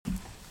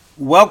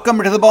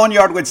Welcome to the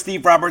Boneyard with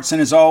Steve Robertson.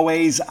 As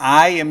always,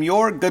 I am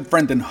your good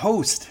friend and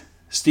host,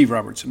 Steve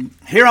Robertson.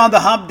 Here on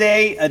the Hump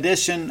Day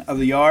edition of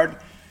the Yard,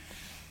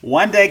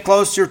 one day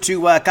closer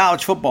to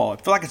college football. I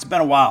feel like it's been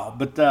a while,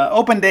 but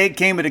open day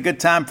came at a good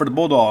time for the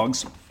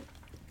Bulldogs.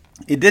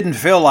 It didn't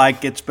feel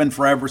like it's been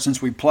forever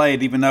since we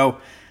played, even though,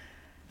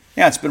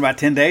 it's been about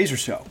 10 days or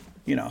so.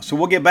 So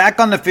we'll get back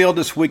on the field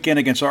this weekend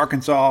against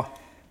Arkansas.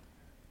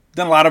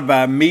 Done a lot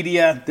of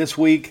media this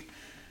week,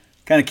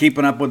 kind of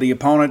keeping up with the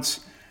opponents.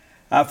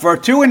 For a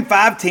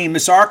 2-5 team,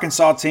 this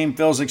Arkansas team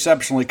feels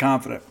exceptionally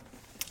confident.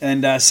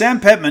 And Sam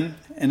Pittman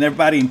and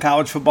everybody in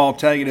college football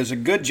tell you does a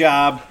good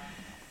job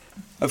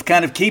of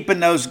kind of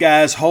keeping those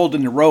guys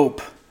holding the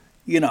rope.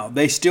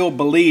 They still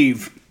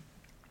believe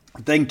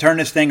they can turn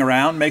this thing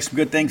around, make some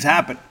good things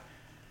happen.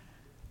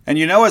 And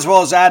as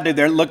well as I do,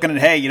 they're looking at,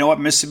 hey,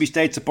 Mississippi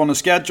State's up on the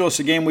schedule. It's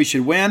a game we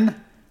should win.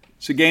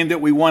 It's a game that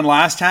we won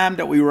last time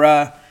that we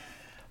were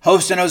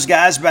hosting those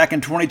guys back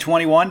in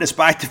 2021,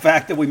 despite the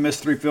fact that we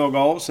missed 3 field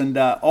goals and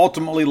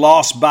ultimately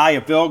lost by a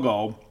field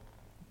goal.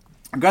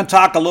 I'm going to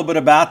talk a little bit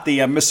about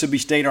the Mississippi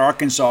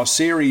State-Arkansas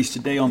series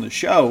today on the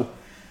show.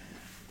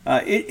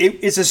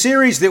 It's a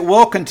series that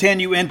will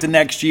continue into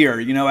next year.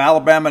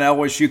 Alabama and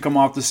LSU come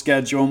off the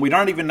schedule, and we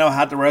don't even know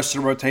how the rest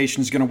of the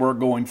rotation is going to work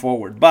going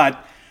forward.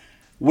 But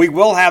we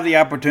will have the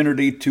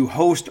opportunity to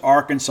host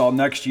Arkansas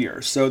next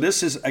year. So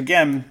this is,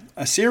 again,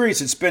 a series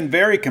that's been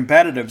very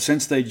competitive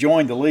since they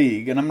joined the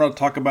league. And I'm going to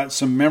talk about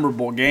some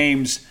memorable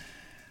games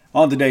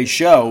on today's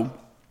show.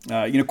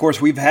 Of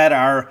course, we've had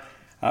our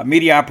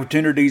media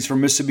opportunities for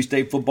Mississippi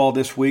State football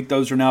this week.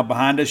 Those are now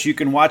behind us. You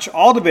can watch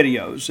all the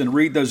videos and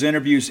read those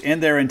interviews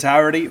in their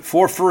entirety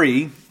for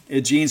free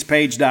at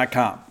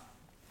genespage.com.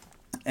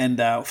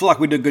 And I feel like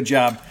we did a good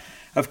job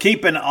of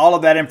keeping all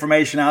of that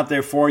information out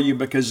there for you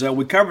because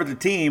we cover the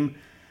team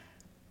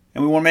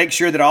and we want to make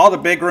sure that all the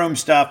big room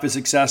stuff is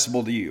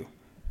accessible to you,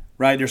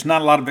 right? There's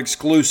not a lot of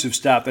exclusive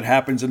stuff that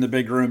happens in the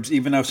big rooms,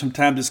 even though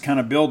sometimes it's kind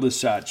of billed as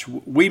such.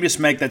 We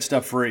just make that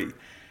stuff free.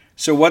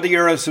 So whether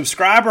you're a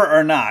subscriber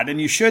or not, and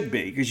you should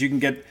be because you can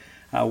get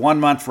 1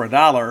 month for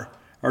 $1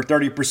 or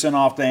 30%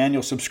 off the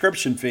annual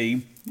subscription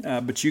fee,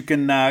 but you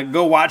can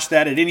go watch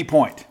that at any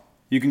point.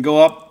 You can go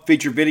up,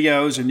 feature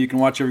videos, and you can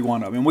watch every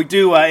one of them. And we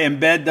do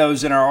embed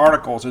those in our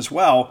articles as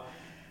well.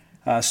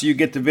 So you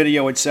get the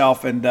video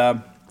itself and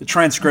the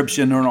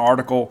transcription or an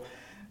article,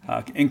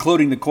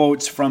 including the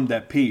quotes from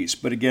that piece.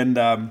 But again,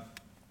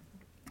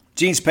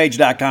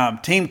 genespage.com,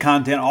 team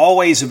content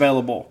always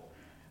available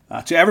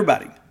to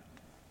everybody,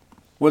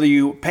 whether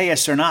you pay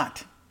us or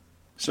not.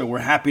 So we're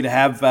happy to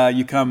have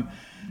you come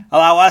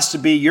allow us to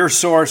be your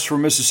source for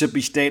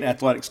Mississippi State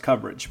athletics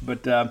coverage.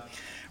 But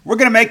we're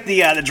going to make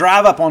the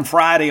drive up on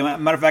Friday.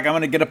 Matter of fact, I'm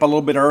going to get up a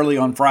little bit early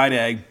on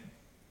Friday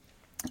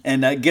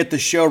and get the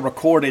show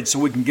recorded so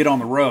we can get on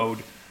the road.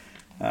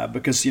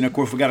 Because, of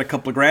course, we got a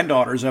couple of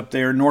granddaughters up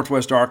there in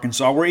Northwest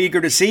Arkansas. We're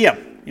eager to see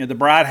them. The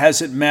bride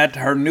hasn't met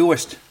her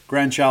newest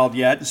grandchild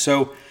yet.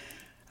 So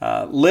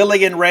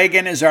Lily and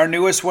Reagan is our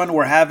newest one.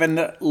 We're having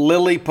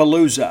Lily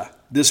Palooza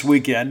this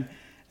weekend.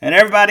 And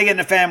everybody in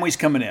the family's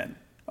coming in.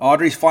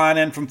 Audrey's flying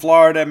in from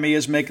Florida.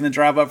 Mia's making the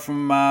drive up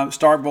from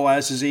Starkville,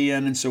 as is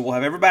Ian. And so we'll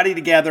have everybody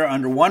together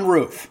under one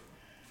roof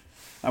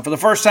for the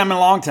first time in a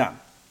long time.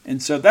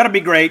 And so that'll be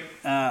great.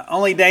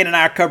 Only Dane and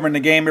I are covering the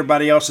game.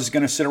 Everybody else is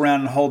going to sit around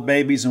and hold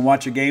babies and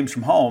watch the games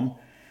from home.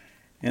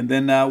 And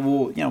then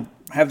we'll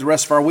have the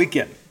rest of our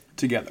weekend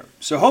together.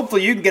 So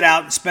hopefully you can get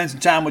out and spend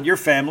some time with your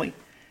family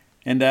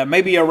and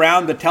maybe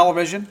around the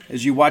television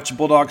as you watch the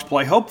Bulldogs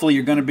play. Hopefully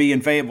you're going to be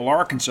in Fayetteville,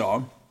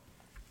 Arkansas.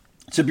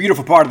 It's a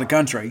beautiful part of the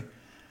country.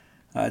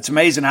 It's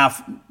amazing how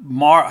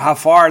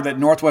far that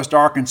Northwest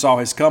Arkansas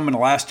has come in the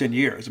last 10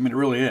 years. I mean, it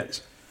really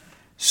is.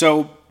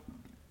 So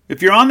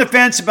if you're on the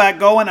fence about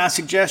going, I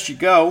suggest you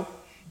go.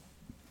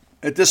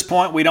 At this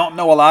point, we don't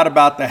know a lot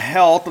about the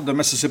health of the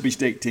Mississippi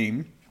State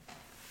team.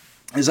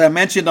 As I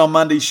mentioned on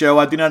Monday's show,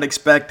 I do not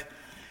expect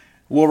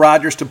Will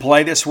Rogers to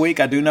play this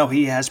week. I do know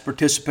he has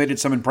participated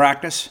some in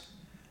practice.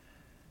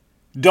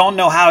 Don't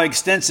know how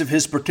extensive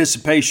his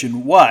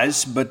participation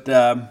was,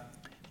 but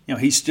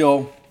he's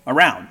still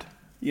around.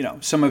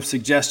 Some have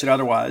suggested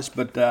otherwise,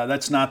 but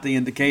that's not the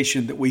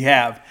indication that we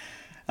have.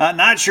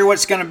 Not sure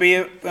what's going to be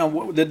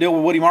what the deal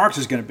with Woody Marks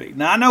is going to be.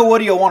 Now, I know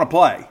Woody will want to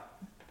play.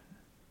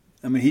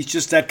 I mean, he's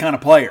just that kind of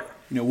player.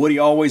 Woody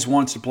always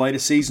wants to play. The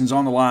season's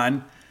on the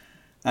line.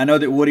 I know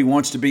that Woody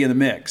wants to be in the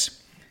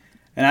mix.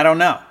 And I don't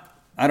know.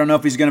 I don't know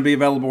if he's going to be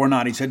available or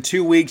not. He's had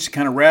 2 weeks to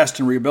kind of rest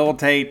and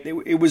rehabilitate.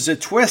 It was a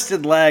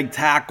twisted leg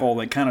tackle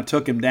that kind of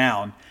took him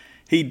down.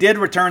 He did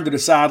return to the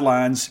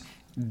sidelines,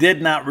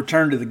 did not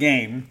return to the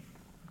game.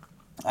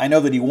 I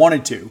know that he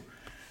wanted to,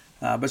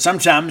 but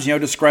sometimes,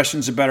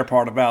 discretion's a better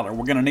part of valor.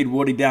 We're going to need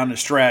Woody down the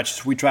stretch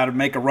as we try to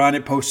make a run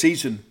at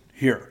postseason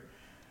here.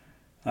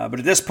 But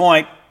at this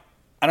point,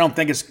 I don't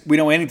think we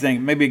know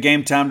anything. Maybe a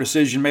game time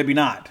decision, maybe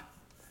not.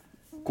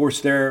 Of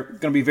course, they're going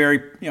to be very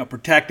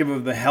protective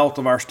of the health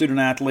of our student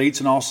athletes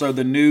and also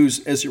the news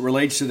as it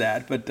relates to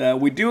that. But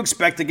we do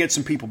expect to get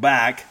some people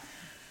back.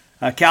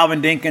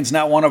 Calvin Dinkins,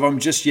 not one of them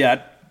just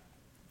yet.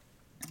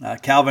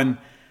 Calvin,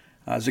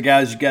 as you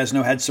guys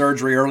know, had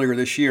surgery earlier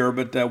this year,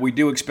 but we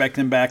do expect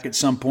him back at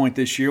some point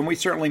this year, and we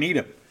certainly need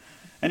him.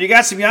 And you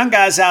got some young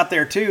guys out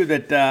there, too,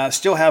 that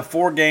still have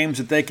 4 games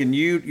that they can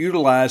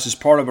utilize as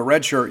part of a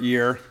redshirt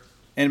year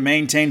and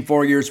maintain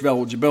 4 years of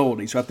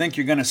eligibility. So I think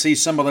you're going to see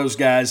some of those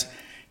guys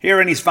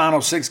here in these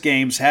final 6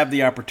 games have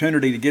the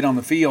opportunity to get on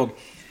the field.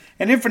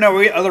 And if for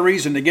no other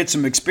reason to get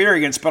some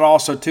experience, but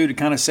also, too, to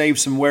kind of save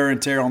some wear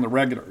and tear on the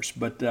regulars.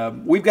 But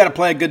we've got to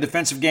play a good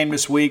defensive game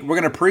this week. We're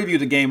going to preview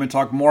the game and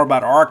talk more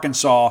about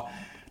Arkansas,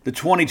 the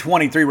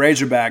 2023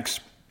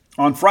 Razorbacks,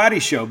 on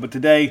Friday's show. But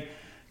today,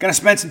 going to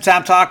spend some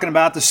time talking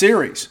about the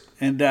series.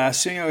 And,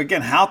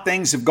 again, how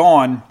things have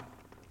gone.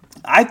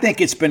 I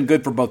think it's been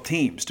good for both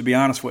teams, to be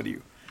honest with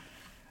you.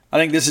 I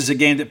think this is a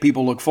game that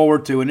people look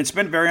forward to, and it's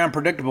been very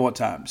unpredictable at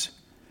times.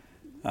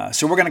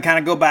 So we're going to kind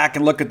of go back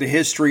and look at the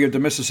history of the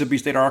Mississippi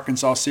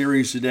State-Arkansas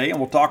series today, and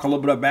we'll talk a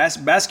little bit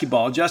about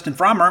basketball. Justin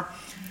Frommer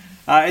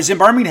is in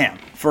Birmingham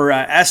for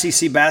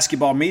SEC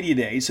Basketball Media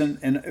Days,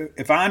 and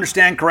if I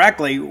understand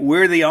correctly,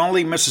 we're the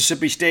only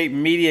Mississippi State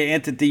media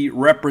entity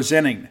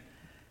representing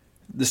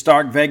the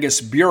Stark Vegas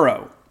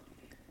Bureau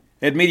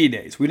at Media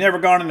Days. We've never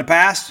gone in the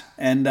past,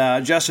 and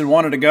Justin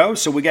wanted to go,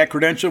 so we got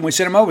credentialed and we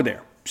sent him over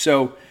there.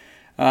 So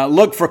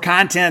look for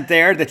content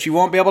there that you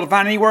won't be able to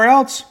find anywhere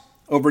else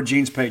over at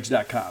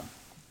genespage.com.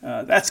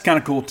 That's kind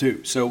of cool,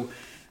 too. So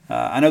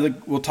I know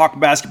that we'll talk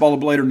basketball a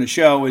little later in the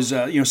show as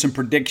some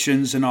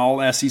predictions and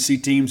all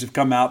SEC teams have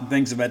come out and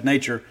things of that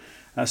nature.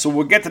 So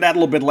we'll get to that a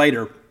little bit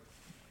later.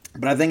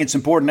 But I think it's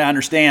important to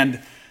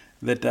understand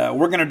that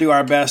we're going to do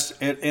our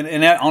best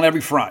on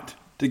every front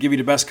to give you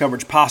the best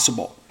coverage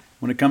possible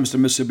when it comes to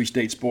Mississippi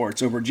State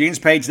sports over at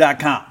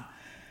genespage.com.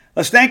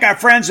 Let's thank our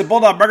friends at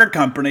Bulldog Burger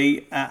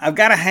Company. I've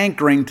got a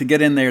hankering to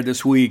get in there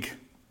this week.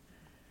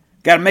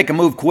 Got to make a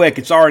move quick.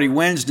 It's already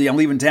Wednesday. I'm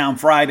leaving town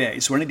Friday,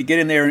 so I need to get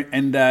in there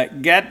and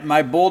get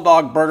my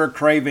Bulldog Burger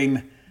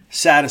craving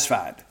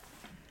satisfied.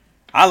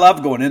 I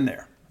love going in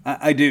there.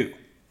 I do.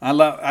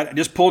 I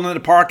just pulled into the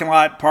parking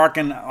lot,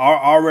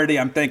 already.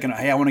 I'm thinking,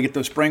 hey, I want to get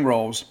those spring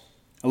rolls.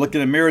 I looked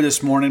in the mirror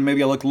this morning.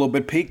 Maybe I look a little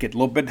bit peaked, a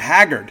little bit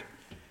haggard.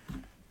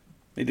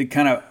 Need to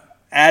kind of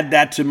add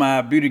that to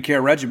my beauty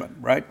care regimen,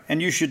 right?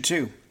 And you should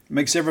too. It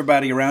makes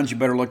everybody around you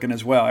better looking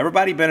as well.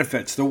 Everybody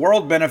benefits. The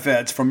world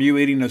benefits from you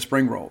eating those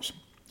spring rolls.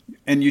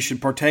 And you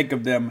should partake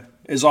of them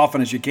as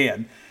often as you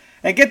can.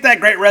 And get that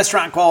great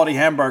restaurant quality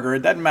hamburger.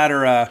 It doesn't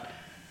matter,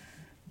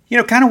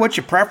 kind of what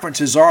your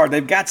preferences are.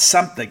 They've got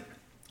something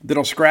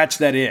that'll scratch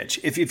that itch.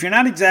 If you're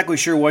not exactly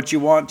sure what you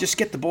want, just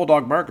get the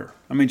Bulldog Burger.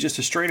 I mean, just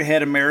a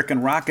straight-ahead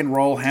American rock and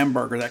roll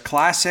hamburger, that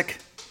classic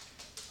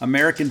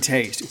American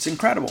taste. It's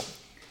incredible.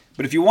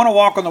 But if you want to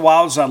walk on the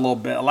wild side a little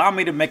bit, allow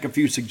me to make a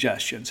few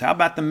suggestions. How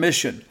about the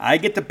Mission? I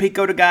get the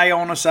pico de gallo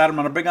on the side. I'm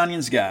not a big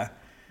onions guy.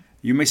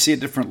 You may see it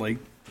differently.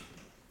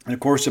 And, of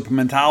course, the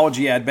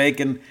Pimentology, add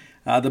bacon.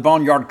 The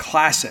Boneyard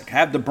Classic.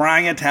 Have the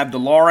Bryant, have the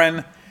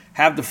Lauren,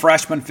 have the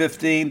Freshman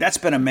 15. That's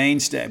been a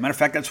mainstay. Matter of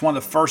fact, that's one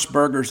of the first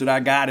burgers that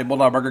I got at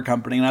Bulldog Burger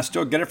Company, and I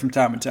still get it from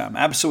time to time.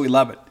 Absolutely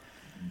love it.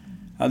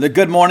 The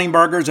Good Morning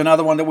Burger is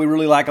another one that we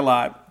really like a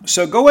lot.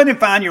 So go in and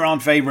find your own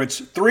favorites.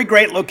 3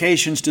 great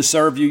locations to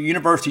serve you.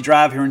 University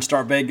Drive here in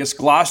Stark Vegas,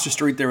 Gloucester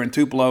Street there in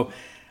Tupelo,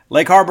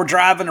 Lake Harbor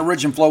Drive in the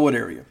Ridge and Flowood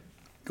area.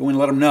 Go in and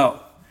let them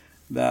know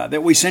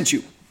that we sent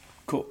you.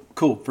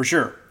 Cool, for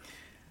sure.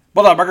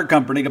 Bulldog Burger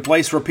Company, the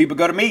place where people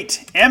go to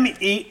meet.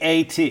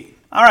 M-E-A-T.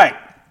 All right.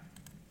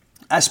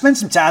 I spent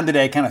some time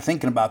today kind of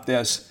thinking about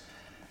this.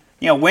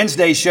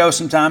 Wednesday's show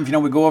sometimes,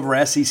 we go over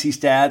SEC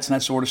stats and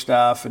that sort of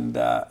stuff. And,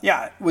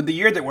 with the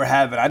year that we're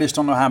having, I just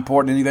don't know how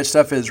important any of that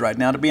stuff is right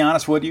now, to be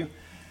honest with you.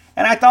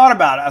 And I thought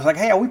about it. I was like,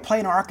 hey, are we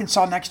playing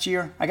Arkansas next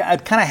year?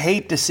 I'd kind of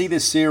hate to see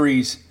this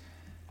series,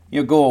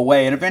 go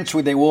away. And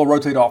eventually they will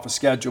rotate off the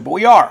schedule. But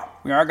we are.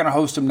 We are going to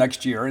host them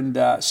next year.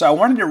 And so I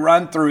wanted to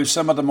run through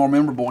some of the more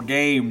memorable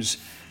games.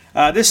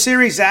 This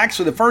series,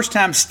 actually, the first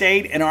time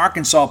State and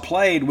Arkansas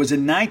played was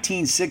in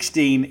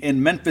 1916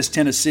 in Memphis,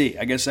 Tennessee.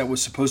 I guess that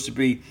was supposed to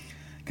be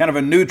kind of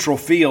a neutral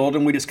field,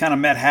 and we just kind of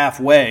met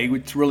halfway.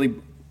 It's really a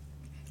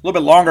little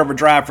bit longer of a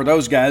drive for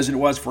those guys than it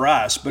was for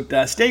us.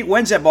 But State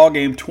wins that ball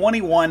game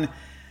 21-7.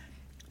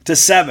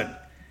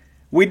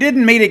 We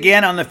didn't meet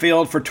again on the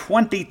field for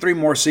 23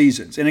 more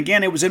seasons. And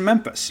again, it was in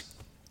Memphis.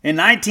 In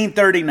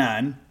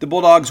 1939, the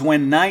Bulldogs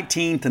win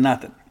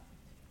 19-0.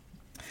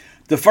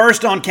 The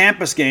first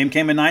on-campus game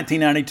came in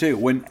 1992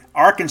 when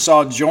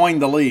Arkansas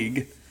joined the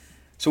league.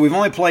 So we've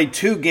only played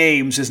 2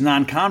 games as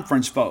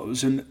non-conference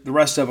foes, and the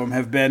rest of them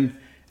have been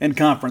in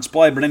conference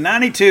play. But in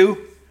 92,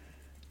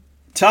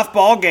 tough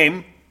ball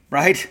game,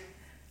 right?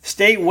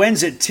 State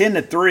wins it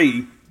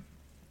 10-3.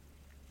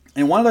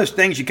 And one of those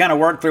things you kind of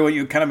work through when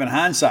you kind of in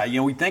hindsight.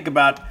 We think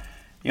about,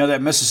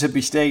 that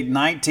Mississippi State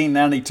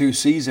 1992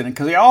 season,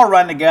 because they all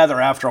run together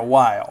after a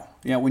while.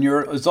 When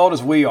you're as old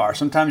as we are,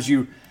 sometimes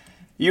you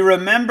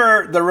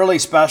remember the really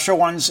special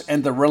ones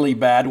and the really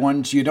bad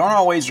ones. You don't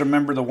always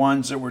remember the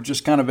ones that were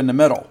just kind of in the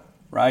middle,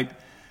 right?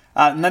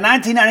 The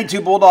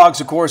 1992 Bulldogs,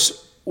 of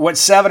course, went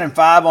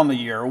 7-5 on the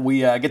year. We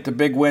get the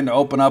big win to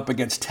open up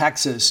against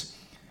Texas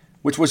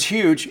which was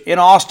huge in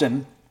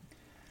Austin,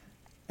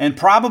 and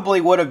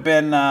probably would have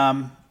been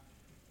a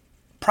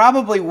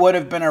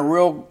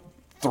real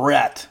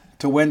threat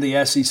to win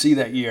the SEC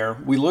that year.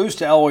 We lose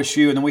to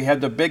LSU, and then we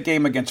had the big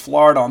game against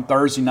Florida on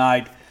Thursday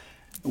night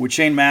with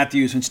Shane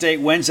Matthews, and State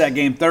wins that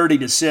game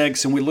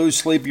 30-6, and we lose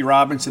Sleepy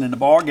Robinson in the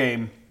ball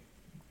game.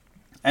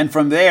 And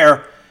from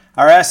there,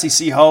 our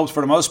SEC hopes,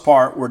 for the most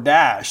part, were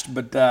dashed.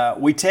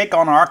 But we take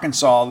on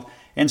Arkansas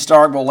in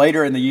Starkville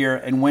later in the year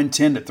and win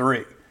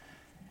 10-3.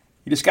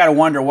 You just got to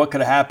wonder what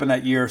could have happened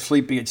that year if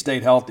Sleepy had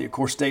stayed healthy. Of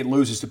course, State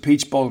loses to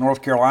Peach Bowl in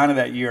North Carolina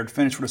that year and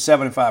finished with a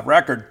 7-5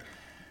 record.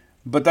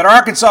 But that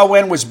Arkansas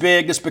win was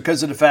big just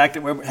because of the fact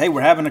that,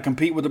 we're having to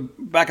compete with a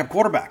backup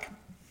quarterback.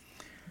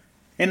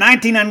 In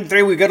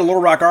 1993, we go to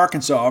Little Rock,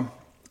 Arkansas,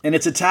 and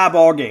it's a tie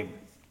ball game.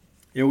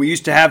 We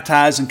used to have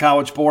ties in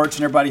college sports,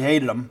 and everybody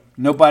hated them.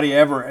 Nobody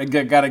ever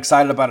got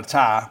excited about a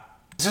tie.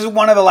 This is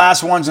one of the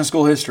last ones in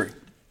school history.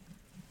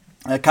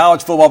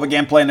 College football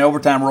began playing the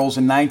overtime rules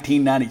in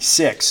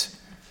 1996.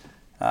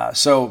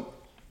 So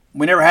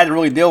we never had to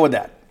really deal with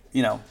that,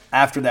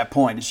 after that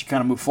point as you kind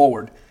of move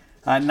forward.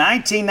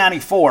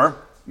 1994,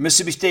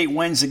 Mississippi State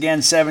wins again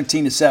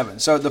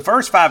 17-7. So the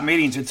first 5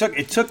 meetings,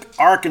 it took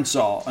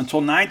Arkansas until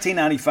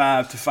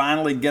 1995 to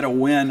finally get a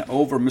win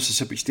over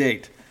Mississippi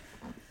State.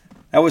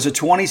 That was a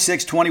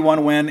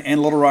 26-21 win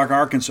in Little Rock,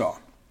 Arkansas.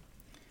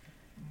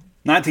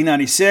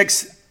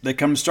 1996, they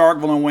come to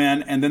Starkville and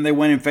win, and then they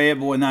win in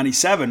Fayetteville in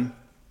 97.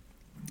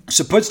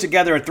 So puts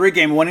together a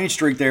 3-game winning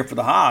streak there for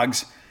the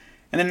Hogs.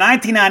 And then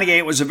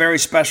 1998 was a very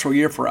special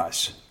year for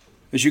us.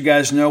 As you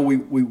guys know, we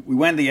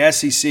win the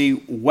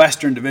SEC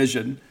Western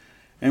Division,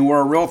 and we're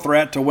a real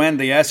threat to win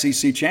the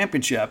SEC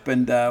championship.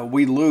 And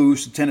we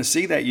lose to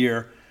Tennessee that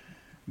year.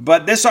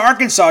 But this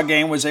Arkansas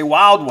game was a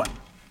wild one.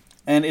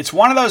 And it's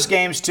one of those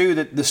games, too,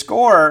 that the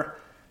score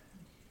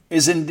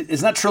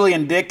is not truly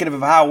indicative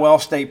of how well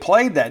State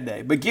played that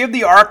day. But give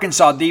the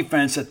Arkansas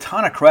defense a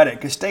ton of credit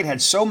because State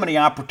had so many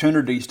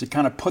opportunities to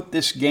kind of put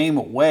this game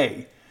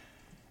away.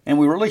 And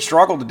we really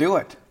struggled to do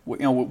it.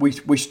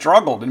 We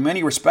struggled in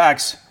many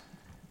respects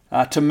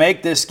to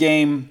make this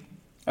game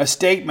a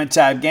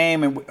statement-type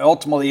game, and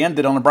ultimately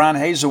ended on a Brian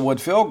Hazelwood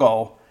field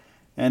goal.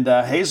 And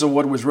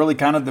Hazelwood was really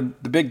kind of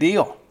the big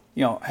deal.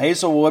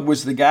 Hazelwood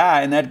was the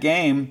guy in that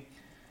game.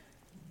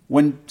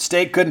 When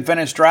State couldn't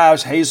finish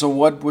drives,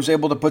 Hazelwood was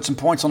able to put some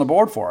points on the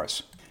board for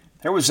us.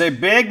 There was a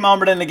big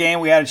moment in the game.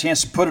 We had a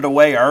chance to put it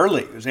away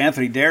early. It was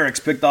Anthony Derricks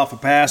picked off a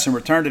pass and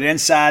returned it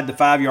inside the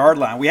 5-yard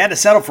line. We had to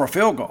settle for a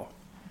field goal.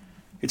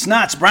 It's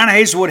nuts. Brian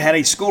Hazelwood had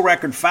a school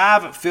record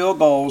 5 field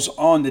goals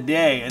on the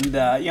day.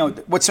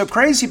 And, what's so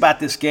crazy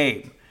about this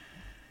game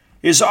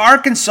is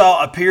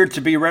Arkansas appeared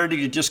to be ready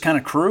to just kind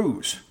of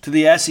cruise to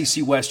the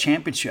SEC West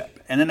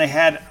Championship. And then they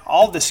had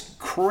all this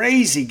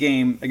crazy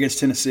game against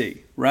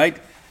Tennessee, right?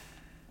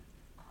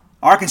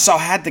 Arkansas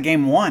had the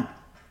game won.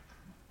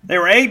 They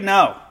were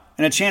 8-0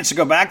 and a chance to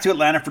go back to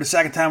Atlanta for the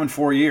second time in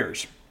 4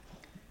 years.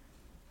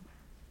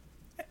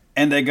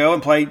 And they go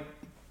and play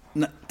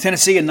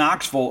Tennessee in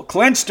Knoxville.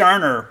 Clint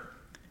Sterner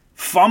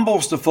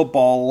fumbles the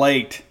football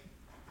late,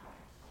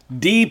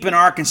 deep in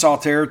Arkansas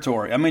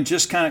territory. I mean,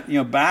 just kind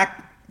of,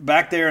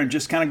 back there and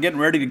just kind of getting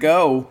ready to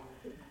go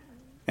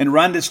and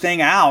run this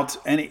thing out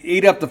and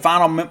eat up the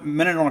final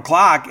minute on the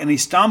clock. And he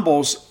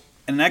stumbles,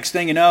 and the next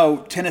thing you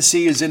know,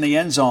 Tennessee is in the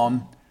end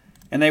zone.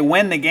 And they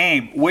win the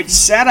game, which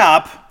set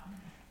up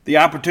the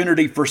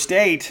opportunity for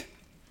State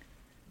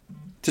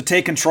to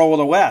take control of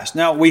the West.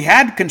 Now, we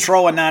had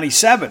control in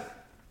 97.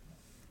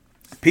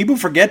 People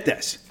forget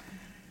this.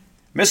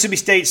 Mississippi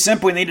State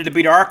simply needed to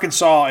beat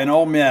Arkansas and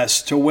Ole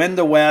Miss to win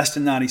the West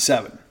in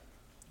 97.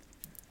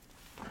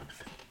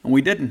 And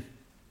we didn't.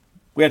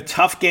 We had a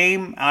tough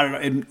game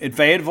out in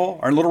Fayetteville,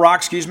 or Little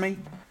Rock,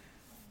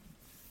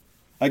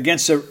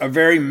 against a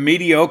very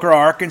mediocre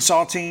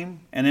Arkansas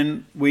team. And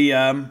then we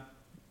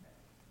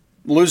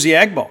lose the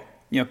Egg Bowl.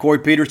 Corey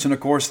Peterson, of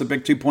course, the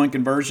big 2-point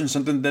conversion,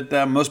 something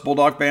that most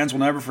Bulldog fans will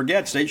never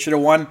forget. State should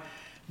have won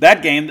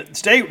that game.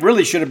 State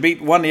really should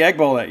have won the Egg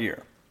Bowl that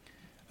year.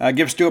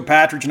 Give Stuart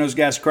Patridge and those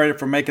guys credit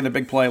for making the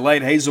big play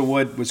late.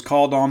 Hazelwood was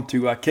called on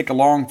to kick a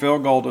long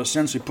field goal to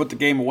essentially put the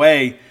game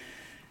away.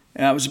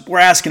 We're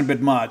asking a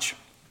bit much.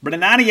 But in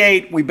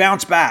 98, we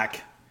bounced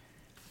back.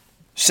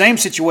 Same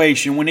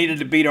situation. We needed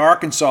to beat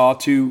Arkansas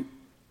to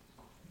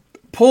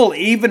pull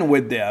even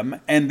with them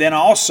and then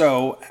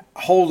also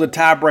hold a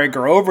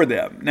tiebreaker over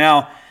them.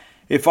 Now,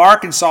 if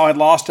Arkansas had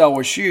lost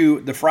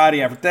LSU the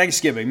Friday after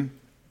Thanksgiving,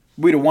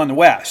 we'd have won the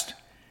West.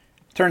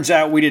 Turns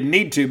out we didn't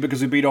need to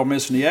because we beat Ole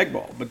Miss in the Egg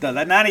Bowl. But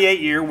that 98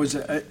 year was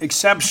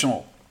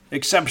exceptional.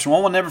 One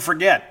we'll never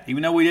forget,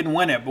 even though we didn't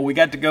win it. But we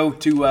got to go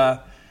to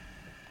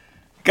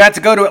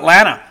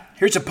Atlanta.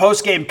 Here's a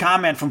post-game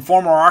comment from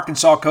former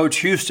Arkansas coach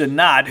Houston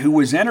Nutt, who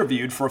was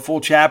interviewed for a full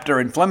chapter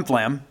in Flim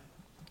Flam.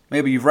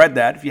 Maybe you've read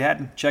that. If you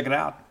hadn't, check it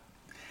out.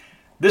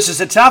 This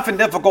is a tough and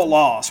difficult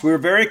loss. We were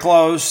very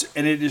close,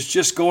 and it is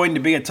just going to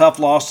be a tough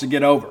loss to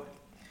get over.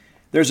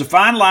 There's a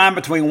fine line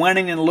between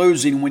winning and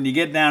losing when you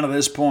get down to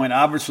this point.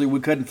 Obviously, we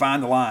couldn't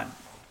find the line.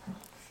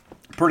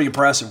 Pretty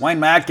impressive. Wayne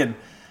Matkin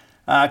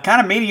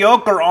Kind of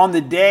mediocre on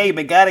the day,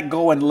 but got it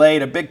going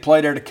late. A big play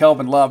there to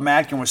Kelvin Love.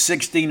 Matkin was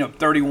 16 of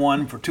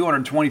 31 for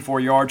 224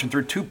 yards and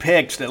threw 2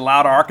 picks that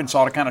allowed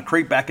Arkansas to kind of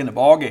creep back in the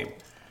ballgame.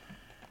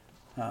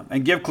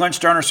 And give Clint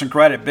Sterner some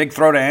credit. Big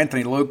throw to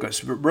Anthony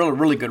Lucas.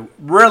 Really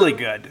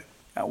good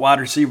wide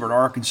receiver at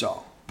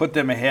Arkansas. Put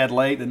them ahead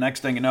late. The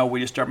next thing you know,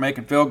 we just start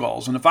making field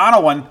goals. And the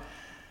final one,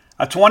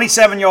 a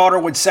 27-yarder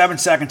with 7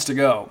 seconds to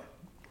go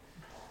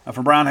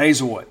from Brown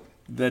Hazelwood.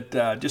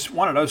 That just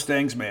one of those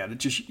things, man. It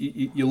just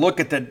you look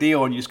at that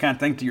deal and you just kind of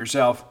think to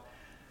yourself,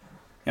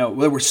 there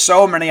were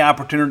so many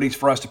opportunities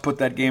for us to put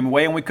that game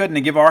away, and we couldn't.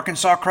 And give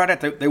Arkansas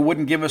credit, they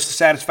wouldn't give us the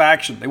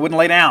satisfaction. They wouldn't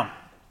lay down.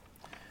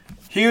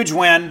 Huge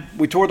win.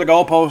 We tore the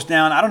goalpost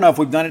down. I don't know if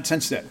we've done it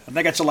since then. I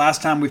think that's the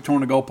last time we've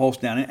torn the goalpost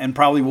down, and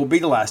probably will be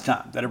the last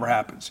time that ever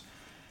happens.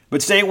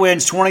 But State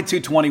wins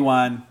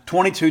 22-21,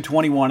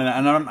 22-21,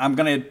 and I'm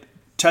going to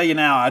tell you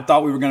now, I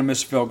thought we were going to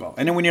miss a field goal,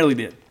 and then we nearly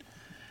did.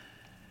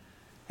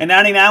 In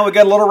 99, we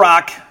got a Little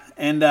Rock,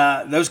 and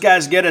those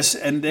guys get us,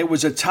 and it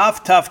was a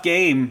tough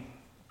game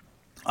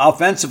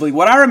offensively.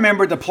 What I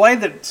remember, the play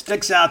that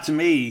sticks out to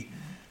me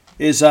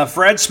is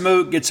Fred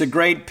Smoot gets a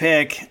great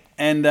pick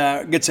and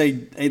gets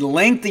a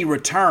lengthy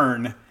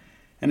return,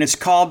 and it's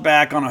called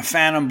back on a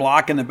phantom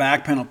block in the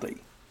back penalty.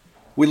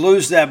 We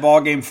lose that ball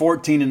game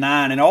 14-9,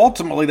 and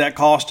ultimately that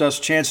cost us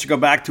a chance to go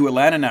back to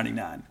Atlanta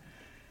 99.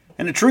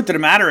 And the truth of the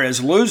matter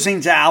is,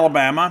 losing to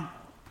Alabama,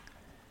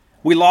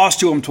 we lost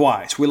to them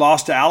twice. We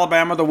lost to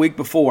Alabama the week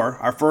before,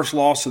 our first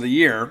loss of the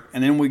year,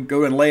 and then we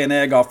go and lay an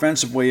egg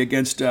offensively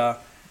against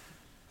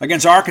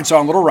Arkansas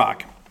and Little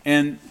Rock.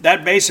 And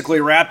that basically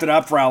wrapped it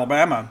up for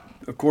Alabama.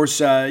 Of course,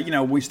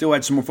 we still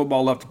had some more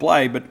football left to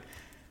play, but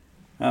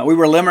we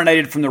were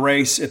eliminated from the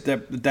race at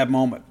that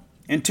moment.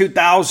 In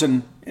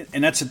 2000,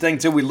 and that's the thing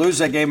too, we lose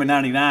that game in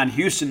 99.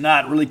 Houston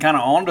Nutt really kind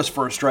of owned us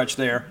for a stretch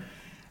there.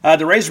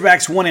 The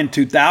Razorbacks won in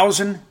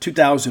 2000,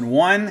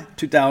 2001,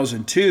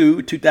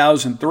 2002,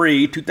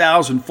 2003,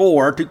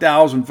 2004,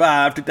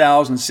 2005,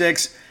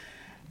 2006,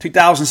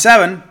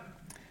 2007. And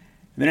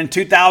then in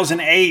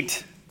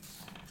 2008,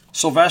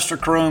 Sylvester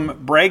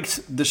Croom breaks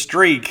the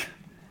streak,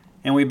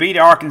 and we beat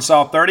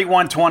Arkansas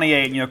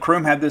 31-28.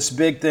 Croom had this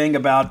big thing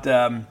about,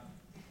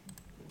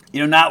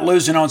 not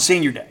losing on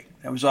Senior Day.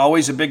 That was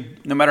always a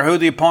big, no matter who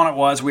the opponent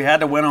was, we had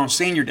to win on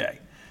Senior Day.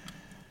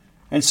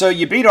 And so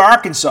you beat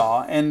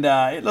Arkansas, and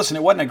listen,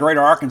 it wasn't a great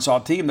Arkansas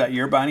team that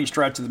year by any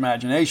stretch of the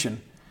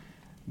imagination,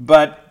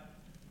 but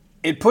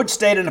it put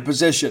State in a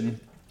position,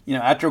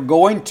 after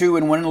going to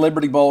and winning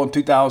Liberty Bowl in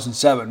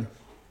 2007,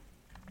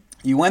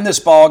 you win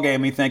this ball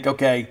game, you think,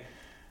 okay,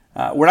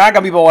 we're not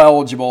going to be bowl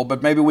eligible,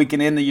 but maybe we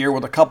can end the year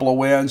with a couple of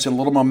wins and a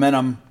little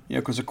momentum,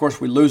 because of course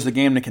we lose the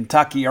game to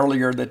Kentucky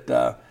earlier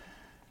that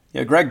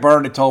Greg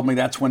Byrne had told me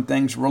that's when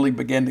things really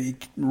began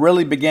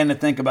to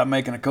think about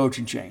making a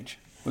coaching change.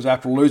 Was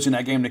after losing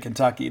that game to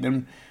Kentucky.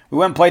 Then we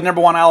went and played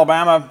number 1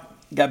 Alabama,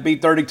 got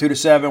beat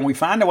 32-7. We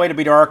find a way to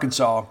beat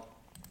Arkansas.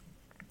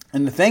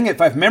 And the thing,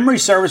 if memory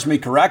serves me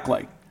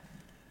correctly,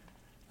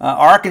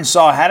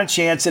 Arkansas had a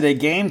chance at a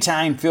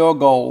game-time field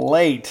goal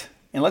late.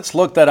 And let's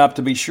look that up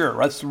to be sure.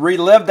 Let's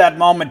relive that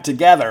moment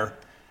together.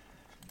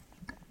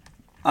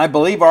 I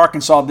believe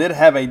Arkansas did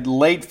have a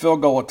late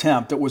field goal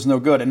attempt that was no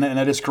good, and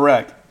that is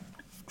correct.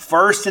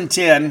 1st and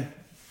 10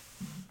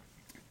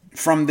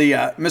 from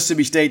the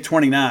Mississippi State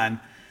 29.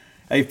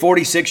 A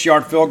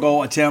 46-yard field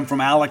goal attempt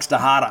from Alex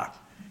Tejada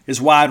is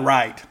wide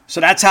right.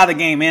 So that's how the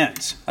game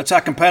ends. That's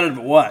how competitive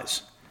it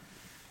was.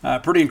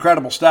 Pretty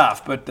incredible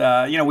stuff. But,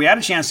 we had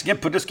a chance to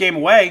put this game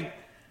away.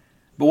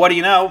 But what do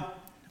you know?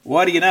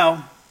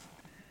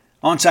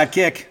 Onside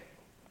kick,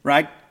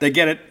 right? They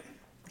get it.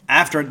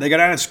 After it, they go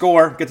down and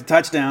score, get the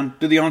touchdown,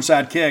 do the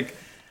onside kick.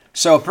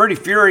 So a pretty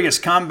furious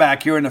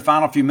comeback here in the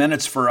final few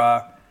minutes for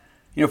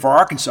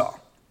Arkansas.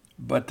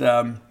 But,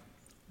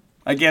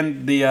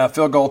 again, the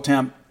field goal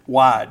attempt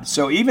wide.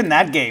 So even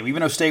that game,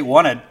 even though State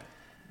won it,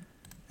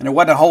 and there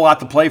wasn't a whole lot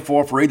to play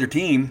for either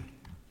team,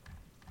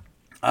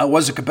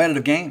 was a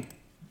competitive game,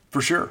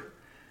 for sure.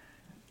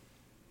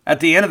 At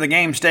the end of the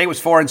game, State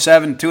was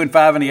 4-7,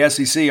 2-5 in the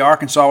SEC.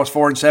 Arkansas was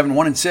 4-7,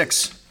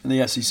 1-6 in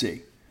the SEC.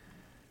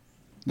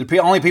 The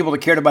only people that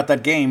cared about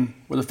that game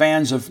were the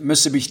fans of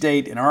Mississippi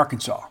State and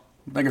Arkansas.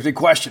 I think there's a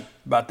question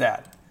about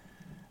that.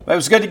 But it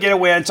was good to get a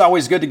win. It's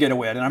always good to get a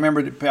win. And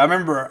I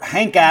remember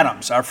Hank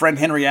Adams, our friend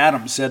Henry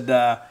Adams, said,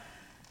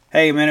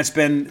 "Hey man, it's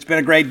been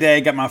a great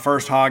day. Got my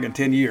first hog in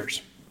 10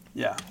 years."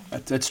 Yeah,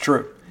 that's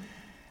true.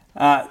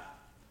 The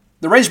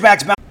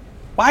Razorbacks.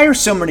 Why are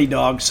so many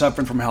dogs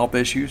suffering from health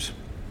issues?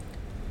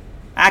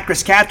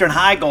 Actress Katherine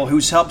Heigl,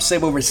 who's helped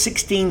save over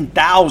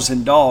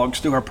 16,000 dogs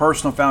through her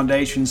personal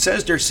foundation,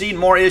 says they're seeing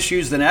more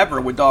issues than ever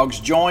with dogs'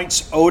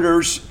 joints,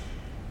 odors,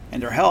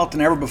 and their health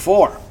than ever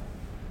before.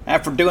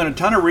 After doing a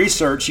ton of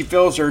research, she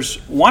feels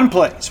there's one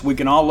place we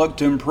can all look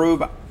to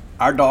improve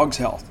our dog's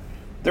health: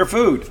 their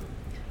food.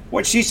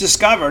 What she's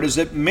discovered is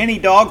that many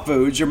dog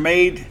foods are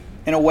made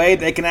in a way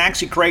they can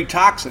actually create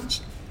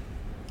toxins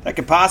that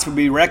could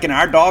possibly be wrecking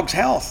our dog's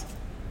health.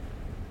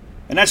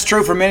 And that's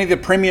true for many of the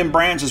premium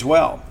brands as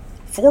well.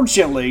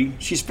 Fortunately,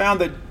 she's found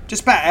that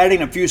Just by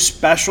adding a few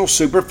special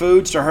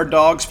superfoods to her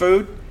dog's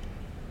food,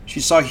 she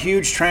saw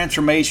huge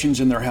transformations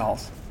in their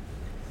health.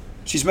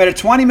 She's made a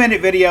 20-minute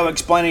video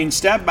explaining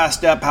step by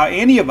step how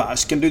any of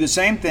us can do the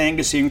same thing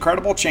to see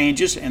incredible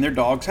changes in their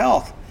dog's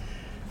health.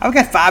 I've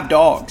got 5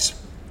 dogs.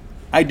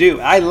 I do.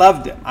 I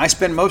love them. I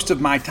spend most of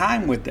my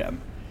time with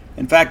them.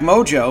 In fact,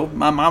 Mojo,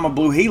 my Mama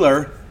Blue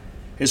Heeler,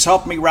 has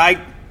helped me write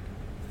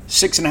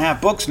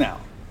 6.5 books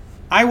now.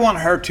 I want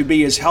her to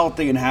be as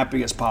healthy and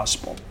happy as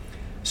possible.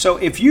 So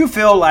if you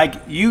feel like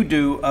you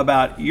do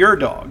about your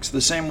dogs the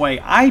same way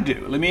I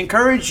do, let me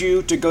encourage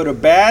you to go to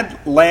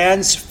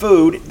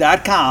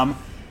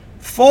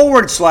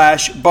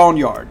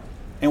badlandsfood.com/boneyard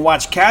and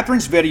watch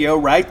Catherine's video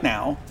right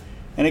now.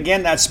 And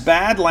again, that's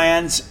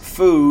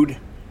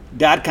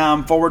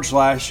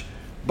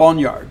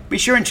badlandsfood.com/boneyard. Be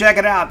sure and check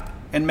it out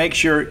and make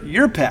sure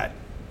your pet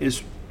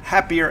is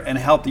happier and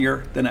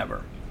healthier than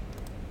ever.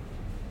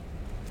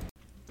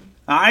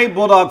 All right,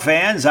 Bulldog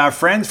fans, our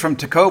friends from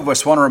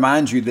Tecovas want to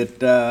remind you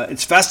that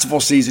it's festival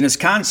season, it's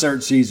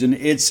concert season,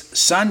 it's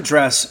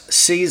sundress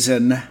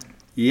season.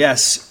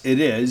 Yes, it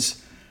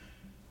is.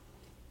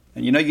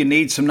 And you know you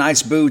need some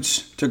nice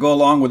boots to go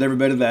along with every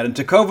bit of that. And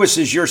Tecovas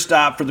is your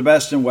stop for the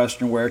best in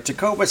Western wear.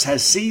 Tecovas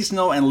has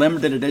seasonal and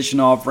limited edition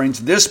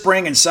offerings this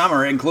spring and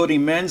summer,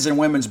 including men's and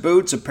women's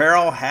boots,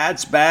 apparel,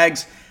 hats,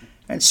 bags,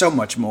 and so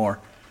much more.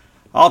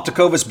 All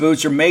Tecovas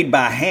boots are made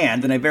by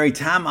hand in a very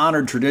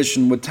time-honored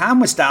tradition with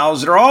timeless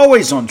styles that are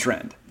always on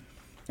trend.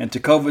 And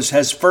Tecovas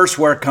has first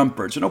wear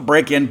comfort, so no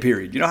break-in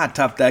period. You know how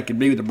tough that can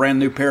be with a brand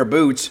new pair of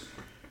boots.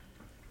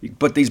 You can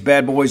put these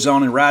bad boys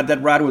on and ride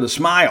that ride with a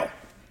smile.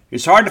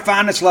 It's hard to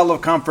find this level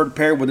of comfort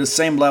paired with this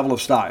same level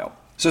of style.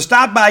 So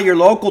stop by your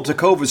local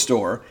Tecovas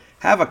store,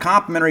 have a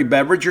complimentary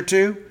beverage or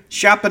two,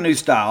 shop the new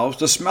styles,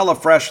 the smell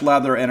of fresh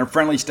leather, and a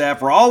friendly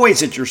staff are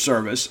always at your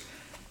service.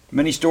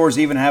 Many stores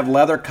even have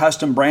leather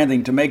custom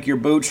branding to make your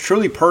boots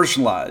truly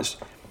personalized.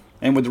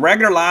 And with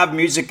regular live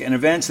music and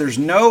events, there's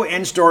no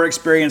in-store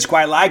experience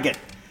quite like it.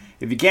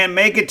 If you can't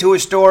make it to a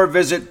store,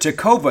 visit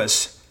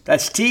Tecovas.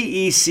 That's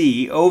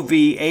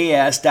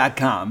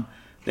TECOVAS.com.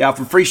 They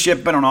offer free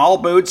shipping on all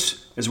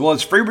boots, as well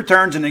as free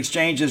returns and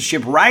exchanges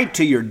shipped right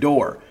to your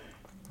door.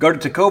 Go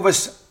to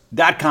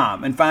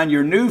Tecovas.com and find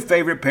your new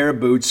favorite pair of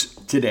boots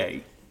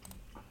today.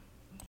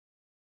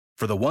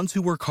 For the ones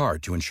who work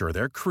hard to ensure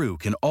their crew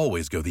can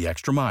always go the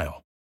extra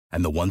mile,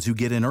 and the ones who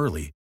get in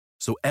early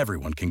so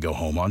everyone can go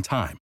home on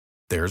time,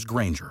 there's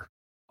Grainger,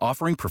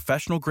 offering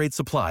professional-grade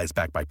supplies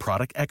backed by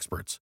product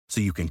experts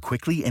so you can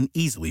quickly and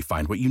easily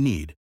find what you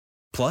need.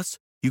 Plus,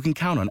 you can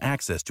count on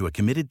access to a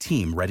committed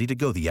team ready to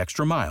go the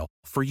extra mile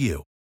for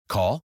you.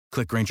 Call,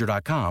 click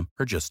Grainger.com,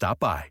 or just stop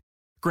by.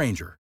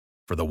 Grainger,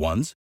 for the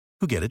ones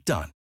who get it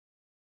done.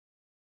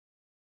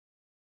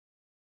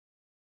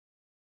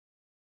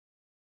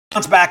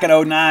 Bounce back in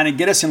 2009 and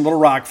get us in Little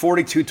Rock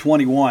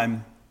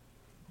 42-21,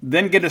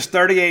 then get us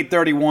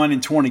 38-31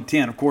 in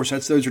 2010. Of course,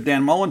 those are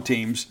Dan Mullen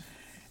teams.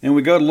 And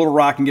we go to Little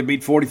Rock and get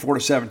beat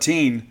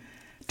 44-17.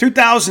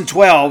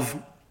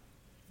 2012,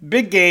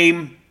 big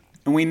game,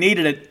 and we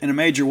needed it in a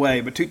major way.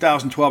 But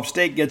 2012,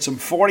 State gets them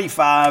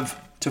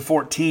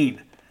 45-14.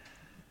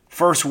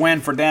 First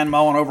win for Dan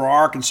Mullen over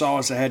Arkansas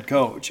as a head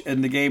coach,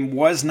 and the game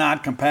was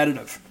not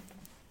competitive.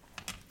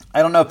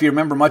 I don't know if you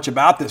remember much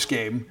about this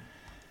game.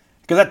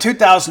 Because that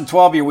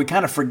 2012 year, we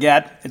kind of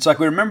forget. It's like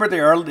we remember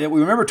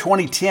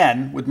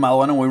 2010 with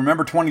Mullen, and we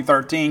remember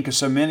 2013 because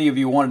so many of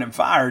you wanted him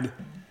fired.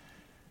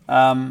 But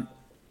a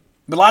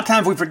lot of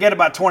times we forget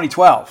about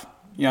 2012.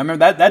 You know, I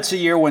remember that's the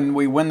year when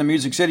we win the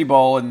Music City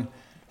Bowl, and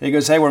he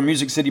goes, "Hey, we're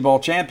Music City Bowl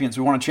champions.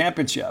 We won a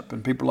championship."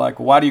 And people are like,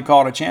 "Well, why do you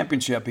call it a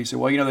championship?" He said,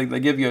 "Well, you know, they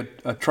give you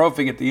a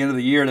trophy at the end of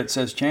the year that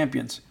says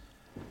champions."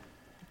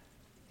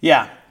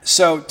 Yeah.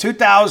 So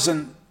that was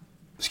the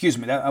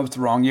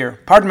wrong year.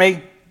 Pardon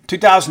me.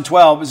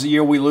 2012 is the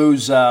year we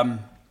lose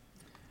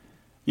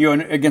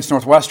against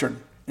Northwestern.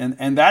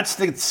 And that's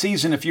the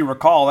season, if you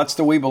recall, that's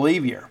the We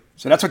Believe year.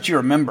 So that's what you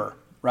remember,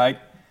 right?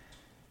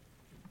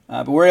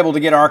 But we're able to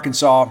get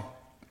Arkansas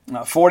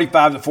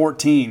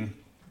 45-14.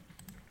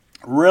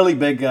 Really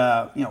big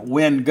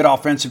win, good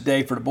offensive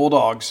day for the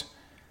Bulldogs.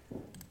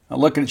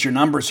 Looking at your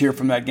numbers here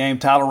from that game,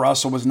 Tyler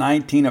Russell was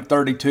 19 of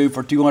 32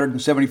 for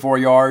 274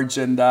 yards.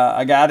 And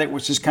a guy that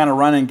was just kind of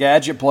running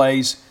gadget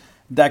plays,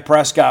 Dak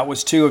Prescott,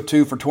 was 2 of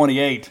 2 for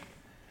 28.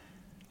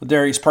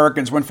 Darius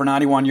Perkins went for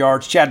 91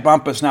 yards. Chad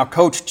Bumpus, now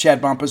Coach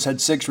Chad Bumpus, had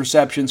 6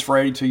 receptions for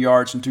 82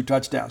 yards and 2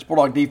 touchdowns.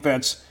 Bulldog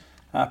defense,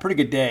 pretty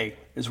good day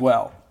as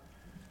well.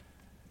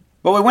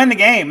 But we win the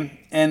game,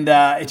 and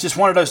it's just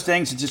one of those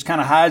things that just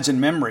kind of hides in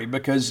memory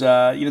because,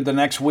 the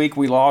next week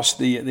we lost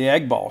the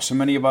Egg Bowl. So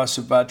many of us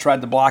have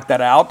tried to block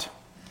that out.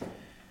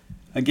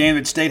 A game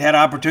that State had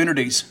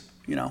opportunities,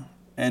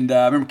 And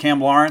I remember Cam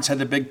Lawrence had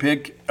the big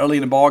pick early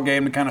in the ball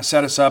game to kind of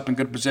set us up in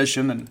good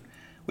position. And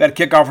we had a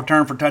kickoff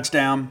return for a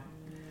touchdown.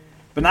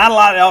 But not a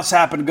lot else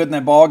happened good in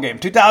that ball game.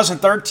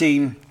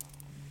 2013,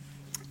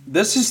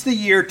 this is the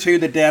year, too,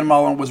 that Dan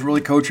Mullen was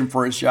really coaching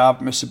for his job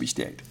at Mississippi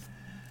State.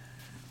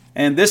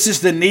 And this is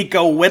the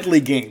Nico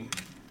Whitley game.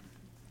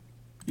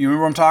 You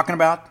remember what I'm talking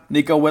about?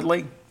 Nico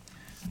Whitley?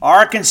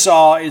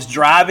 Arkansas is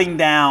driving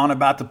down,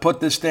 about to put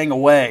this thing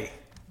away.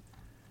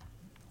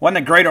 Wasn't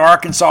a great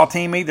Arkansas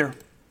team either.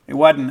 It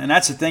wasn't. And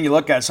that's the thing you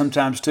look at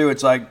sometimes, too.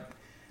 It's like there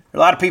are a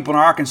lot of people in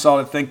Arkansas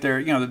that think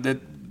that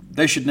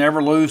they should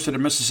never lose to the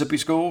Mississippi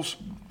schools.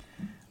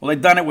 Well,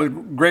 they've done it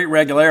with great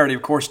regularity.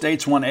 Of course,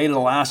 State's won 8 of the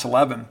last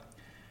 11.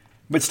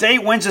 But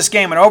State wins this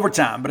game in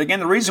overtime. But again,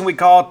 the reason we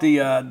call it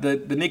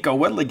the Nico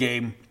Whitley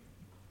game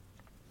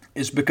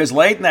is because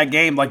late in that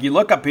game, like you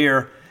look up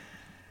here,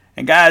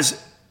 and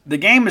guys, the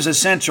game is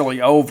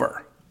essentially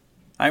over.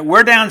 All right,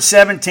 we're down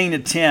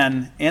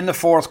 17-10 in the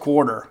fourth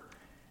quarter,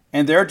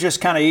 and they're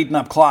just kind of eating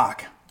up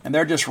clock. And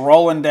they're just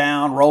rolling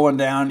down,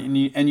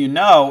 and you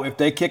know if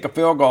they kick a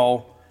field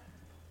goal,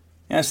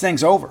 this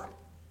thing's over.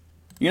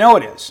 You know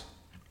it is.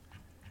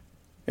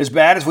 As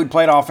bad as we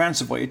played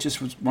offensively, it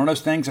just was one of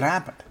those things that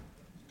happened.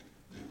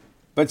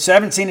 But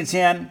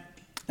 17-10,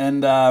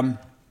 and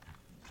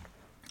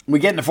we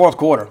get in the fourth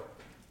quarter.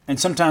 And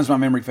sometimes my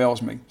memory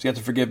fails me, so you have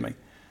to forgive me.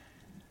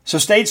 So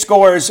State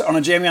scores on a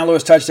Jamion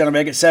Lewis touchdown to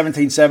make it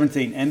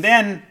 17-17. And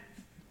then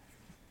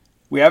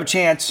we have a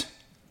chance.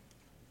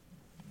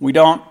 We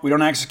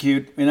don't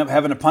execute. We end up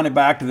having to punt it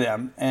back to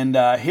them. And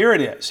here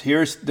it is.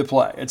 Here's the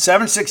play. At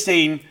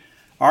 7:16,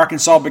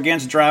 Arkansas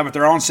begins to drive at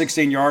their own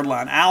 16-yard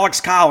line.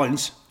 Alex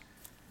Collins,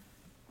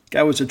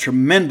 guy was a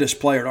tremendous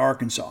player at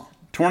Arkansas.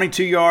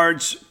 22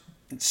 yards,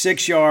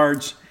 6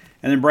 yards,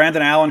 and then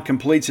Brandon Allen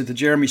completes it to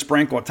Jeremy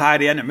Sprinkle, a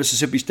tight end that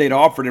Mississippi State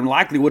offered him.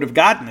 Likely would have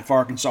gotten if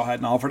Arkansas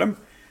hadn't offered him.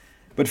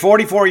 But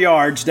 44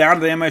 yards down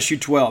to the MSU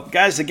 12.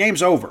 Guys, the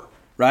game's over,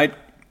 right?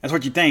 That's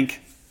what you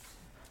think.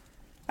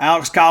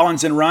 Alex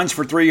Collins then runs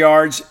for 3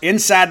 yards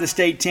inside the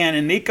State 10,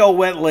 and Nico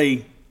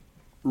Whitley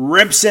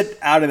rips it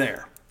out of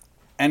there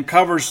and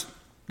covers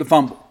the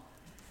fumble.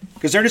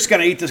 Because they're just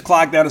going to eat this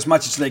clock down as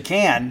much as they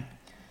can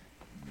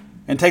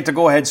and take the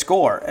go-ahead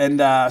score.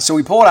 And so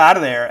we pull it out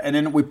of there, and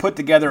then we put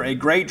together a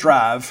great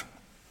drive.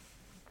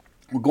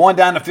 We're going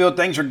down the field.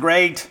 Things are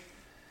great.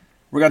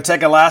 We're going to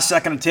take a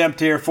last-second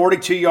attempt here,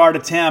 42-yard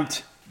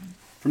attempt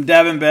from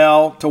Devin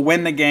Bell to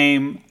win the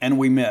game, and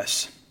we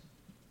miss.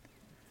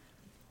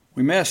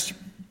 We missed.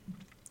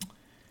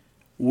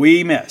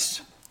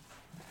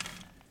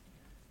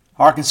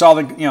 Arkansas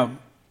then,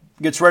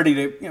 gets ready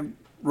to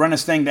run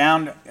this thing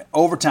down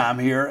overtime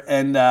here,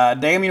 and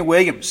Damian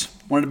Williams,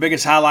 one of the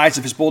biggest highlights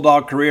of his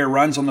Bulldog career,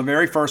 runs on the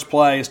very first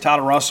play as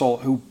Tyler Russell,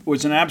 who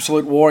was an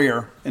absolute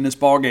warrior in this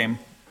ballgame.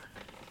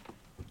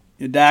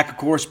 Dak, of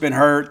course, been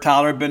hurt.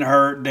 Tyler had been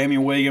hurt.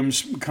 Damian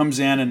Williams comes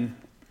in and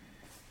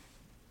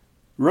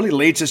really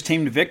leads his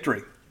team to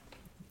victory.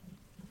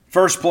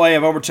 First play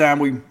of overtime,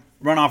 we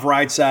run off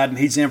right side, and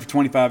he's in for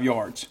 25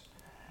 yards.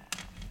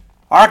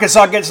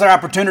 Arkansas gets their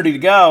opportunity to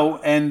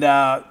go, and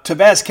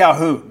Tavez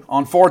Calhoun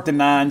on 4th and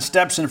 9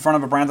 steps in front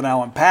of a Brandon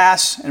Allen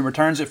pass and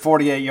returns it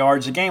 48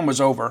 yards. The game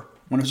was over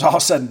when it was all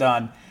said and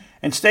done.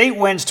 And State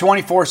wins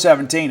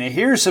 24-17. And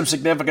here's some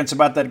significance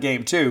about that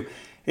game, too.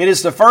 It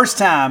is the first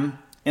time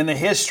in the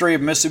history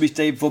of Mississippi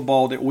State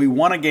football that we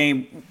won a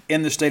game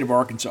in the state of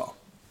Arkansas.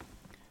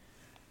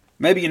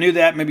 Maybe you knew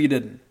that, maybe you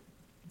didn't.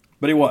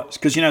 But it was.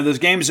 Because, those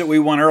games that we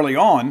won early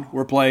on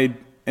were played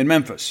in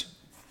Memphis.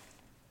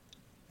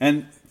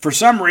 And for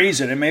some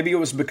reason, and maybe it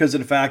was because of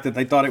the fact that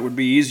they thought it would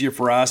be easier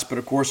for us, but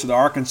of course the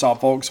Arkansas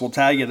folks will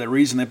tell you the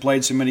reason they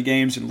played so many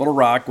games in Little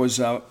Rock was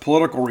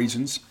political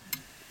reasons.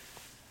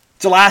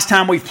 It's the last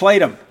time we've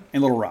played them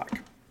in Little Rock.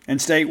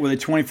 And State with a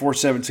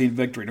 24-17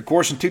 victory. And of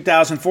course in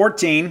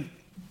 2014,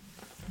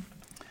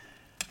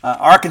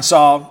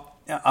 Arkansas,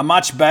 a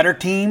much better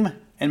team,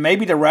 and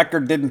maybe the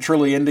record didn't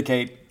truly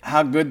indicate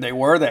how good they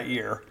were that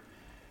year.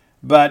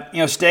 But,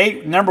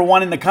 State, number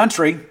one in the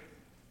country,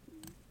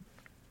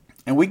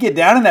 and we get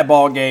down in that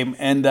ball game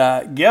and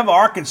give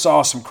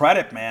Arkansas some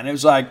credit, man. It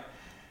was like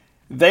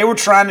they were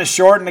trying to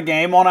shorten the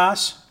game on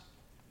us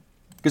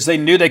because they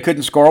knew they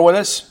couldn't score with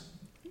us.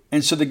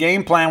 And so the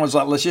game plan was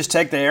like, let's just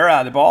take the air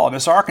out of the ball. And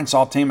this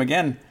Arkansas team,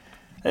 again,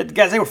 they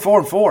were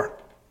 4-4.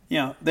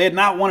 They had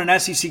not won an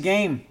SEC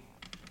game.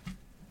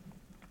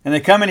 And they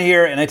come in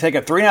here and they take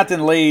a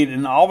 3-0 lead,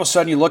 and all of a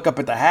sudden you look up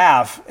at the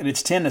half and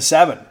it's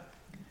 10-7.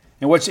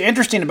 And what's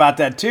interesting about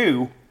that,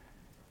 too,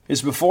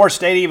 is before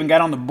State even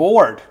got on the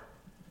board,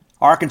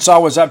 Arkansas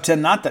was up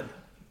 10-0.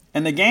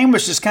 And the game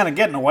was just kind of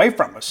getting away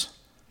from us.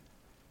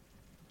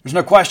 There's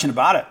no question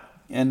about it.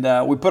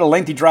 And we put a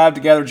lengthy drive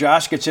together.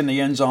 Josh gets in the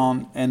end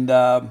zone. And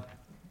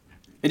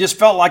it just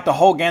felt like the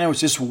whole game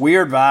was this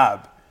weird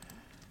vibe.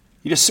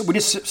 We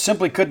just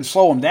simply couldn't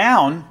slow them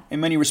down in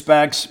many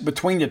respects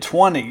between the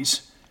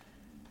 20s.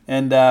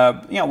 And,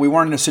 we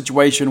weren't in a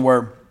situation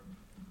where,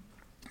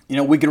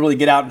 we could really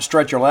get out and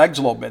stretch our legs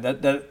a little bit.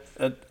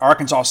 That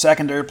Arkansas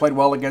secondary played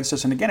well against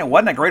us. And, again, it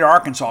wasn't a great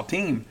Arkansas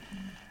team.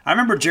 I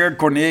remember Jared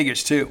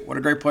Cornelius, too. What a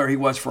great player he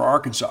was for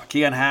Arkansas.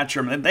 Keon Hatcher.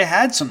 I mean, they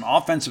had some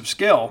offensive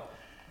skill,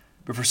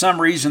 but for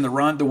some reason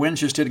the wins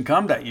just didn't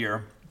come that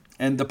year.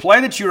 And the play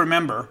that you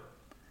remember,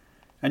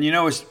 and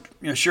as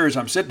sure as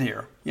I'm sitting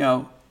here,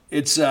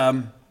 it's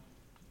the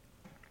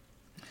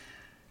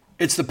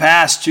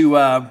pass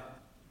to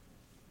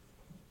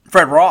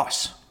Fred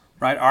Ross.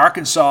 right?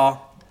 Arkansas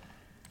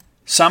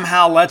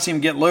somehow lets him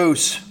get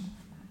loose,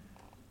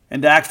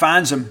 and Dak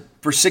finds him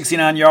for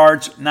 69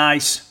 yards,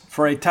 nice,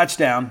 for a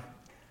touchdown.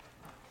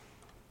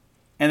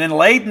 And then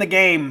late in the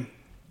game,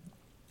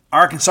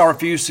 Arkansas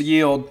refused to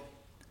yield.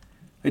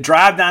 They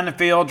drive down the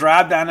field.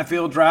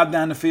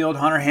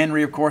 Hunter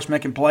Henry, of course,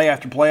 making play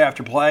after play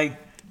after play.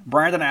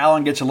 Brandon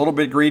Allen gets a little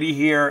bit greedy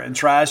here and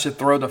tries to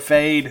throw the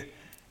fade.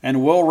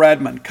 And Will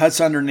Redmond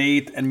cuts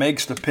underneath and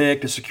makes the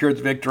pick to secure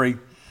the victory.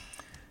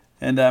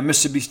 And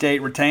Mississippi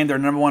State retained their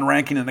number 1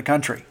 ranking in the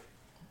country.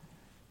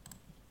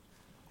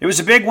 It was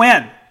a big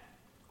win.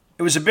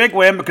 It was a big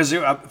win because,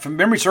 if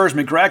memory serves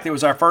me correct, it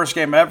was our first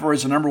game ever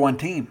as the number 1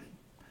 team.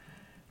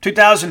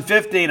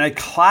 2015, a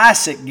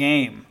classic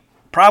game.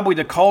 Probably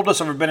the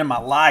coldest I've ever been in my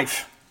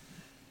life.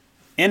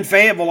 In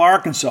Fayetteville,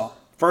 Arkansas.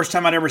 First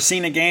time I'd ever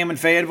seen a game in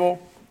Fayetteville.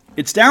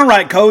 It's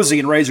downright cozy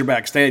in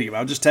Razorback Stadium.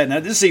 I'll just tell you, now,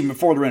 this is even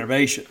before the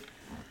renovation.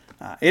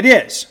 It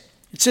is.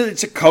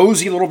 It's a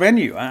cozy little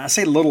venue. I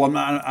say little.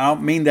 I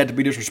don't mean that to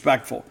be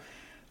disrespectful,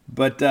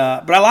 but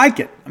I like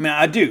it. I mean,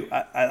 I do.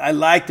 I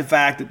like the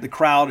fact that the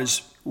crowd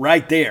is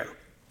right there.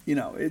 You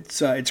know,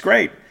 it's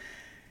great.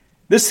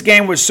 This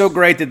game was so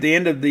great that at the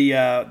end of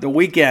the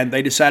weekend,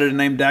 they decided to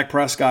name Dak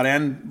Prescott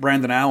and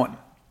Brandon Allen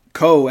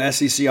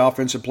co-SEC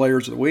Offensive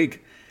Players of the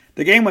Week.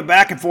 The game went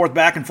back and forth,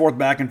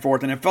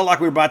 and it felt like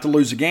we were about to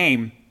lose the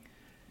game.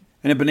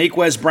 And then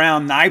Beniquez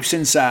Brown knifes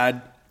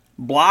inside,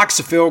 blocks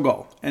a field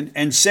goal,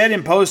 and said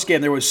in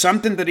postgame there was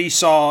something that he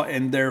saw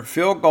in their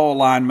field goal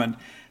alignment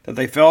that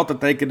they felt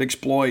that they could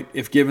exploit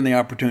if given the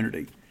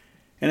opportunity.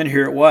 And then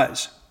here it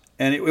was.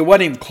 And it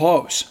wasn't even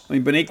close. I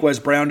mean,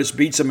 Beniquez Brown just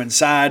beats him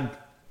inside,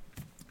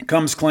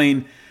 comes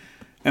clean,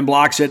 and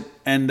blocks it.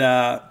 And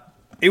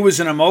it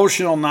was an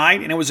emotional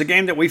night, and it was a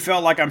game that we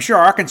felt like, I'm sure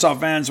Arkansas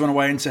fans went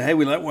away and said, hey,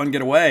 we let one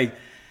get away.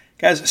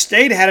 Guys,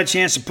 State had a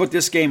chance to put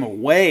this game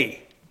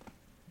away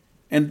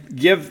and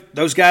give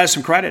those guys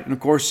some credit. And, of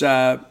course,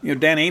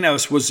 Dan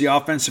Enos was the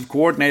offensive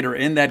coordinator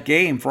in that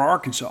game for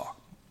Arkansas.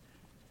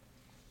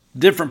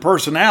 Different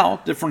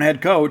personnel, different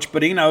head coach,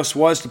 but Enos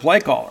was the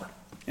play caller.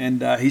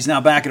 And he's now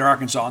back at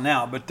Arkansas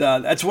now. But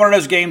that's one of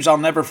those games I'll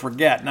never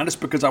forget, not just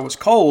because I was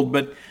cold,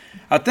 but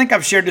I think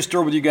I've shared this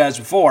story with you guys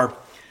before.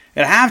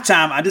 At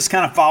halftime, I just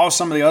kind of followed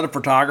some of the other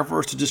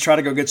photographers to just try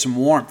to go get some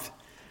warmth.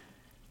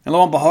 And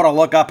lo and behold, I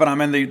look up and I'm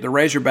in the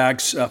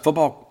Razorbacks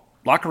football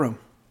locker room.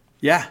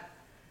 Yeah.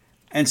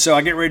 And so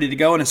I get ready to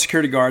go, and the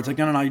security guard's like,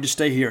 no, you just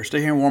stay here.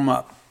 Stay here and warm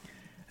up.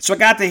 So I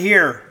got to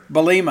hear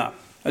Bielema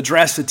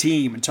address the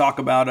team and talk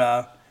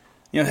about,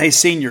 hey,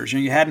 seniors,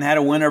 you hadn't had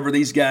a win over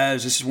these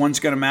guys. This is one's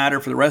going to matter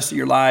for the rest of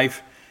your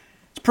life.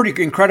 It's a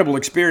pretty incredible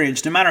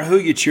experience, no matter who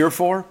you cheer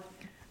for,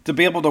 to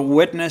be able to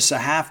witness a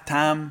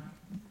halftime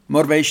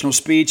motivational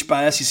speech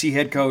by SEC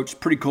head coach.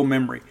 Pretty cool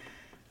memory.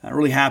 I'm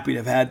really happy to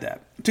have had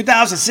that.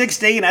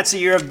 2016, that's the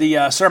year of the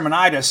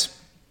sermonitis.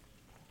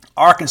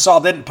 Arkansas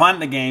didn't punt in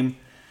the game.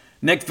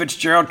 Nick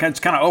Fitzgerald kind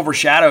of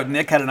overshadowed.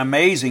 Nick had an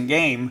amazing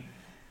game.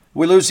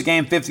 We lose the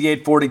game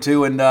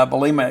 58-42, and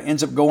Bielema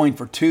ends up going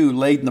for 2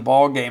 late in the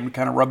ball game and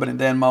kind of rubbing it in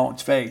Dan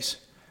Mullen's face.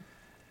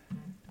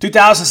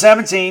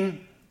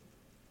 2017,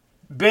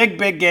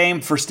 big game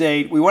for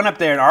State. We went up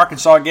there, and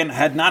Arkansas, again,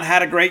 had not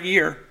had a great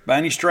year by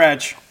any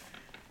stretch.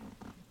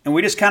 And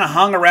we just kind of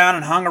hung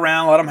around,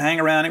 let them hang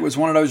around. It was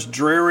one of those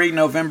dreary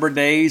November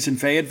days in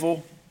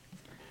Fayetteville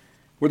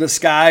where the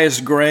sky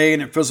is gray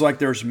and it feels like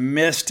there's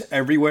mist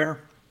everywhere.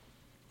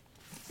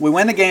 We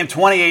win the game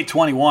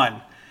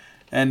 28-21.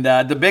 And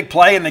the big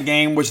play in the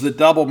game was the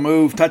double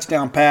move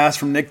touchdown pass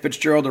from Nick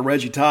Fitzgerald to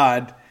Reggie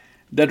Todd.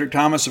 Dedrick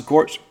Thomas, of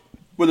course,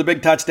 with a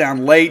big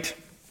touchdown late.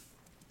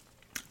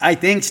 I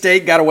think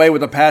State got away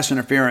with a pass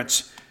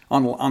interference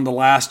on the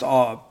last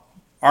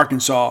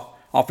Arkansas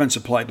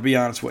offensive play, to be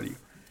honest with you.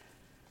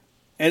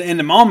 And in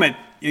the moment,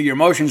 your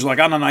emotions are like,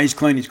 oh, no, he's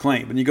clean.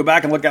 But you go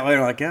back and look at it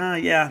later, like,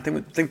 I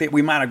think that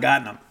we might have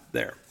gotten him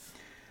there.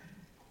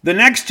 The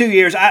next 2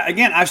 years,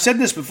 I've said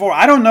this before,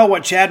 I don't know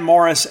what Chad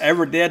Morris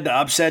ever did to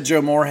upset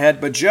Joe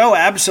Moorhead, but Joe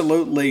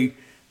absolutely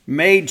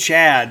made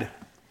Chad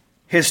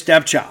his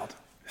stepchild.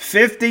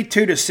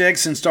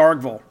 52-6 in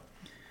Starkville.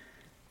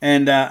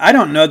 And I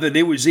don't know that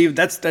it was even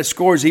that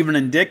score is even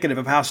indicative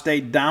of how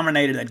State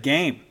dominated that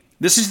game.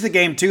 This is the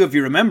game, too, if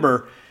you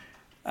remember,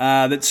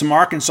 that some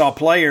Arkansas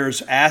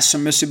players asked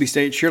some Mississippi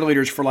State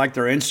cheerleaders for like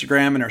their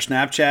Instagram and their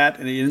Snapchat,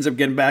 and he ends up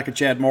getting back at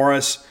Chad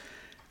Morris.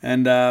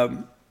 And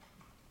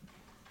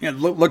it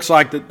looks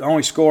like the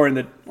only scoring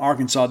that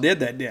Arkansas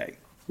did that day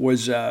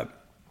was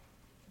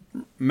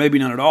maybe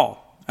none at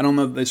all. I don't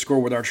know that they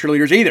scored with our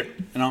cheerleaders either.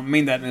 I don't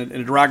mean that in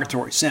a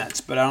derogatory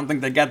sense, but I don't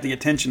think they got the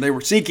attention they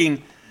were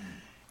seeking.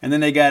 And then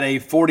they got a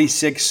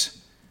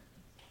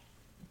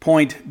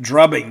 46-point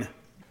drubbing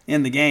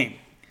in the game.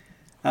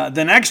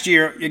 The next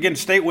year, again,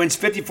 State wins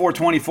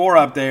 54-24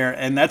 up there,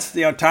 and that's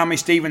Tommy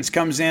Stevens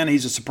comes in.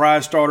 He's a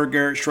surprise starter.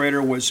 Garrett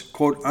Schrader was,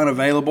 quote,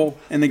 unavailable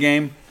in the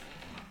game.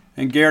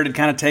 And Garrett had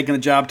kind of taken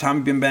the job. Tommy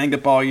had been banged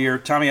up all year.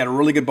 Tommy had a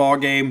really good ball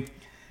game.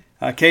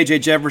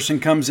 KJ Jefferson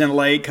comes in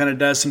late, kind of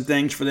does some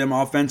things for them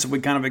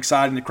offensively, kind of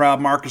exciting the crowd.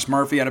 Marcus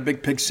Murphy had a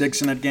big pick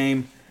six in that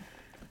game.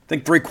 I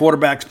think 3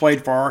 quarterbacks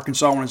played for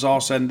Arkansas when it's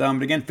all said and done.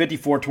 But again,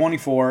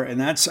 54-24, and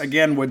that's,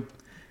 again,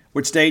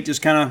 with State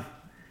just kind of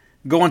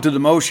going through the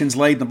motions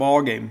late in the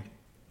ball game.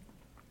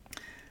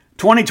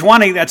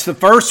 2020, that's the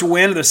first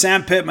win of the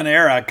Sam Pittman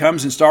era. It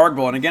comes in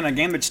Starkville. And again, a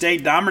game that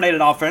State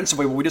dominated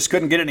offensively, but we just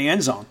couldn't get in the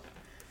end zone.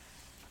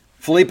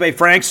 Felipe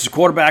Franks is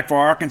quarterback for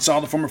Arkansas,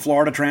 the former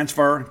Florida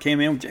transfer.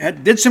 Came in,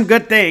 did some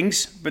good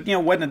things, but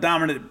wasn't a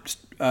dominant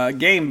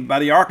game by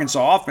the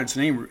Arkansas offense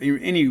in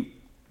any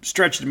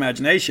stretch of the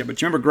imagination. But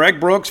you remember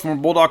Greg Brooks from a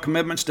Bulldog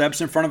commitment steps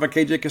in front of a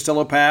KJ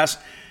Costello pass,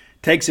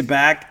 takes it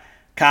back.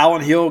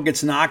 Kylan Hill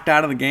gets knocked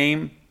out of the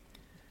game,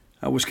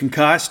 was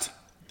concussed,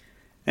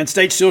 and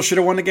State still should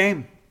have won the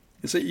game.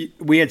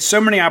 We had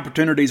so many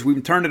opportunities. We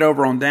turned it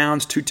over on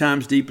downs 2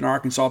 times deep in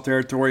Arkansas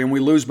territory, and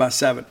we lose by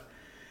 7.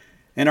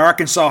 And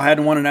Arkansas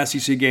hadn't won an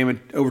SEC game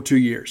in over 2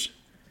 years.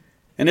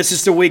 And this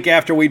is the week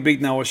after we'd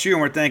beaten LSU,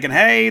 and we're thinking,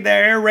 hey,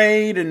 they're Air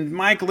Raid and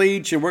Mike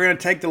Leach, and we're going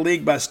to take the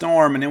league by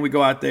storm. And then we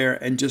go out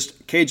there and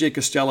just KJ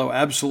Costello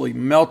absolutely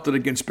melted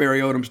against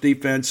Barry Odom's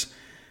defense.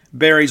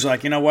 Barry's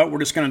like, you know what, we're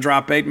just going to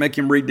drop 8, make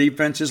him read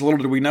defenses. Little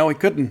did we know he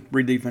couldn't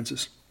read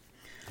defenses.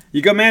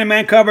 You go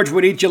man-to-man coverage,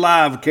 would eat you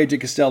alive with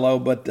KJ Costello,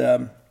 but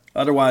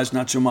otherwise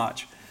not so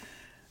much.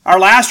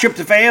 Our last trip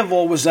to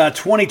Fayetteville was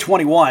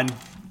 2021.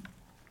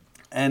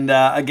 And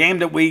a game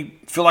that we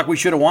feel like we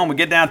should have won. We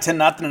get down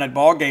 10-0 in that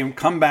ball game,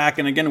 come back,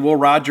 and again, Will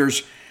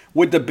Rogers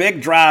with the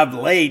big drive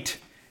late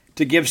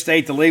to give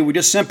State the lead. We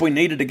just simply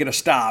needed to get a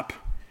stop,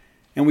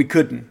 and we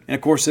couldn't. And,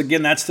 of course,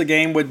 again, that's the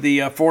game with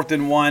the 4th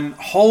and 1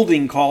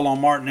 holding call on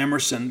Martin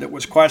Emerson that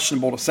was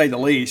questionable, to say the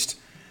least.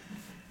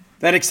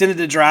 That extended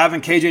the drive,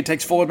 and KJ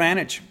takes full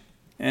advantage.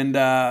 And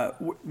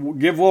we'll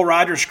give Will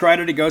Rogers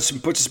credit. He goes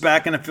and puts us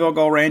back in the field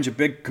goal range, a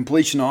big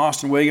completion to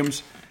Austin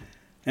Williams.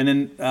 And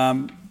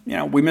then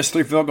we missed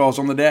 3 field goals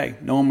on the day.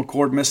 Noah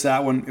McCord missed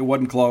that one. It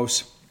wasn't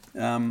close.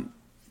 Not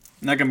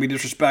going to be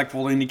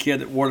disrespectful to any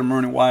kid that wore the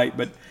maroon and white,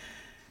 but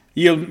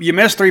you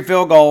miss 3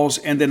 field goals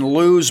and then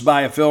lose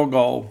by a field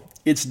goal.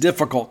 It's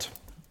difficult.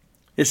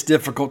 It's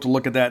difficult to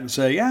look at that and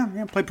say, yeah,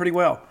 played pretty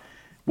well.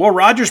 Will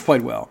Rogers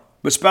played well,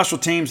 but special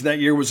teams that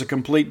year was a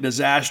complete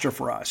disaster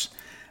for us.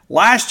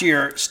 Last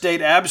year,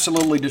 State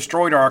absolutely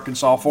destroyed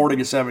Arkansas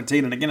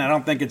 40-17, and again, I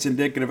don't think it's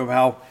indicative of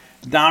how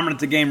dominant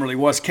the game really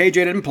was. KJ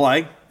didn't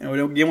play.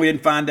 Again, we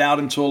didn't find out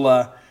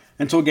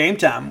until game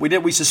time.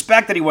 We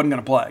suspected he wasn't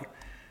going to play.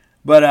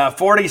 But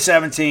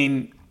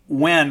 40-17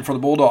 win for the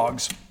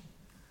Bulldogs.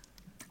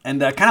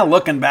 And kind of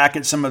looking back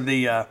at some of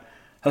the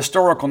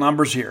historical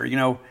numbers here,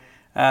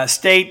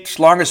 State's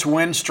longest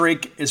win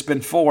streak has been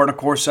 4. And, of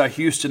course,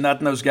 Houston,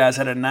 nothing, those guys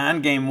had a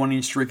 9-game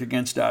winning streak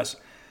against us.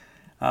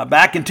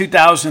 Back in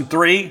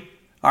 2003,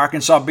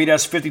 Arkansas beat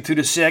us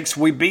 52-6.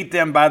 We beat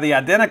them by the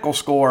identical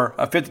score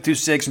of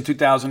 52-6 in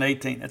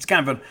 2018. It's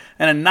kind of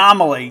an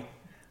anomaly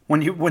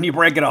when you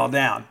break it all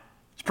down.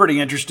 It's pretty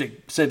interesting,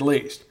 to say the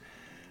least.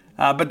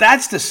 But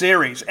that's the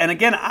series. And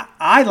again,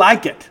 I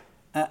like it.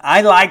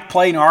 I like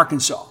playing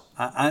Arkansas.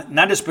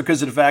 Not just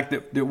because of the fact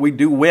that we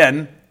do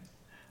win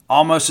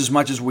almost as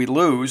much as we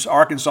lose.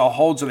 Arkansas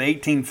holds an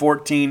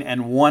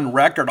 18-14-1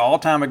 record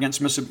all-time against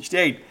Mississippi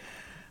State.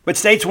 But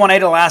State's won 8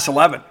 of the last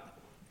 11.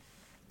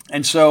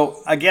 And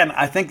so, again,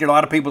 I think there are a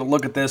lot of people that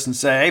look at this and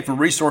say, hey, from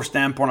a resource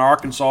standpoint,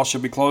 Arkansas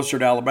should be closer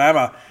to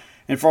Alabama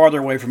and farther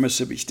away from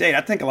Mississippi State.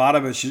 I think a lot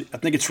of it, I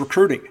think it's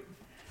recruiting.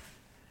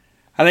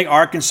 I think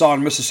Arkansas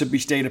and Mississippi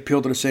State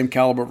appeal to the same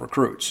caliber of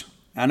recruits.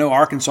 I know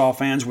Arkansas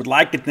fans would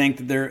like to think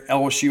that they're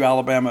LSU,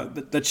 Alabama.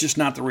 That's just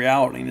not the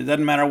reality. And it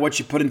doesn't matter what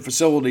you put in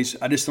facilities.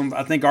 I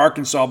think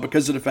Arkansas,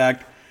 because of the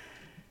fact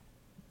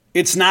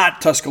it's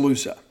not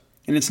Tuscaloosa.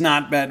 And it's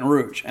not Baton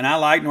Rouge. And I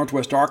like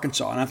Northwest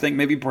Arkansas. And I think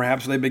maybe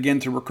perhaps they begin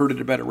to recruit at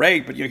a better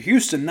rate. But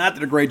Houston not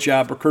did a great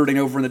job recruiting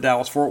over in the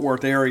Dallas-Fort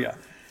Worth area.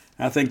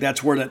 And I think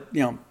that's where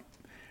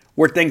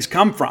where things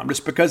come from,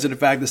 just because of the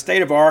fact the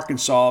state of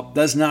Arkansas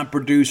does not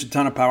produce a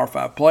ton of Power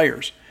 5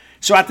 players.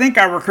 So I think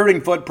our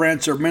recruiting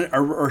footprints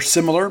are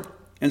similar.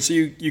 And so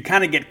you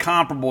kind of get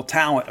comparable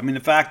talent. I mean,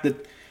 the fact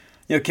that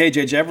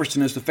KJ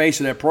Jefferson is the face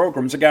of that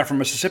program is a guy from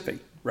Mississippi,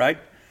 right?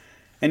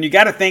 And you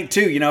got to think,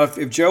 too,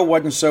 if Joe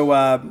wasn't so,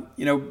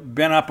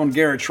 bent up on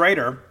Garrett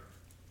Schrader,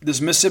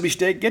 does Mississippi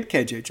State get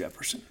KJ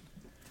Jefferson?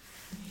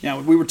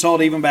 We were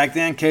told even back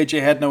then KJ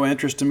had no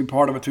interest in being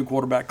part of a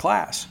 2-quarterback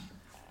class.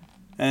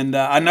 And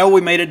I know we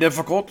made it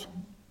difficult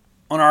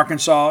on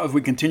Arkansas if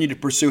we continue to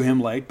pursue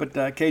him late, but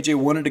KJ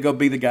wanted to go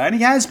be the guy, and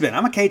he has been.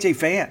 I'm a KJ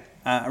fan.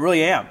 I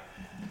really am.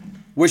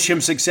 Wish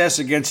him success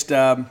against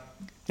in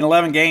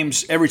 11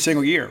 games every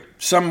single year,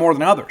 some more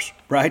than others,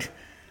 right?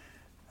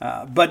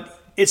 But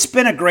it's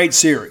been a great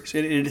series.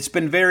 It's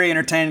been very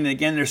entertaining.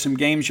 Again, there's some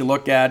games you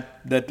look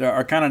at that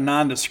are kind of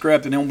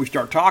nondescript, and then when we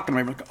start talking,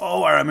 we're like,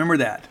 oh, I remember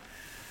that.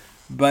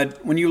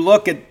 But when you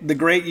look at the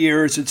great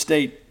years that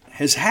State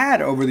has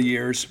had over the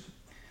years,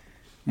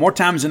 more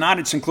times than not,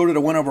 it's included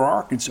a win over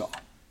Arkansas,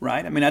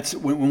 right? I mean, that's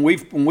when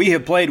we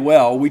have played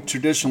well, we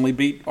traditionally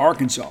beat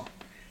Arkansas.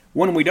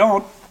 When we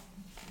don't,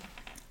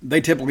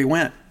 they typically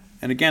win.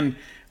 And again,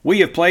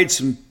 we have played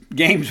some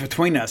games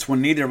between us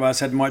when neither of us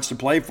had much to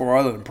play for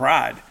other than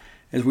pride,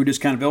 as we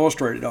just kind of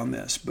illustrated on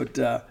this. But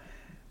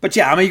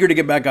yeah, I'm eager to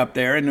get back up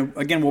there. And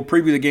again, we'll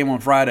preview the game on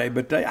Friday.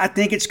 But I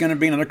think it's going to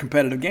be another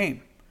competitive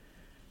game.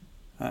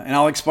 And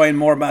I'll explain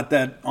more about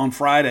that on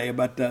Friday,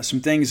 about some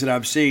things that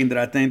I've seen that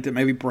I think that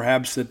maybe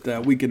perhaps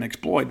that we can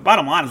exploit. The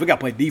bottom line is we got to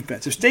play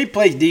defense. If State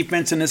plays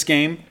defense in this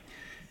game,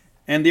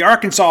 and the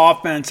Arkansas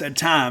offense at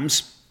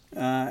times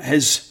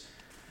has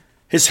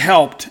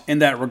helped in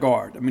that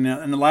regard. I mean,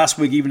 in the last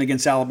week, even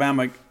against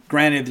Alabama,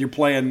 granted you're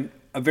playing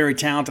a very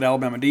talented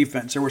Alabama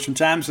defense, there were some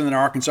times in the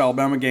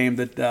Arkansas-Alabama game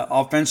that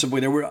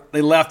offensively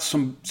they left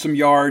some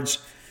yards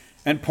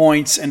and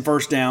points and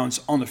first downs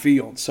on the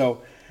field.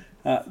 So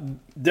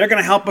they're going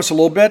to help us a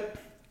little bit.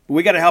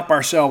 We got to help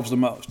ourselves the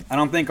most. I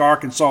don't think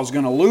Arkansas is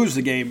going to lose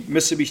the game.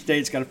 Mississippi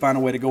State's got to find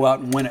a way to go out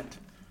and win it.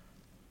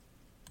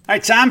 All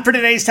right, time for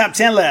today's Top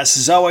 10 list.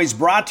 As always,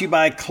 brought to you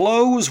by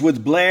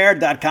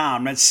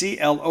closewithblair.com. That's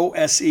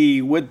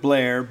C-L-O-S-E with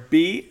Blair,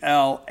 B-L-A-I-R.com.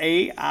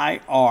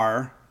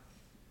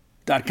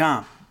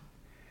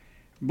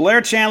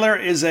 Blair Chandler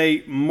is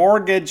a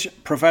mortgage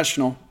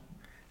professional.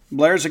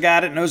 Blair's a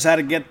guy that knows how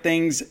to get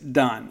things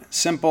done.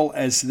 Simple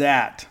as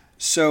that.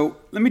 So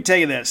let me tell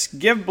you this.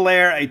 Give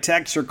Blair a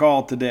text or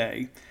call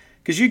today,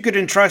 because you could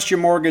entrust your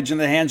mortgage in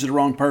the hands of the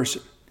wrong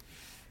person.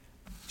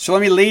 So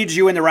let me lead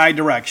you in the right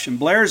direction.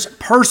 Blair's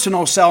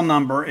personal cell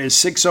number is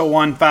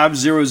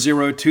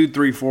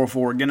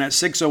 601-500-2344. Again,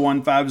 that's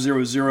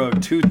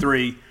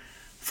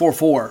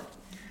 601-500-2344.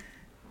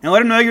 And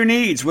let him know your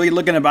needs. Whether you're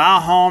looking to buy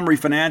a home,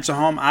 refinance a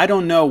home, I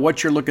don't know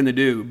what you're looking to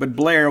do, but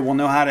Blair will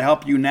know how to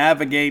help you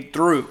navigate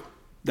through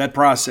that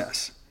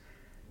process.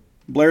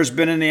 Blair's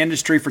been in the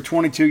industry for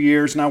 22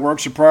 years, now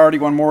works at Priority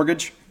One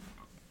Mortgage.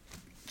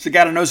 He's a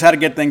guy that knows how to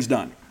get things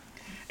done.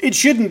 It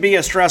shouldn't be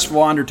a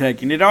stressful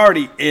undertaking. It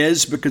already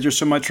is, because there's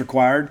so much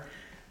required.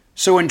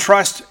 So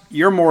entrust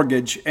your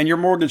mortgage and your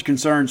mortgage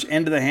concerns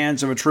into the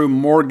hands of a true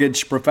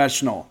mortgage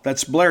professional.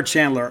 That's Blair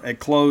Chandler at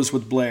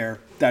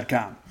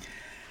closewithblair.com.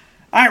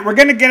 All right, we're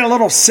going to get a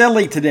little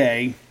silly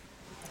today.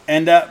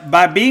 And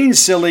by being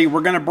silly,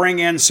 we're going to bring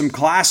in some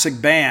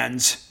classic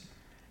bands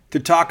to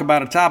talk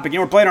about a topic.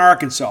 We're playing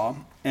Arkansas,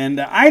 and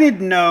I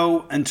didn't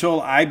know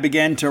until I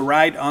began to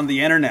write on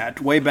the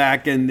internet way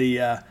back in the,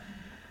 in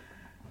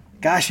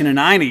the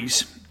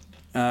 90s,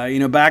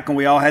 back when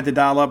we all had the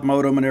dial-up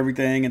modem and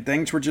everything, and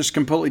things were just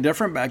completely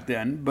different back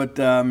then. But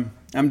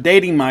I'm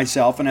dating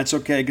myself, and that's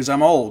okay because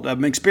I'm old.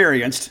 I'm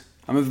experienced.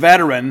 I'm a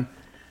veteran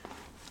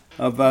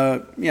of,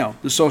 the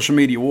social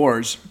media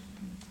wars.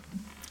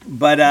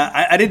 But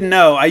I didn't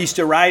know. I used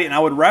to write, and I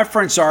would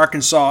reference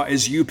Arkansas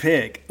as you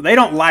pig. They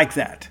don't like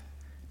that,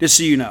 just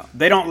so you know.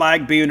 They don't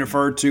like being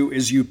referred to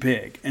as you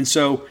pig. And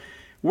so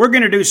we're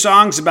going to do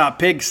songs about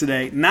pigs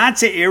today, not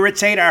to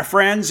irritate our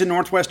friends in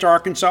Northwest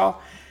Arkansas,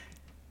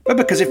 but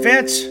because it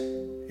fits.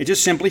 It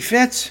just simply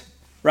fits,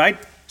 right?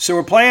 So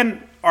we're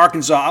playing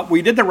Arkansas.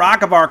 We did the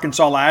Rock of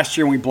Arkansas last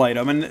year when we played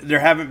them, and there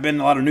haven't been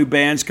a lot of new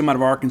bands come out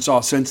of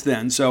Arkansas since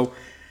then. So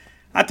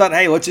I thought,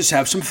 hey, let's just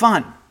have some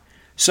fun.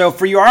 So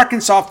for you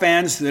Arkansas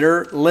fans that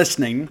are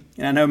listening,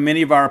 and I know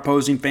many of our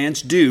opposing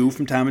fans do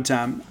from time to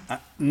time,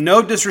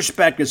 no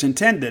disrespect is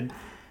intended,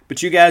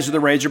 but you guys are the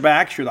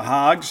Razorbacks, you're the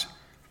Hogs,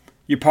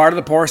 you're part of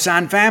the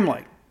Porcine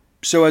family.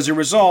 So as a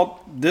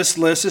result, this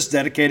list is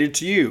dedicated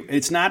to you.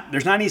 There's not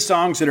any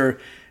songs that are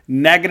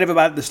negative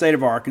about the state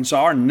of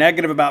Arkansas or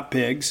negative about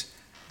pigs,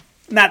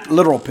 not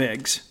literal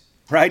pigs,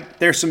 right?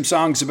 There's some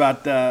songs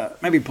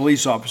about maybe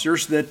police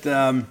officers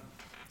that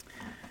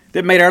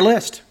made our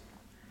list.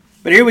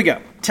 But here we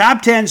go.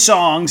 Top 10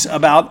 songs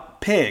about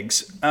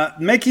pigs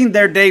making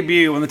their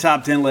debut on the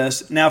top 10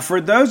 list. Now,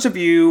 for those of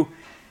you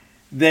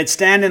that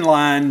stand in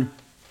line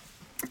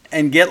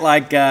and get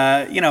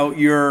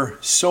your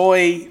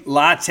soy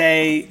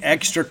latte,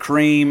 extra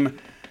cream,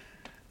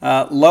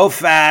 low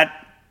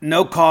fat,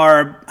 no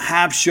carb,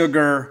 half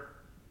sugar,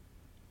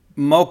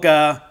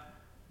 mocha,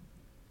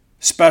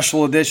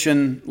 special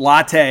edition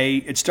latte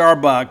at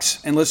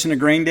Starbucks and listen to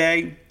Green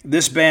Day,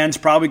 this band's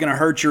probably going to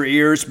hurt your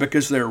ears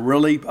because they're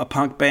really a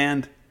punk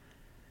band.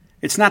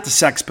 It's not the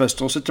Sex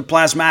Pistols, it's the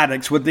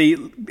Plasmatics with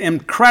the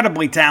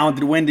incredibly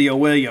talented Wendy O.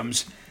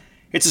 Williams.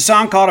 It's a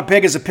song called A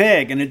Pig is a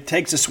Pig, and it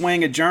takes a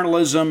swing at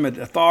journalism, at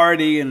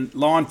authority, and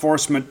law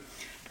enforcement.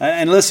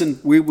 And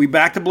listen, we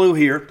back the blue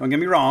here, don't get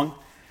me wrong,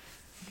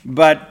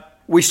 but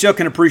we still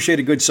can appreciate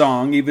a good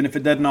song, even if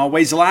it doesn't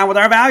always align with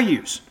our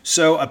values.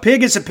 So A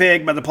Pig is a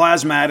Pig by the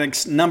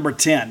Plasmatics, number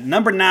 10.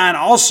 Number 9,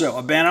 also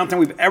a band I don't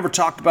think we've ever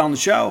talked about on the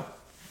show.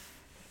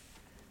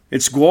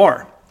 It's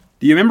Gwar.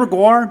 Do you remember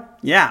Gwar?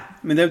 Yeah.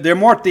 I mean, they're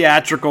more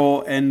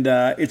theatrical, and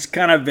it's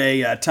kind of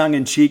a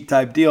tongue-in-cheek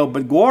type deal,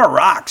 but Gwar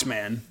rocks,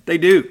 man. They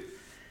do.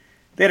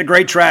 They had a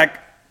great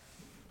track,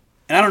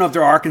 and I don't know if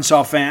they're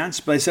Arkansas fans,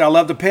 but they said, I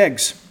love the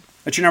pigs.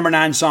 That's your number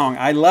 9 song.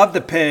 I Love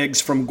the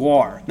Pigs from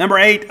Gwar. Number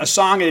 8, a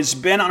song that has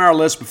been on our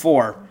list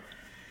before.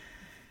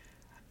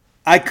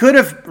 I could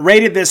have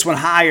rated this one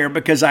higher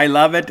because I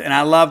love it, and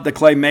I love the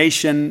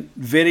claymation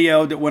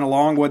video that went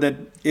along with it.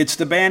 It's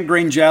the band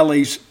Green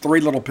Jelly's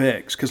Three Little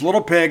Pigs, because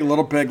Little Pig,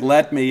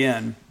 Let Me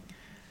In.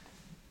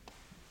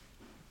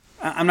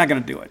 I'm not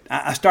going to do it.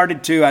 I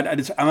started to.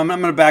 I'm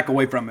going to back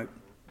away from it.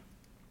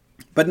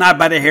 But not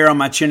by the hair on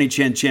my chinny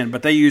chin chin,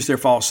 but they use their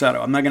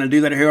falsetto. I'm not going to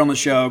do that here on the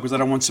show because I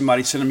don't want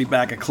somebody sending me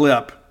back a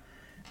clip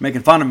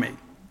making fun of me.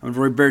 I'm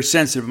very, very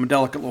sensitive. I'm a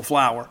delicate little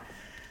flower.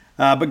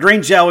 But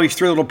Green Jelly's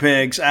Three Little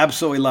Pigs,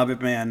 absolutely love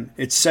it, man.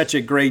 It's such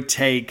a great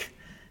take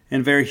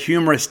and very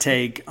humorous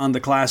take on the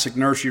classic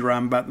nursery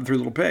rhyme about the Three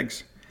Little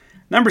Pigs.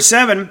 Number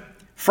 7,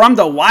 from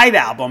the White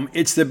Album,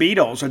 it's the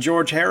Beatles, a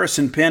George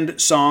Harrison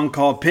penned song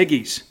called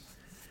Piggies.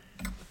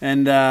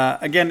 And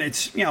again,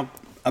 it's,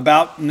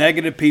 about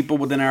negative people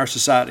within our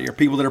society, or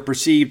people that are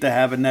perceived to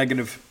have a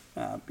negative,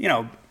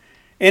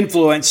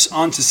 influence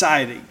on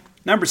society.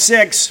 Number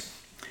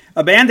 6,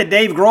 a band that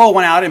Dave Grohl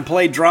went out and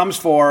played drums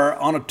for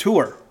on a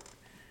tour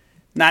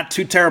not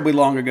too terribly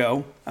long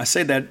ago. I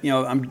say that,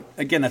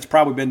 that's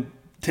probably been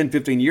 10,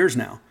 15 years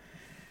now.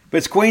 But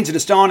it's Queens of the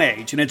Stone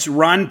Age, and it's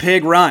Run,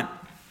 Pig, Run.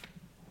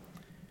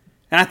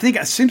 And I think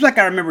it seems like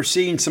I remember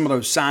seeing some of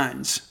those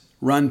signs,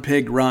 Run,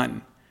 Pig,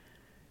 Run,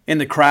 in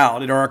the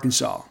crowd at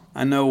Arkansas.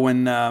 I know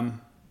when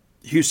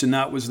Houston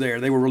Nutt was there,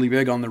 they were really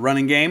big on the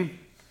running game.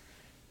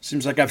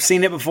 Seems like I've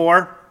seen it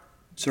before,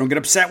 so don't get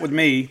upset with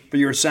me for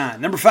your sign.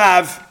 Number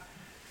 5,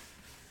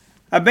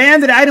 a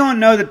band that I don't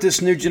know that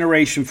this new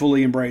generation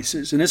fully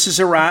embraces, and this is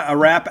a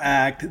rap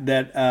act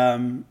that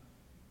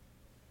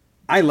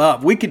I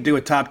love. We could do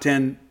a top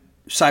 10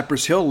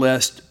 Cypress Hill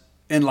list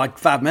in like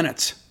 5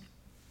 minutes.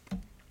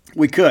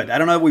 We could. I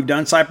don't know if we've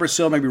done Cypress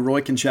Hill. Maybe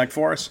Roy can check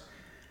for us.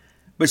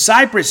 But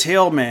Cypress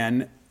Hill,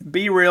 man,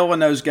 Be Real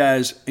and those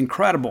guys,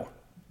 incredible.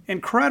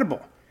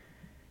 Incredible.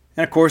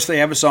 And, of course, they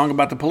have a song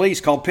about the police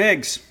called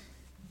Pigs.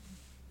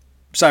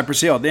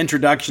 Cypress Hill. The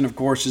introduction, of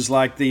course, is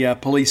like the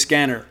police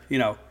scanner,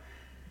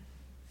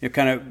 you're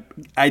kind of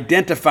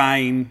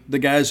identifying the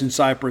guys in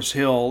Cypress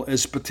Hill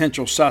as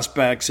potential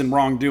suspects in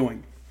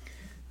wrongdoing.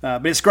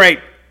 But it's great.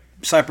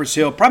 Cypress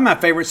Hill. Probably my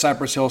favorite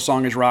Cypress Hill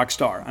song is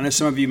Rockstar. I know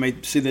some of you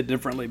may see that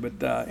differently,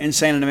 but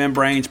Insane in the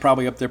Membrane's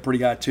probably up there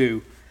pretty high,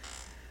 too.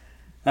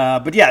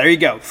 But yeah, there you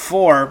go.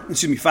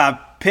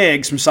 5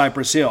 Pigs from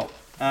Cypress Hill.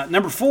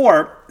 Number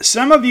 4,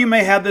 some of you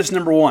may have this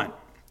number 1.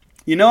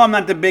 I'm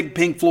not the big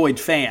Pink Floyd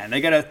fan.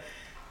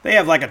 They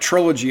have like a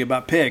trilogy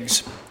about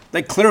pigs.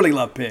 They clearly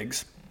love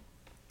pigs.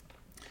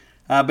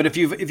 But if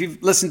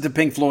you've listened to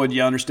Pink Floyd,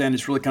 you understand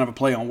it's really kind of a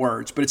play on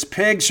words. But it's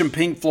Pigs from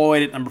Pink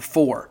Floyd at number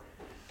 4.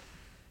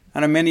 I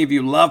know many of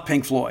you love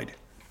Pink Floyd.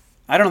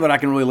 I don't know that I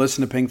can really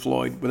listen to Pink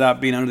Floyd without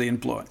being under the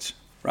influence,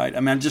 right? I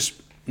mean,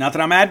 not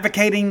that I'm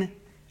advocating.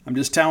 I'm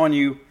just telling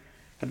you,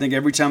 I think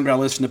every time that I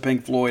listened to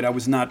Pink Floyd, I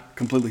was not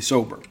completely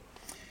sober.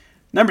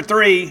 Number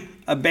 3,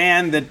 a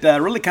band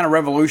that really kind of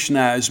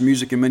revolutionized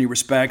music in many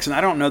respects, and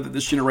I don't know that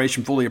this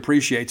generation fully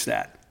appreciates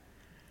that.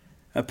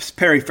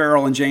 Perry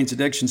Farrell and Jane's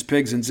Addiction's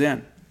Pigs and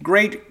Zen.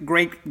 Great,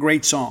 great,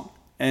 great song.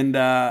 And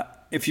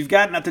if you've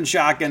got Nothing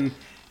Shocking,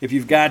 if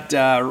you've got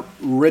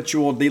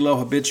Ritual, D-Lo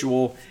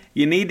Habitual,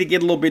 you need to get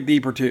a little bit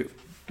deeper too.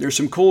 There's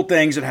some cool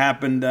things that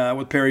happened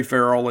with Perry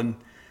Farrell, and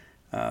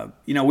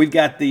we've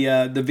got the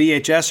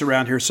VHS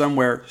around here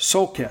somewhere,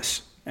 Soul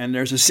Kiss. And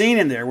there's a scene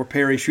in there where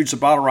Perry shoots a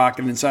bottle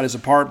rocket inside his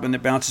apartment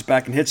that bounces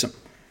back and hits him.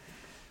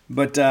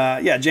 But,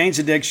 Jane's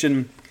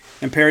Addiction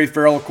and Perry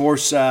Farrell, of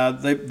course,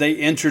 they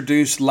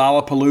introduced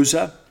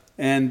Lollapalooza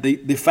and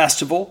the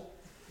festival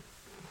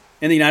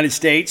in the United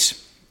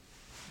States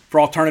for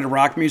alternative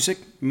rock music.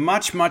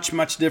 Much, much,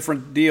 much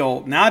different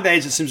deal.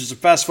 Nowadays, it seems it's a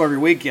festival every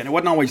weekend. It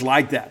wasn't always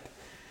like that.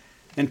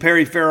 And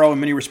Perry Farrell, in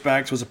many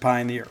respects, was a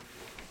pioneer.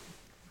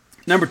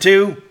 Number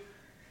 2,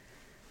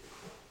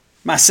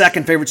 my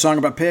second favorite song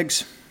about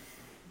pigs,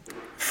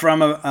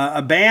 from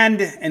a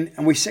band,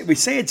 and we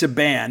say it's a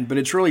band, but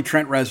it's really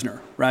Trent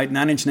Reznor, right?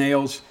 9 Inch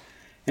Nails.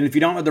 And if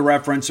you don't know the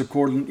reference,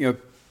 according,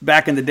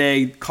 back in the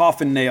day,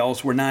 coffin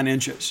nails were 9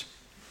 inches.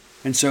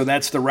 And so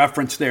that's the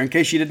reference there, in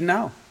case you didn't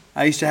know.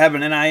 I used to have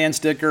an NIN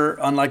sticker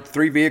on like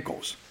 3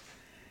 vehicles.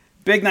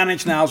 Big 9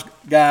 Inch Nails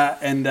guy,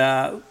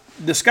 and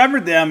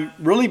discovered them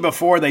really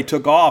before they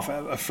took off.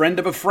 A friend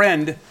of a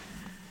friend,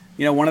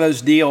 one of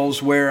those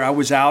deals where I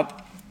was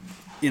out,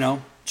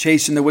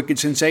 chasing the wicked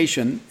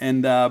sensation.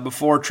 And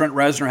before Trent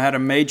Reznor had a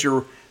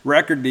major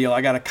record deal,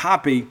 I got a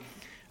copy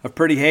of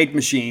Pretty Hate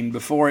Machine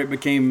before it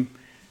became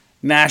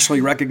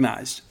nationally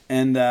recognized.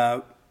 And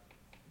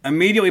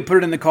immediately put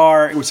it in the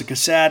car. It was a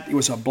cassette. It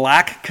was a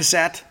black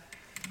cassette,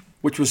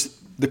 which was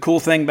the cool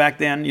thing back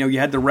then. You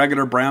had the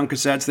regular brown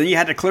cassettes. Then you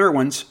had the clear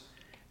ones,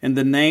 and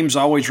the names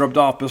always rubbed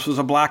off. This was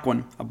a black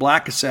one, a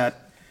black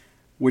cassette,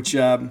 which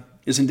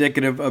is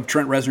indicative of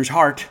Trent Reznor's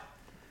heart.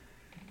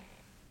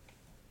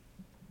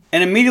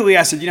 And immediately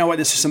I said, you know what,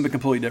 this is something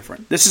completely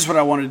different. This is what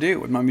I want to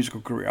do with my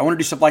musical career. I want to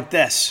do stuff like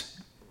this.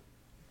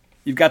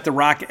 You've got the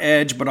rock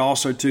edge, but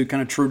also too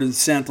kind of true to the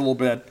synth a little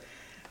bit.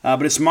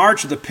 But it's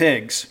March of the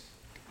Pigs.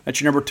 That's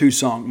your number 2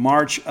 song,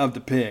 March of the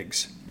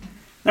Pigs.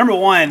 Number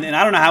one, and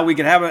I don't know how we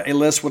could have a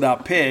list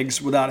without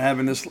pigs without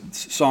having this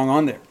song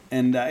on there.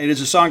 And it is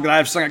a song that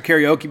I've sung at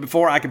karaoke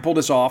before. I can pull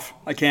this off.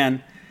 I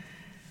can.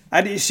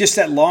 It's just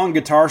that long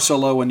guitar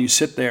solo when you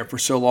sit there for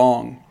so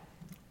long.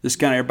 Just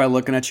kind of everybody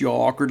looking at you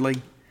all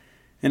awkwardly.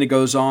 And it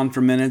goes on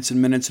for minutes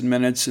and minutes and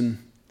minutes.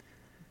 And,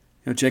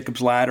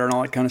 Jacob's Ladder and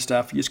all that kind of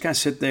stuff. You just kind of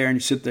sit there and you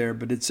sit there.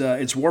 But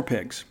it's War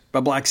Pigs by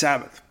Black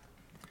Sabbath.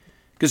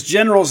 Because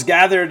generals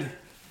gathered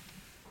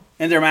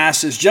in their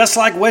masses just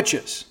like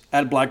witches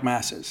at black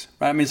masses.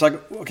 Right? I mean, it's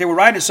like, okay, we're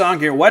writing a song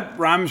here. What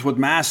rhymes with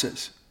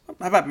masses?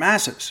 How about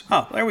masses?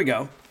 Oh, there we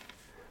go.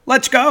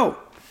 Let's go.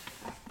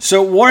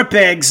 So War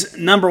Pigs,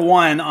 number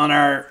one on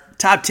our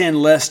top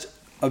 10 list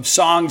of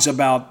songs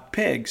about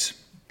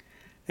pigs.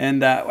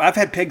 And I've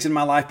had pigs in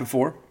my life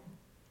before.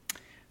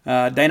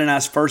 Dana and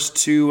I's first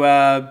two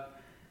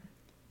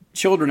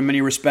children, in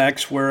many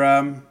respects, were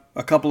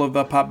a couple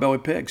of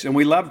pot-bellied pigs, and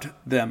we loved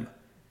them.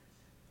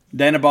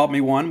 Dana bought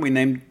me one. We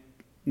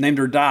named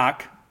her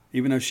Doc,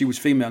 even though she was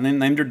female.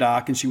 Named her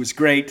Doc, and she was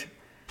great.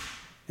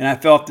 And I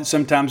felt that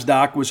sometimes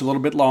Doc was a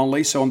little bit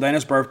lonely, so on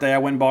Dana's birthday, I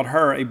went and bought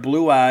her a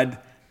blue-eyed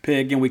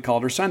pig, and we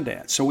called her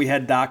Sundance. So we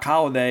had Doc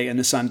Holliday and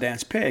the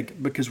Sundance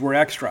Pig because we're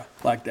extra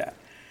like that.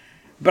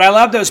 But I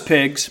love those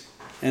pigs,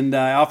 and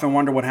I often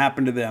wonder what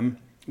happened to them.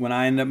 When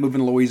I ended up moving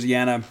to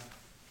Louisiana,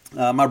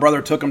 my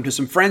brother took them to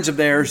some friends of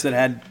theirs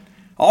that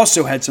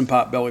also had some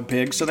pot-bellied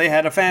pigs, so they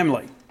had a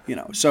family,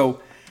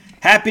 So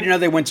happy to know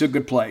they went to a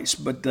good place.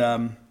 But,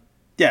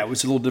 it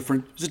was a little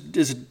different. It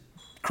was a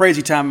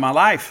crazy time in my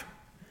life.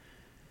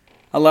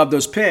 I love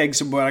those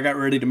pigs, but I got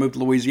ready to move to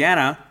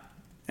Louisiana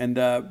and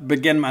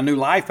begin my new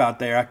life out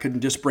there. I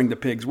couldn't just bring the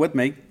pigs with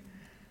me.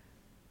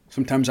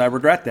 Sometimes I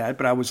regret that,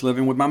 but I was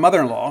living with my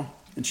mother-in-law,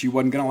 and she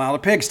wasn't going to allow the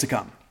pigs to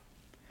come.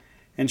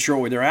 And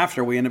shortly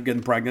thereafter, we ended up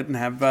getting pregnant and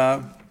have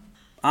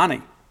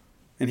Ani,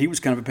 and he was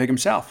kind of a pig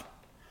himself.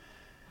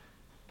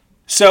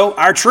 So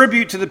our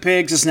tribute to the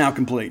pigs is now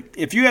complete.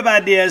 If you have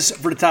ideas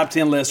for the top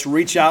 10 list,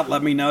 reach out,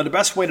 let me know. The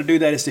best way to do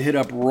that is to hit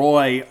up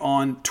Roy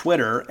on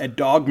Twitter at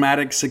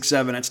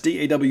Dogmatic67. That's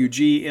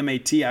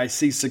DAWGMATIC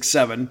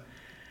 67.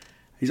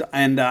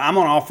 And I'm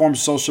on all forms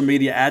of social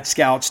media at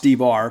Scout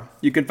Steve R.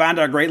 You can find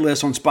our great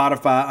list on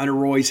Spotify under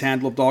Roy's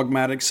handle of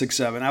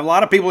Dogmatic67. I have a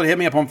lot of people that hit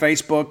me up on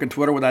Facebook and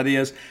Twitter with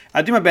ideas.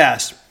 I do my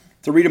best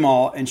to read them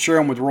all and share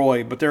them with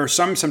Roy, but there are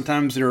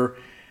sometimes that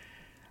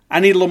I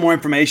need a little more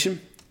information.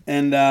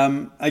 And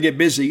I get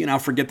busy, and I'll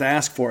forget to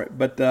ask for it.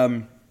 But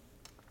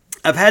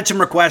I've had some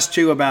requests,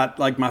 too, about,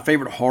 like, my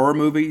favorite horror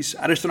movies.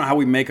 I just don't know how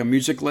we make a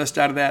music list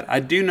out of that. I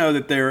do know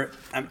that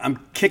I'm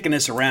kicking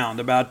this around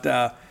about,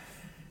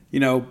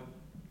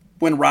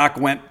 when rock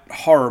went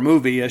horror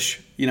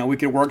movie-ish. We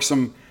could work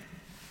some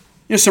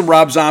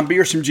Rob Zombie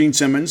or some Gene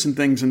Simmons and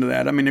things into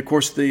that. I mean, of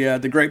course,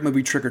 the great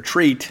movie Trick or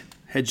Treat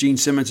had Gene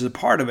Simmons as a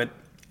part of it,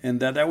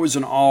 and that was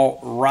an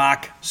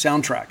all-rock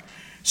soundtrack.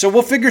 So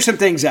we'll figure some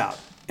things out.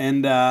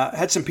 And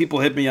had some people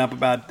hit me up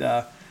about,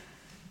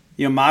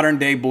 modern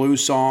day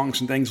blues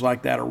songs and things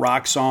like that, or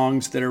rock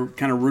songs that are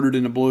kind of rooted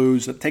in the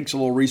blues. That takes a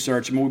little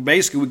research. I mean,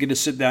 we could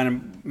just sit down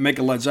and make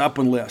a Led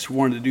Zeppelin list. We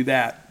wanted to do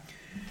that.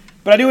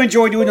 But I do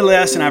enjoy doing the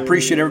list, and I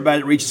appreciate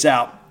everybody that reaches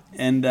out.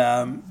 And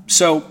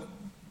so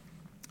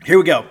here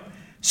we go.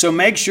 So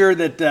make sure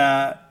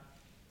that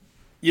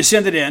you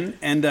send it in,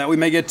 and we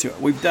may get to it.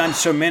 We've done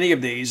so many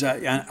of these.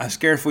 I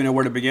scarcely know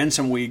where to begin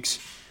some weeks.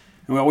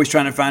 And we're always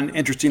trying to find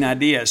interesting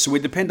ideas. So we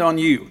depend on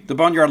you, the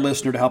Boneyard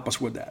listener, to help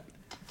us with that.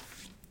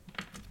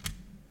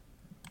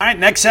 All right,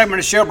 next segment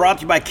of the show brought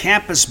to you by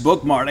Campus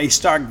Bookmart, a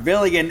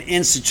Starkvillian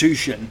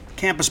institution.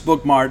 Campus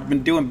Bookmart,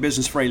 been doing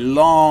business for a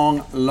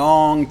long,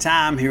 long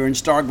time here in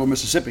Starkville,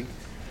 Mississippi.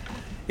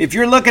 If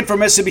you're looking for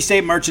Mississippi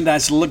State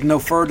merchandise, look no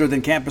further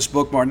than Campus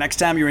Bookmart. Next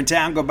time you're in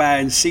town, go by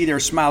and see their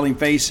smiling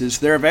faces.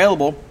 They're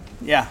available,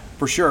 yeah,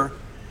 for sure.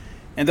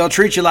 And they'll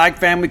treat you like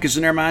family because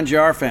in their minds you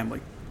are family.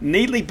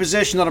 Neatly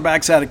positioned on the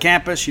backside of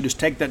campus. You just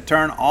take that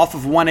turn off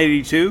of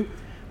 182,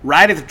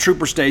 right at the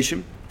Trooper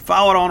Station.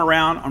 Follow it on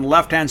around on the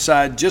left-hand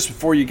side just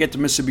before you get to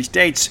Mississippi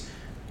State's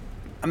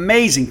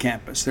amazing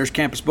campus. There's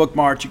Campus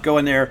Bookmart. You go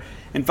in there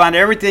and find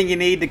everything you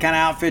need to kind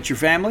of outfit your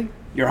family,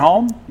 your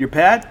home, your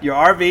pet, your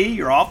RV,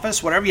 your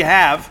office, whatever you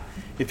have.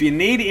 If you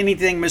need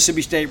anything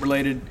Mississippi State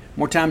related,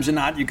 more times than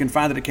not, you can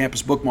find it at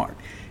Campus Bookmart.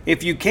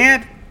 If you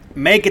can't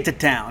make it to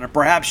town, or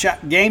perhaps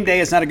game day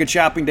is not a good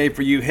shopping day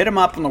for you, hit them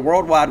up on the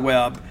World Wide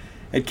Web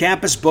at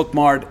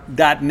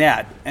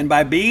campusbookmart.net. And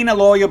by being a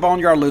loyal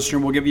Boneyard listener,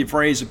 we'll give you a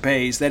phrase that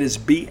pays. That is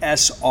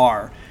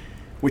BSR,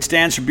 which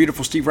stands for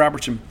Beautiful Steve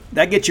Robertson.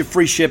 That gets you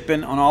free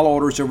shipping on all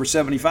orders over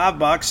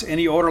 $75.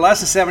 Any order less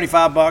than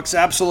 $75,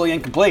 absolutely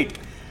incomplete.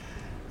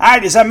 All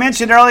right, as I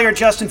mentioned earlier,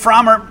 Justin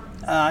Frommer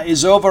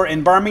is over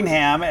in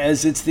Birmingham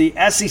as it's the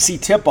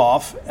SEC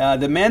tip-off.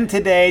 The men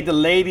today, the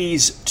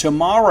ladies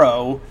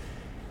tomorrow.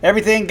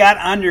 Everything got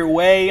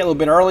underway a little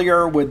bit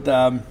earlier with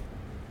Todd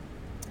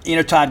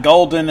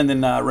Golden and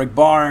then Rick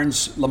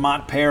Barnes,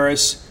 Lamont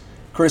Paris,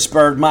 Chris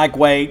Bird, Mike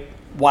White,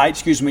 John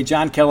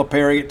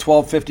Calipari at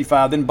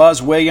 12:55. Then Buzz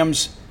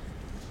Williams.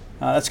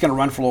 That's going to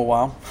run for a little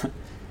while.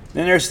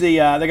 Then there's the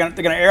they're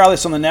gonna air all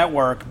this on the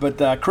network,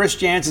 but Chris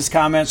Jansen's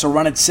comments will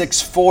run at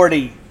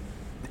 6:40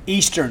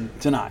 Eastern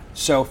tonight.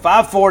 So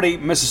 5:40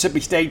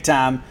 Mississippi State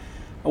time.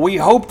 We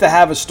hope to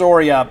have a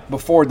story up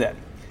before then.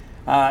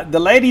 The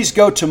ladies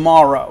go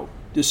tomorrow,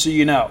 just so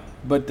you know.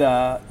 But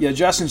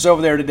Justin's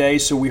over there today,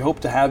 so we hope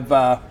to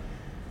have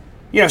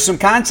some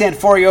content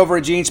for you over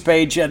at Gene's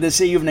page this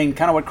evening.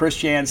 Kind of what Chris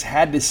Jans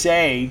had to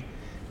say,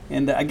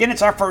 and again,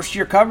 it's our first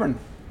year covering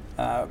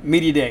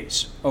media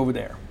days over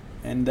there.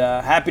 And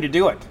happy to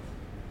do it,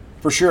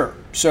 for sure.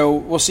 So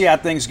we'll see how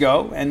things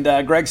go. And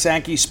Greg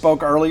Sankey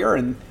spoke earlier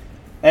and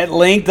at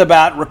length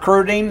about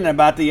recruiting and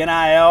about the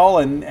NIL,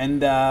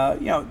 and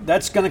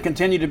that's going to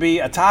continue to be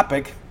a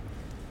topic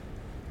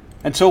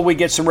until we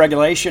get some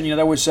regulation.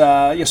 There was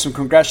some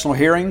congressional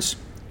hearings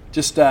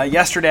just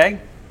yesterday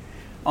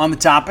on the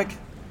topic,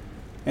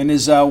 and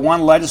as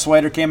one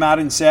legislator came out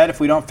and said,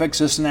 if we don't fix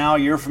this now, a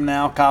year from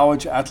now,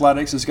 college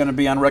athletics is going to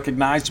be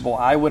unrecognizable.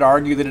 I would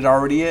argue that it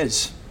already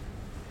is.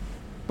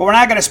 But we're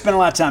not going to spend a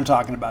lot of time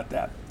talking about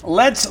that.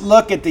 Let's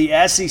look at the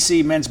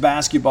SEC men's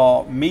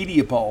basketball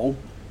media poll.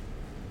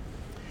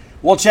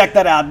 We'll check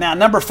that out now.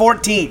 Number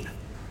 14,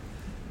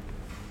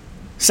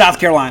 South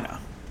Carolina.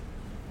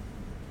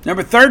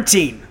 Number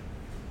 13,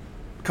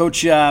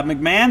 Coach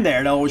McMahon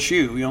there at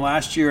LSU.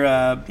 Last year,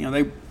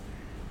 they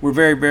were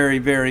very, very,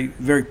 very,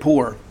 very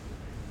poor.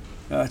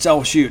 It's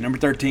LSU, number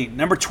 13.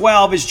 Number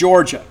 12 is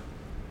Georgia.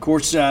 Of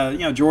course,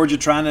 Georgia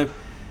trying to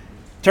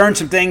turn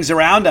some things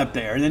around up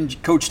there. And then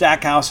Coach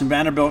Stackhouse and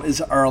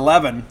Vanderbilt are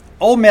 11.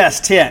 Ole Miss,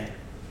 10.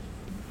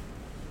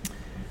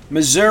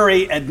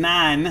 Missouri at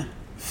 9.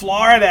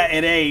 Florida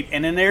at 8.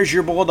 And then there's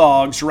your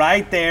Bulldogs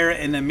right there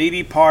in the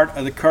meaty part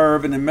of the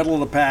curve in the middle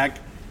of the pack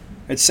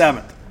at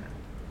 7th.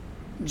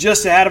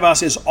 Just ahead of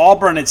us is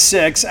Auburn at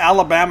 6.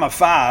 Alabama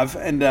 5.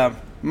 And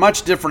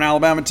much different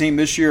Alabama team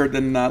this year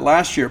than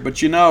last year. But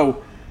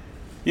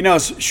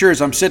as sure as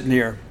I'm sitting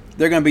here,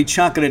 they're going to be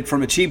chunking it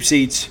from the cheap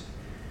seats.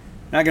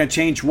 Not going to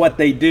change what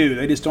they do.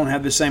 They just don't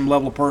have the same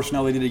level of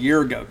personnel they did a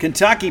year ago.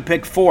 Kentucky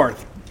picked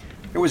 4th.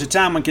 There was a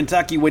time when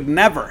Kentucky would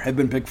never have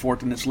been picked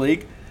 4th in this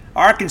league.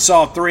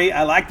 Arkansas 3.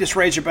 I like this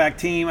Razorback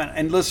team.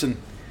 And listen,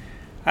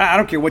 I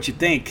don't care what you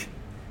think.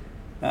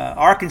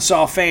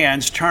 Arkansas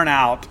fans turn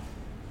out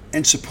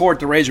and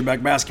support the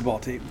Razorback basketball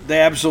team. They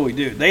absolutely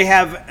do. They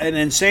have an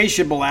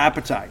insatiable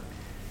appetite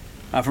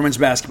for men's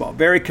basketball.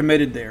 Very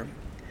committed there.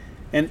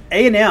 And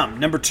A&M,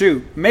 number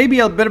 2,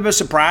 maybe a bit of a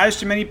surprise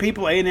to many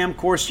people. A&M, of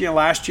course,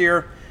 last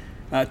year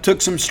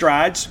took some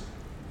strides.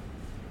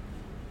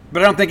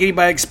 But I don't think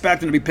anybody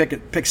expected to be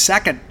picked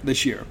second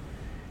this year.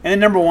 And then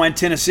number 1,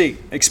 Tennessee,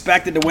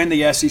 expected to win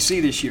the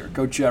SEC this year.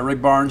 Coach Rick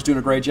Barnes doing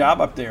a great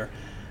job up there.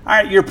 All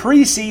right, your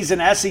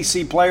preseason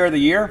SEC Player of the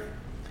Year,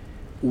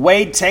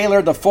 Wade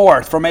Taylor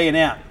IV from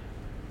A&M.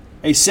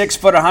 A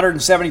 6-foot,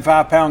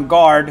 175-pound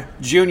guard,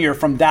 junior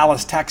from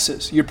Dallas,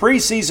 Texas. Your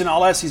preseason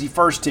All-SEC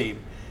first team.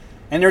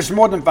 And there's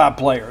more than 5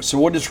 players, so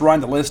we'll just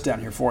run the list down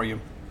here for you.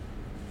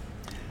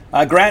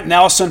 Grant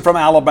Nelson from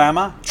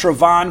Alabama,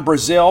 Trevon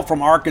Brazile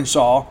from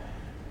Arkansas,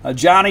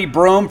 Johnny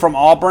Broome from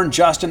Auburn,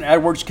 Justin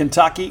Edwards,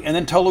 Kentucky, and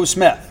then Tolu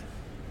Smith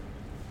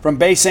from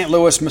Bay St.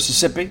 Louis,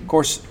 Mississippi. Of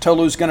course,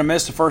 Tolu's going to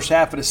miss the first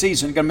half of the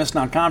season, going to miss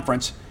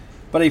non-conference,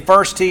 but a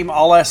first-team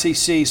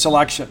All-SEC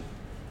selection.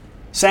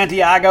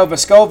 Santiago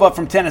Vescova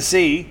from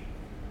Tennessee,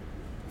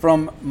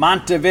 from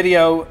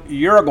Montevideo,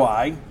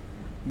 Uruguay,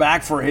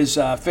 back for his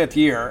 5th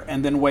year,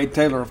 and then Wade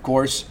Taylor, of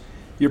course.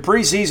 Your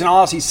preseason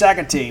All-SEC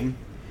second team,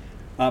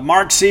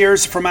 Mark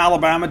Sears from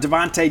Alabama,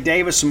 Devontae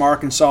Davis from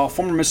Arkansas,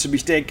 former Mississippi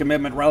State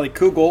commitment Riley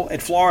Kugel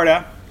at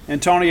Florida,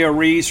 Antonio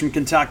Reeves from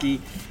Kentucky,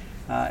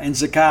 and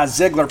Zakai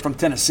Ziegler from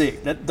Tennessee.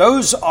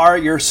 Those are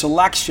your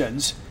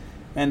selections.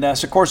 And,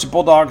 of course, the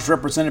Bulldogs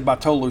represented by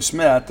Tolu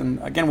Smith. And,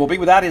 again, we'll be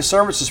without his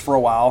services for a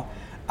while.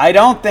 I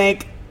don't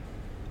think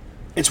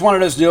it's one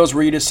of those deals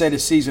where you just say the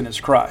season is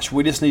crushed.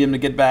 We just need him to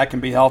get back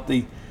and be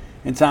healthy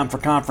in time for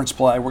conference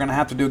play. We're going to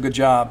have to do a good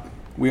job.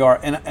 We are.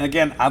 And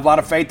again, I have a lot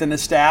of faith in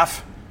this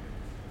staff.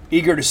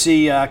 Eager to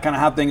see kind of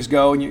how things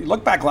go. And you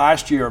look back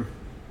last year,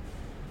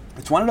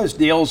 it's one of those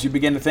deals you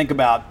begin to think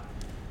about.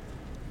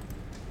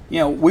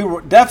 We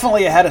were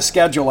definitely ahead of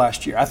schedule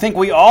last year. I think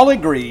we all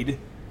agreed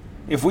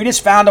if we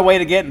just found a way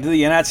to get into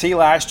the NIT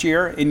last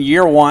year in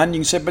year 1, you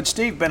can say, but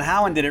Steve, Ben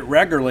Howland did it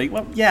regularly.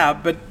 Well, yeah,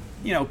 but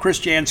Chris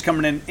Jan's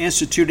coming in,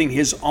 instituting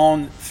his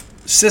own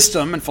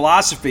system and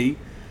philosophy,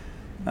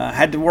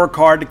 had to work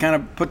hard to kind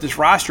of put this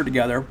roster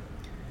together.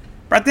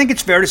 But I think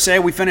it's fair to say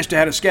we finished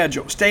ahead of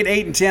schedule. Stayed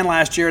 8-10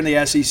 last year in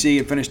the SEC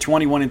and finished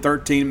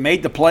 21-13.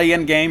 Made the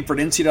play-in game for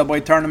the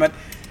NCAA tournament.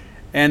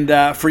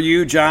 And for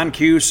you, John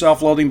Q,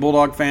 self-loathing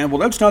Bulldog fan, well,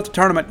 that's not the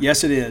tournament.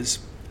 Yes, it is.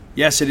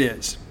 Yes, it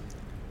is.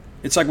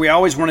 It's like we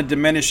always want to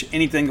diminish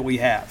anything that we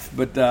have.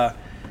 But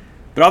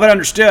all that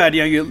understood,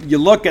 you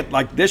look at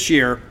like this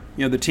year,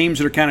 the teams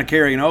that are kind of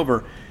carrying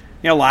over.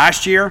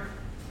 Last year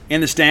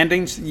in the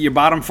standings, your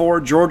bottom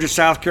 4, Georgia,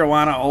 South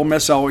Carolina, Ole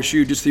Miss,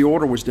 LSU, just the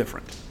order was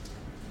different.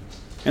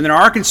 And then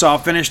Arkansas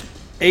finished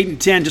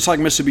 8-10, just like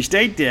Mississippi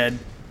State did,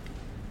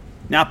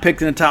 now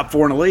picked in the top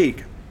 4 in the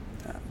league.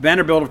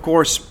 Vanderbilt, of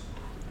course,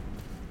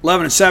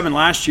 11-7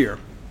 last year,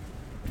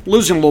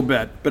 losing a little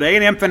bit. But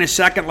A&M finished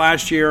second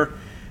last year.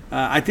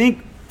 I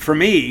think for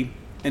me,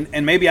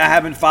 and maybe I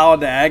haven't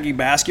followed the Aggie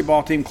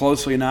basketball team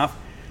closely enough,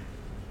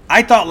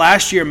 I thought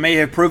last year may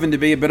have proven to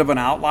be a bit of an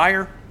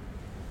outlier.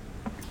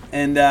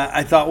 And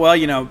I thought,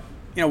 well,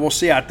 we'll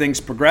see how things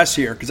progress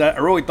here, because I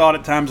really thought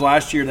at times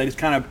last year they just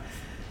kind of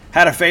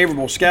had a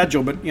favorable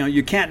schedule. But,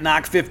 you can't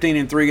knock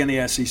 15-3 in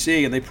the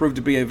SEC, and they proved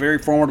to be a very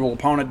formidable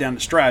opponent down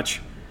the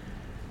stretch.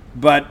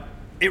 But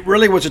it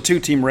really was a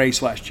two-team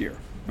race last year.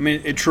 I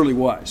mean, it truly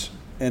was.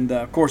 And,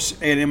 of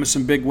course, A&M with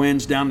some big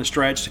wins down the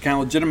stretch to kind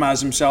of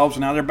legitimize themselves,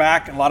 and now they're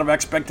back. A lot of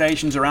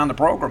expectations around the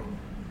program.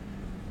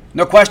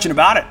 No question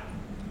about it.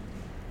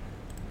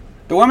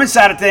 The women's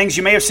side of things,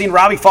 you may have seen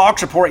Robbie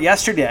Falk's report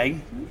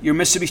yesterday. Your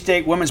Mississippi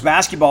State women's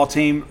basketball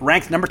team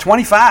ranked number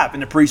 25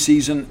 in the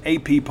preseason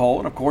AP poll.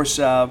 And, of course,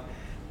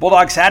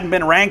 Bulldogs hadn't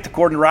been ranked,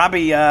 according to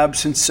Robbie,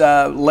 since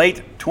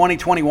late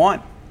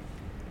 2021.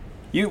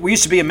 We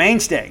used to be a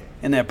mainstay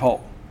in that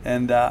poll.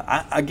 And,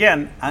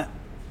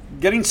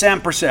 getting Sam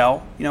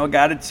Purcell, a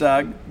guy that's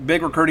a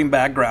big recruiting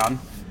background,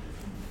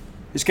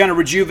 has kind of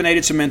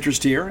rejuvenated some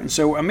interest here. And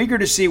so I'm eager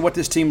to see what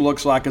this team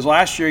looks like, because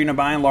last year,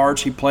 by and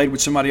large, he played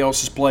with somebody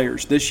else's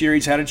players. This year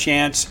he's had a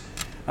chance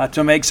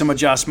to make some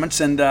adjustments.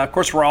 And, of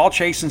course, we're all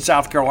chasing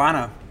South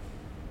Carolina.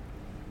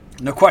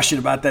 No question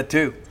about that,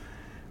 too.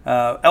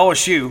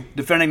 LSU,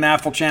 defending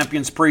national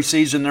champions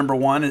preseason number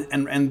one,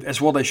 and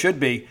as well they should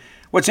be.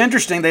 What's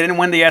interesting, they didn't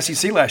win the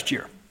SEC last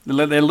year.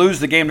 They lose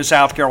the game to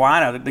South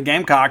Carolina. The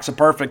Gamecocks a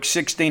perfect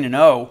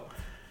 16-0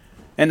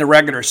 in the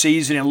regular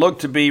season and look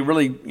to be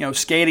really,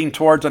 skating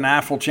towards a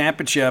national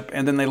championship,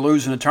 and then they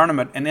lose in the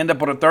tournament and end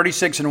up with a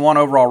 36-1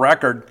 overall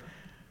record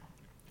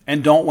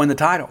and don't win the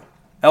title.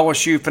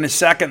 LSU finished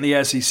second in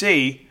the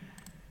SEC,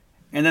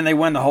 and then they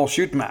win the whole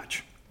shoot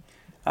match.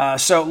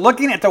 So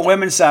looking at the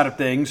women's side of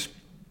things,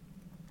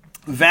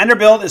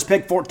 Vanderbilt is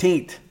picked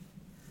 14th.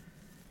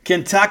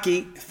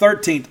 Kentucky,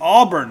 13th.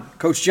 Auburn,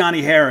 Coach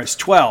Johnny Harris,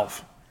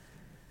 12.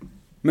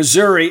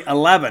 Missouri,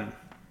 11.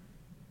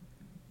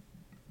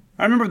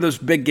 I remember those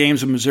big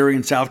games of Missouri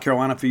and South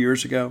Carolina a few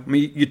years ago. I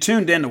mean, you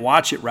tuned in to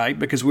watch it, right?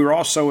 Because we were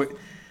all so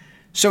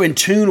in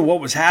tune with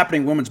what was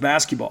happening in women's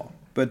basketball.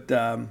 But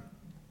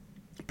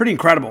pretty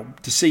incredible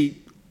to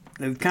see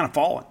they've kind of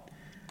fallen.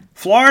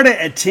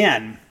 Florida at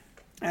 10.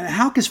 And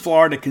how is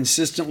Florida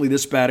consistently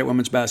this bad at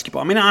women's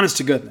basketball? I mean, honest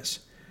to goodness.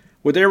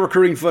 With their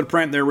recruiting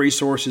footprint, their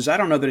resources, I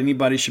don't know that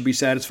anybody should be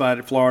satisfied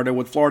at Florida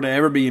with Florida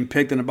ever being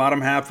picked in the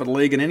bottom half of the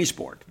league in any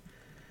sport.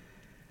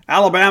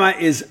 Alabama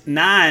is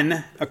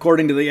 9,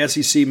 according to the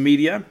SEC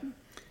media.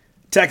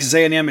 Texas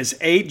A&M is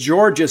 8.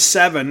 Georgia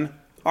 7.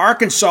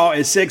 Arkansas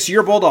is 6.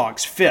 Your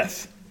Bulldogs,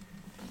 5th.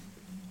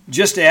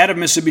 Just ahead of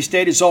Mississippi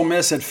State is Ole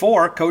Miss at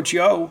 4. Coach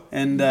Yo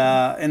and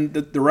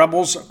the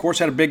Rebels, of course,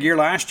 had a big year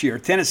last year.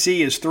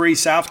 Tennessee is 3.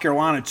 South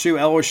Carolina 2.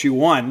 LSU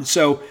 1.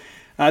 So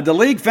the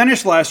league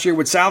finished last year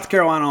with South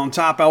Carolina on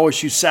top,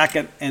 LSU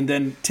 2nd, and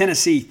then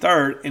Tennessee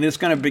 3rd. And it's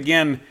going to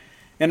begin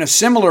in a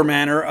similar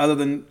manner, other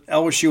than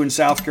LSU and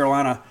South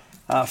Carolina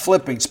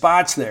flipping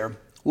spots there.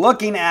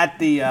 Looking at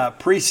the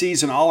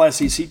preseason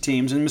All-SEC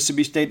teams, and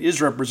Mississippi State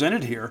is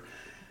represented here,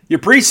 your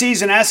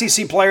preseason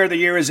SEC Player of the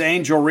Year is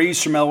Angel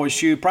Reese from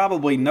LSU.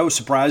 Probably no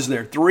surprise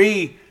there.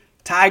 3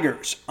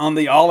 Tigers on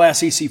the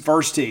All-SEC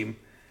first team.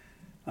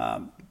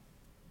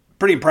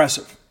 Pretty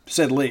impressive, to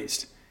say the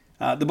least.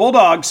 The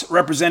Bulldogs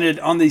represented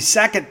on the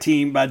second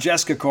team by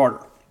Jessica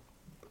Carter.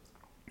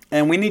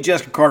 And we need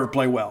Jessica Carter to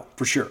play well,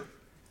 for sure.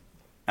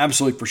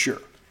 Absolutely for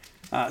sure.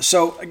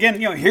 So, again,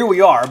 here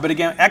we are. But,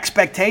 again,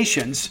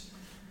 expectations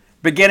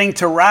beginning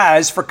to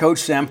rise for Coach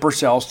Sam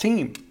Purcell's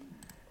team.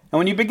 And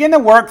when you begin to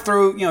work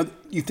through,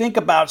 you think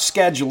about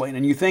scheduling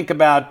and you think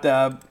about,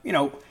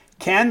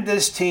 can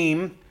this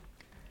team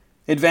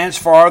advance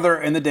farther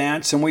in the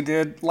dance than we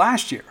did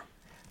last year?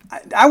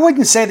 I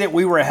wouldn't say that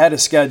we were ahead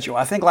of schedule.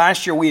 I think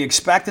last year we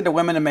expected the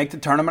women to make the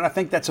tournament. I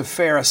think that's a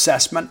fair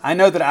assessment. I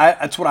know that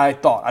that's what I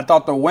thought. I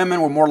thought the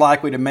women were more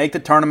likely to make the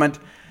tournament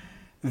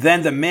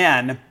than the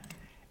men.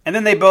 And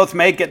then they both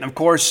make it. And, of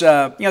course,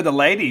 the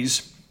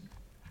ladies,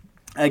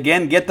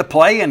 again, get the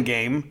play-in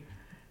game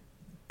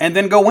and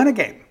then go win a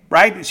game,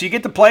 right? So you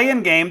get the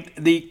play-in game,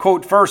 the,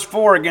 quote, first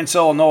 4 against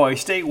Illinois.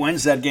 State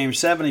wins that game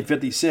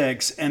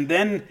 70-56. And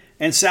then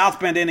in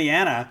South Bend,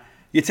 Indiana,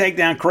 you take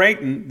down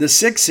Creighton, the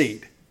 6th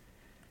seed.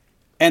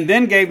 And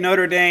then gave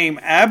Notre Dame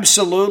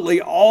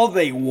absolutely all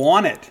they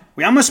wanted.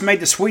 We almost made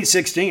the Sweet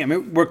 16. I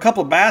mean, we're a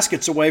couple of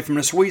baskets away from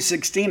the Sweet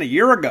 16 a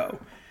year ago.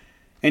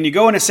 And you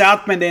go into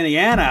South Bend,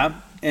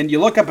 Indiana, and you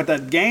look up at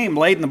that game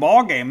late in the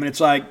ball game, and it's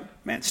like,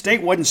 man,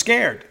 State wasn't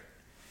scared.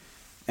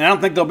 And I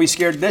don't think they'll be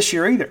scared this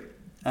year either.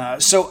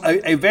 So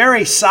a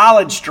very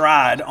solid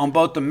stride on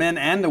both the men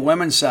and the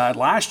women's side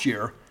last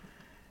year.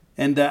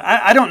 And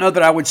I don't know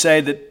that I would say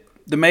that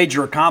the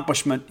major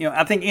accomplishment,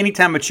 I think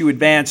anytime that you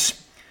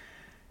advance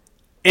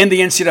in the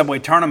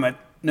NCAA tournament,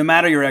 no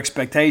matter your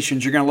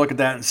expectations, you're going to look at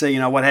that and say,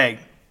 hey,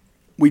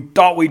 we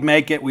thought we'd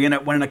make it. We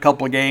ended up winning a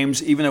couple of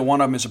games, even though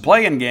one of them is a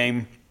play-in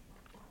game.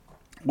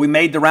 We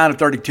made the round of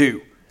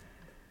 32.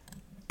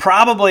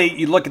 probably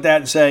you look at that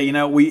and say,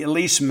 we at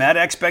least met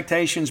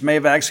expectations, may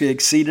have actually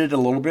exceeded a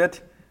little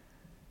bit.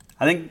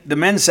 I think the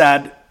men's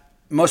side,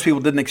 most people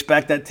didn't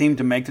expect that team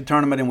to make the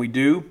tournament, and we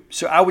do.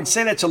 So I would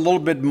say that's a little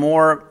bit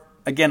more,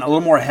 again, a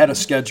little more ahead of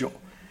schedule.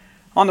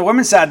 On the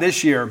women's side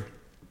this year,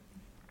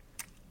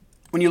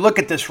 when you look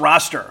at this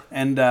roster,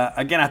 and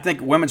again, I think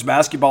women's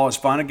basketball is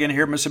fun again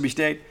here at Mississippi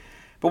State.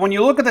 But when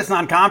you look at this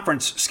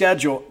non-conference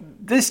schedule,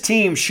 this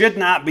team should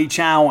not be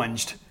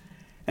challenged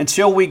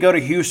until we go to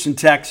Houston,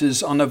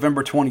 Texas on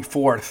November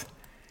 24th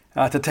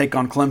to take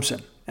on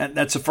Clemson. And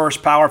that's the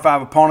first Power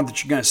 5 opponent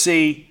that you're going to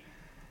see.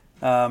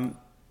 And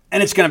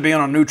it's going to be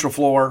on a neutral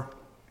floor.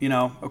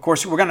 Of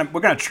course, we're going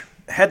to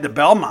head to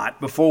Belmont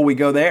before we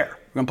go there.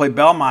 We're going to play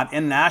Belmont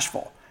in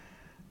Nashville.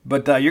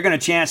 But you're going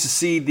to chance to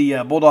see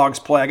the Bulldogs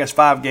play, I guess,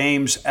 5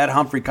 games at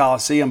Humphrey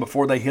Coliseum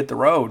before they hit the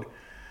road.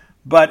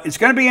 But it's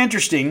going to be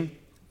interesting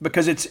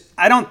because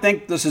I don't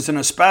think this is an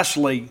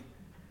especially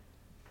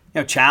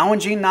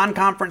challenging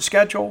non-conference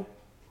schedule.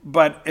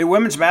 But in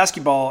women's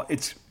basketball,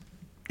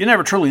 you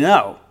never truly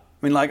know.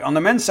 I mean, like on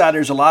the men's side,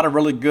 there's a lot of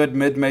really good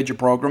mid-major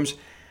programs.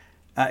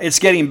 It's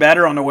getting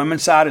better on the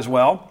women's side as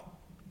well.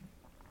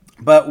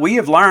 But we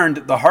have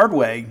learned the hard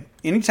way,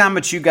 anytime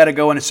that you got to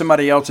go into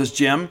somebody else's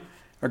gym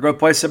or go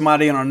play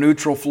somebody on a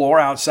neutral floor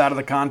outside of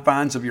the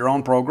confines of your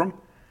own program,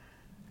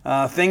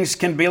 things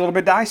can be a little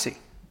bit dicey.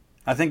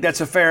 I think that's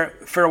a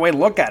fair way to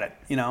look at it,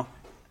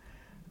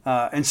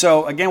 And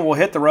so, again, we'll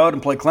hit the road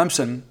and play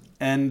Clemson.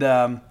 And,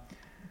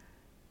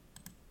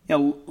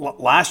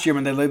 last year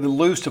when they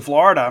lose to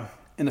Florida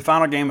in the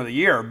final game of the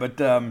year, but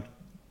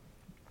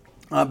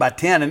by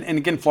 10. And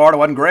again, Florida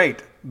wasn't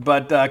great.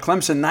 But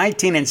Clemson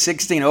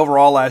 19-16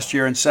 overall last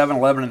year and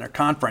 7-11 in their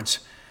conference.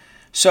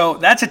 So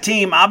that's a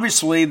team,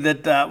 obviously,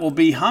 that will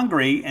be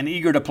hungry and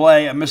eager to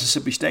play a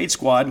Mississippi State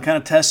squad and kind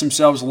of test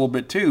themselves a little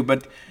bit too.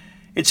 But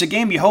it's a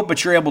game you hope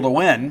that you're able to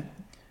win.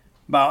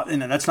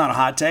 That's not a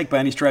hot take by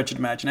any stretch of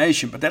the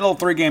imagination. But that little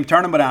 3-game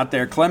tournament out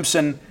there,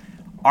 Clemson,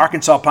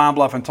 Arkansas, Pine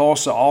Bluff, and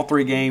Tulsa, all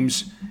 3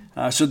 games.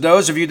 So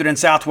those of you that are in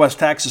Southwest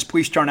Texas,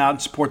 please turn out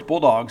and support the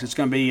Bulldogs. It's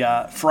going to be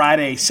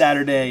Friday,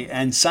 Saturday,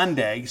 and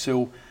Sunday.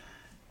 So,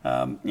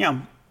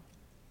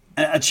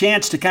 a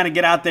chance to kind of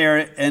get out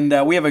there,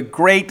 and we have a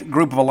great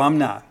group of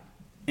alumni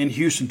in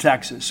Houston,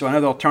 Texas. So I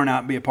know they'll turn out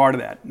and be a part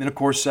of that. And then, of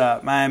course,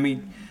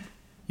 Miami,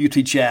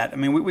 UT Chat. I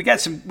mean, we got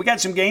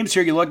some games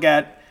here you look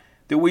at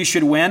that we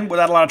should win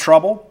without a lot of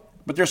trouble.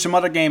 But there's some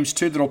other games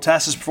too that'll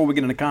test us before we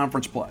get into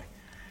conference play.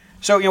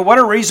 So what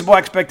are reasonable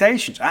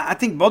expectations? I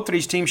think both of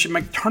these teams should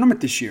make the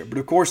tournament this year. But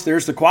of course,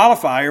 there's the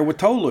qualifier with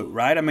Tolu,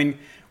 right? I mean,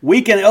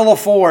 we can ill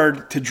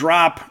afford to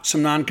drop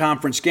some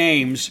non-conference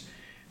games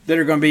that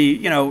are going to be,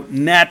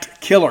 net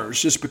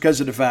killers just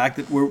because of the fact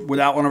that we're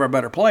without one of our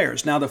better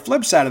players. Now, the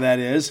flip side of that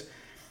is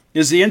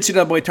the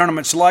NCAA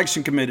Tournament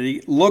Selection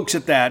Committee looks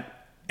at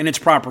that in its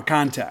proper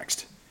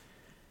context.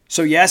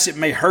 So, yes, it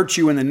may hurt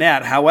you in the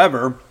net.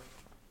 However,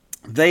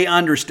 they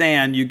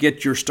understand you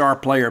get your star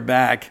player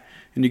back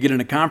and you get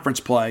into conference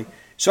play.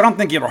 So I don't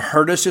think it'll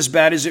hurt us as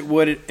bad as it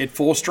would at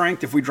full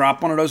strength if we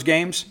drop one of those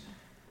games.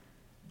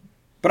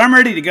 But I'm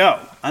ready to go.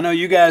 I know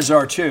you guys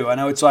are too. I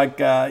know it's like,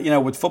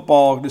 with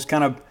football, just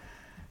kind of,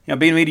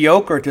 being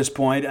mediocre at this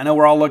point. I know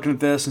we're all looking at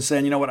this and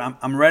saying,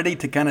 I'm ready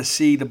to kind of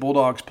see the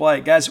Bulldogs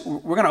play. Guys,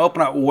 we're going to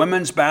open up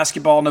women's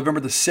basketball November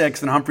the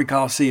 6th in Humphrey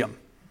Coliseum.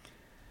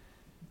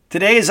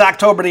 Today is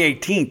October the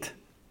 18th.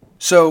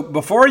 So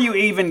before you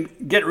even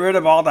get rid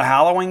of all the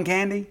Halloween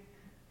candy,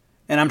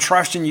 and I'm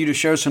trusting you to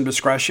show some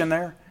discretion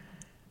there,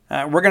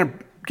 we're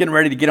getting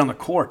ready to get on the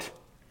court.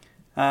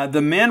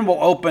 The men will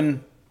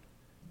open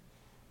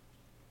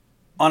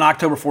on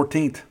October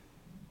 14th.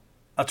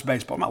 That's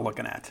baseball. What am I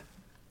looking at?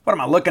 What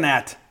am I looking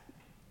at?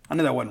 I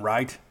knew that wasn't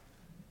right.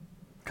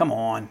 Come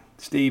on,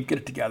 Steve, get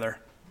it together.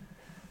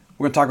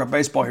 We're going to talk about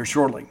baseball here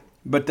shortly.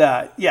 But,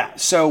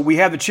 so we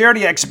have the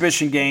charity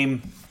exhibition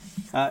game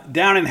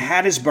down in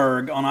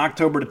Hattiesburg on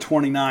October the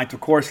 29th. Of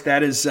course,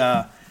 that is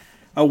a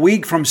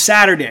week from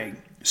Saturday.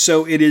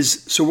 So we're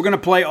going to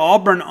play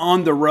Auburn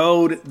on the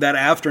road that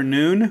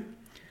afternoon,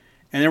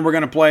 and then we're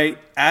going to play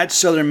at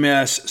Southern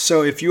Miss.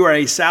 So if you are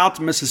a South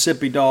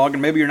Mississippi dog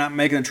and maybe you're not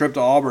making a trip to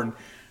Auburn,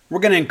 we're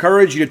going to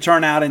encourage you to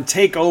turn out and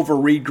take over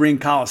Reed Green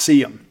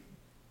Coliseum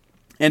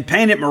and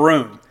paint it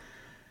maroon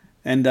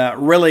and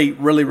really,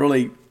 really,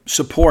 really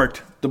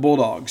support the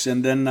Bulldogs.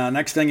 And then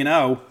next thing you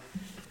know,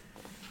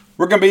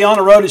 we're going to be on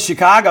the road to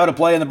Chicago to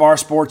play in the Bar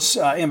Sports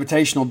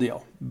Invitational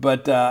deal.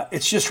 But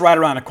it's just right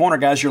around the corner,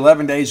 guys. You're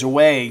 11 days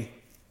away,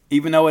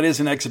 even though it is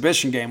an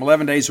exhibition game,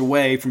 11 days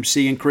away from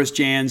seeing Chris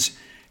Jans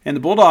and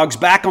the Bulldogs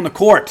back on the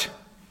court.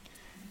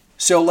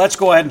 So let's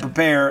go ahead and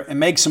prepare and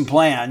make some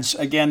plans.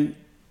 Again,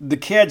 the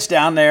kids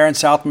down there in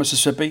South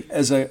Mississippi,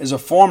 as a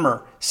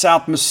former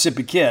South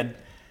Mississippi kid,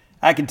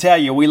 I can tell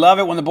you, we love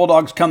it when the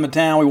Bulldogs come to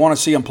town. We want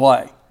to see them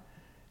play.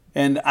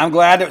 And I'm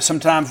glad that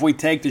sometimes we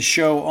take the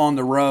show on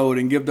the road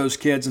and give those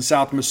kids in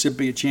South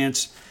Mississippi a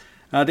chance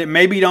that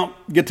maybe don't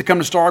get to come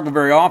to Starkville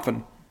very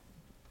often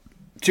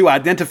to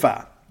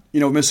identify,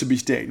 Mississippi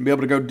State and be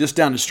able to go just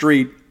down the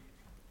street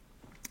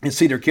and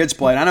see their kids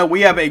play. And I know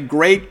we have a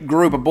great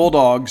group of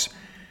Bulldogs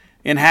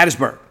in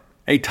Hattiesburg,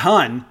 a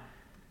ton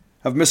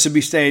of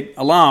Mississippi State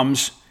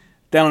alums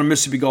down on the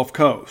Mississippi Gulf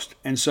Coast.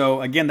 And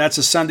so, again, that's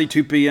a Sunday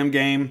 2 p.m.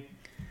 game.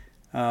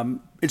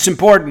 It's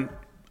important.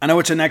 I know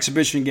it's an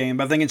exhibition game,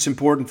 but I think it's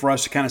important for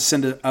us to kind of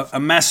send a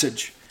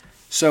message.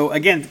 So,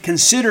 again,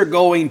 consider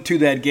going to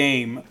that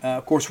game.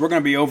 Of course, we're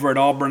going to be over at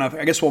Auburn.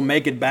 I guess we'll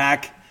make it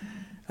back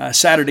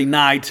Saturday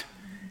night.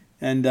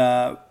 And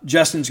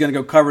Justin's going to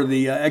go cover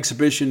the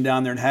exhibition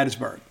down there in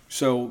Hattiesburg.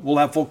 So we'll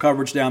have full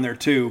coverage down there,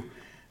 too,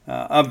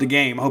 of the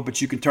game. I hope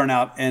that you can turn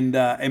out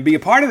and be a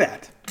part of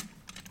that.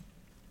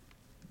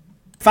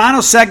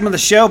 Final segment of the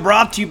show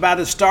brought to you by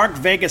the Stark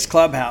Vegas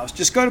Clubhouse.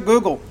 Just go to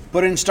Google,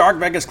 put in Stark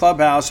Vegas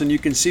Clubhouse, and you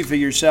can see for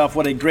yourself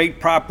what a great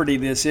property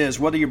this is.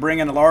 Whether you're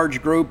bringing a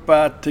large group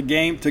to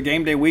game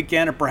day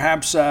weekend, or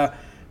perhaps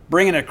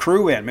bringing a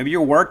crew in. Maybe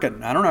you're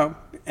working. I don't know.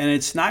 And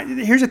it's not.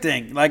 Here's the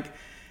thing. Like,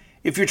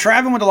 if you're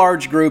traveling with a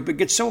large group, it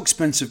gets so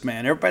expensive,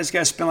 man. Everybody's got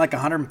to spend like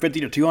 $150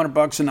 to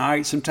 $200 a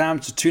night.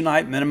 Sometimes it's a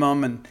 2-night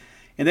minimum, and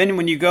then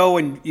when you go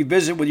and you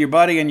visit with your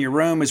buddy in your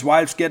room, his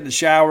wife's getting the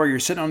shower, you're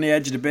sitting on the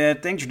edge of the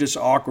bed, things are just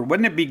awkward.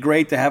 Wouldn't it be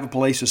great to have a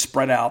place to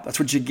spread out? That's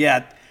what you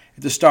get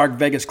at the Stark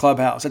Vegas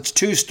Clubhouse. That's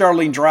 2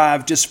 Sterling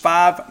Drive, just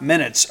 5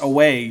 minutes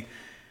away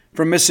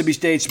from Mississippi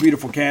State's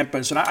beautiful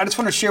campus. And I just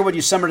want to share with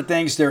you some of the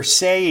things they're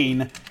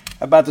saying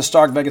about the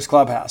Stark Vegas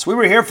Clubhouse. We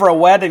were here for a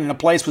wedding, and the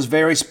place was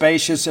very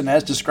spacious, and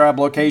as described,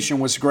 location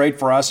was great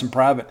for us and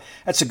private.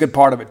 That's a good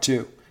part of it,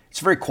 too.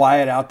 It's very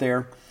quiet out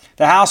there.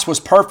 The house was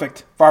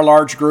perfect for our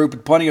large group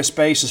with plenty of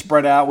space to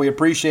spread out. We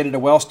appreciated a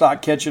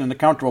well-stocked kitchen and the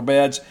comfortable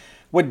beds.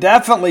 Would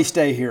definitely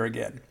stay here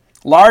again.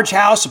 Large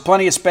house with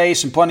plenty of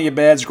space and plenty of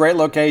beds, great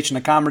location,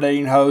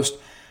 accommodating host.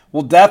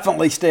 We'll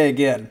definitely stay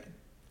again.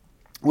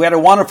 We had a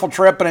wonderful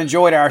trip and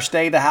enjoyed our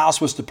stay. The house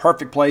was the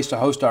perfect place to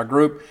host our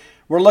group.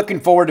 We're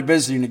looking forward to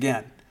visiting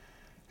again.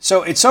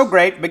 So it's so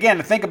great. But again,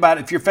 to think about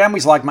it, if your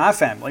family's like my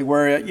family,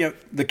 where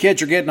the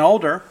kids are getting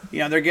older,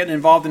 they're getting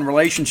involved in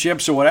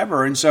relationships or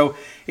whatever, and so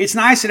it's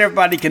nice that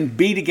everybody can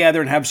be together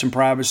and have some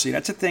privacy.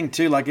 That's a thing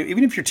too. Like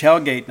even if you're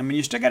tailgating, I mean,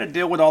 you still got to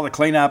deal with all the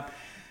cleanup.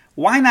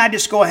 Why not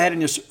just go ahead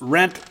and just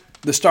rent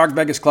the Stark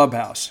Vegas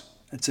Clubhouse?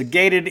 It's a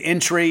gated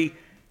entry.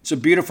 It's a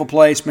beautiful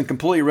place. Been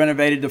completely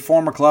renovated. The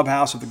former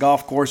clubhouse of the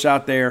golf course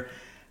out there.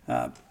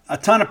 A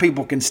ton of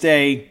people can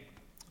stay.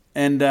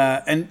 And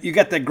you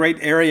got that great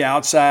area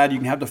outside. You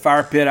can have the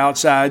fire pit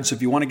outside, so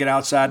if you want to get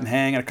outside and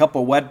hang, and a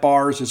couple of wet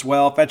bars as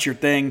well, if that's your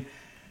thing.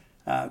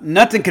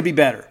 Nothing could be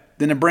better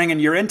than to bring in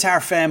your entire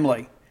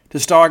family to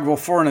Starkville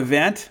for an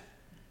event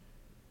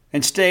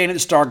and staying at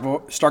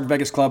the Stark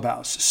Vegas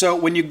Clubhouse. So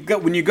when you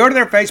go to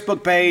their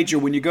Facebook page or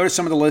when you go to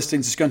some of the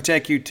listings, it's going to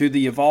take you to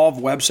the Evolve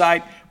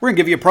website. We're going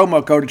to give you a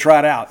promo code to try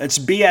it out. It's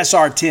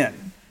BSR10.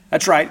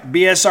 That's right,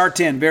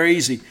 BSR10. Very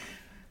easy.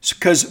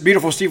 Because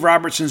beautiful Steve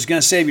Robertson is going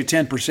to save you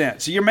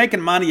 10%. So you're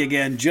making money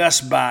again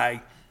just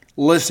by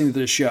listening to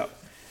the show.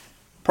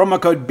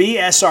 Promo code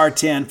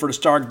BSR10 for the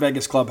Stark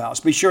Vegas Clubhouse.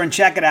 Be sure and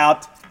check it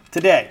out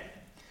today.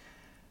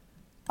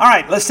 All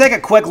right, let's take a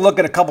quick look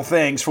at a couple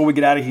things before we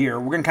get out of here.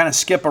 We're going to kind of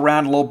skip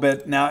around a little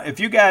bit. Now, if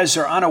you guys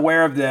are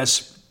unaware of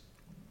this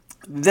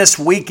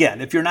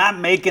weekend, if you're not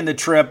making the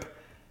trip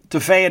to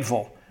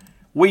Fayetteville,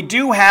 we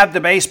do have the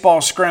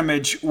baseball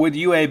scrimmage with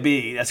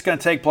UAB. That's going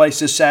to take place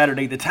this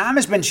Saturday. The time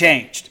has been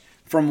changed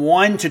from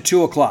 1 to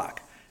 2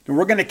 o'clock. And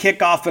we're going to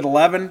kick off at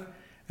 11.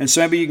 And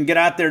so maybe you can get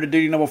out there to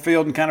Dudy Noble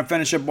Field and kind of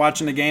finish up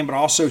watching the game, but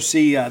also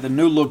see the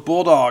new look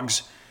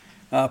Bulldogs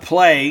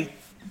play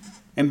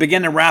and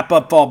begin to wrap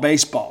up fall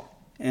baseball.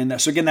 And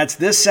so, again, that's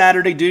this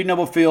Saturday, Dudy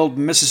Noble Field,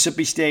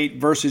 Mississippi State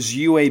versus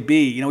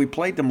UAB. We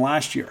played them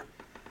last year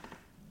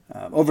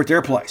over at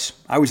their place.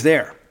 I was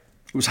there.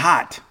 It was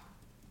hot.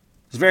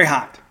 It's very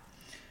hot.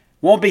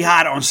 Won't be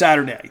hot on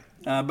Saturday,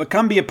 but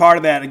come be a part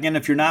of that. Again,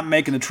 if you're not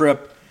making the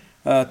trip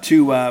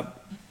to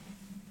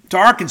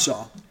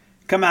Arkansas,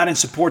 come out and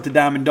support the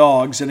Diamond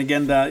Dogs. And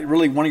again,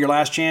 really one of your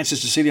last chances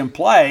to see them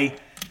play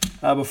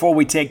before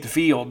we take the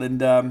field.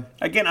 And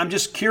again, I'm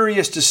just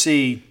curious to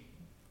see,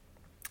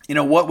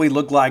 what we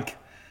look like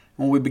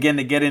when we begin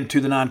to get into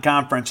the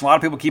non-conference. A lot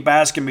of people keep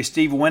asking me,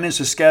 Steve, when is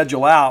the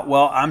schedule out?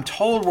 Well, I'm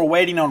told we're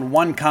waiting on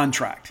one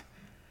contract.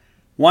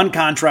 One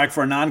contract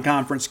for a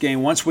non-conference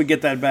game. Once we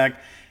get that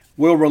back,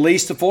 we'll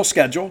release the full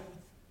schedule,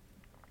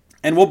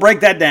 and we'll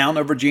break that down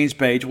over Gene's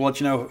page. We'll let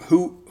you know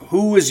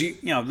who is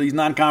these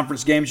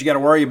non-conference games you got to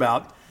worry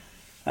about,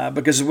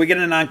 because if we get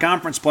into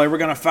non-conference play, we're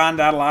going to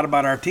find out a lot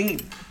about our team.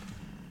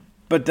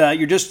 But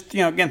you're just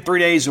again 3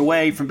 days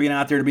away from being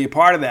out there to be a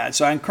part of that.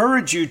 So I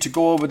encourage you to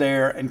go over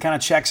there and kind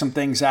of check some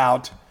things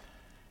out,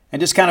 and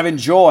just kind of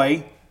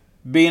enjoy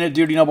being at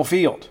Dudy Noble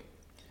Field.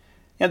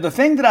 And the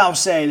thing that I'll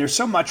say, there's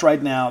so much right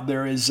now.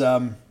 There is,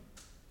 I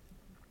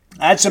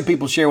had some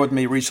people share with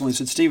me recently,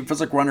 said, Steve, it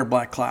feels like we're under a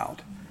black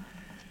cloud.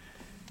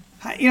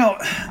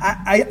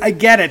 I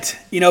get it,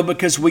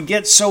 because we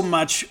get so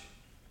much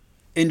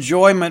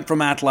enjoyment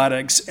from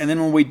athletics, and then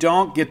when we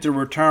don't get the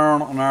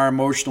return on our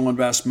emotional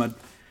investment,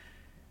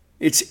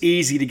 it's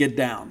easy to get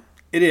down.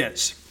 It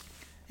is.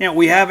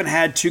 we haven't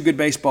had 2 good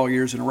baseball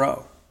years in a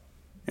row.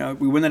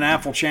 We win the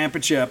national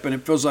championship, and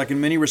it feels like in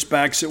many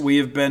respects that we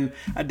have been,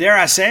 dare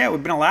I say it,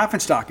 we've been a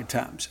laughingstock at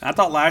times. I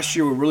thought last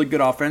year we were really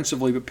good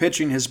offensively, but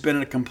pitching has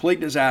been a complete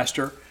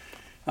disaster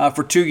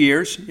for 2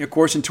 years. Of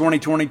course, in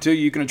 2022,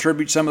 you can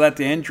attribute some of that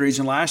to injuries,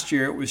 and last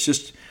year it was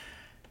just,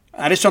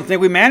 I just don't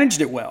think we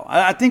managed it well.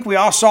 I think we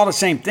all saw the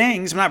same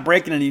things. I'm not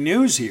breaking any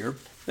news here.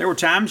 There were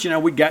times,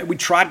 we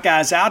tried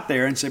guys out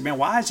there and said, man,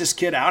 why is this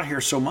kid out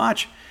here so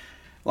much?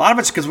 A lot of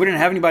it's because we didn't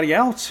have anybody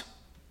else.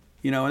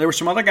 There were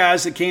some other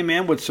guys that came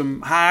in with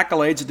some high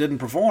accolades that didn't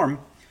perform.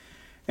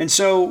 And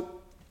so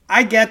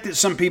I get that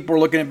some people are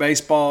looking at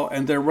baseball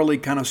and they're really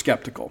kind of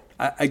skeptical.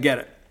 I get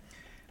it.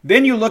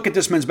 Then you look at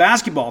this men's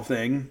basketball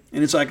thing,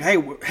 and it's like, hey,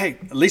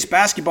 at least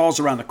basketball's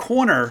around the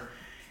corner.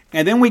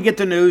 And then we get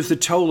the news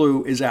that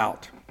Tolu is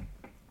out.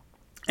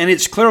 And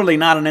it's clearly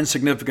not an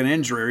insignificant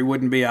injury. He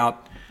wouldn't be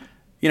out,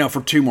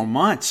 for 2 more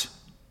months.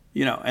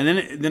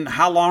 And then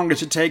how long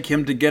does it take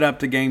him to get up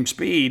to game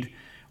speed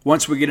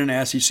once we get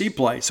into SEC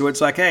play? So it's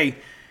like, hey,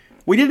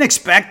 we didn't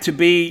expect to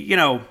be,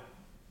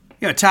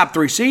 a top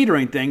 3 seed or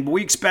anything, but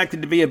we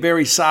expected to be a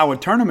very solid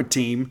tournament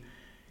team.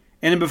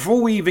 And then before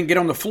we even get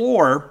on the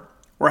floor,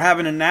 we're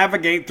having to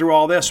navigate through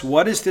all this.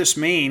 What does this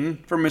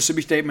mean for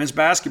Mississippi State men's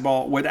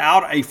basketball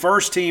without a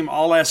first-team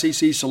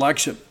All-SEC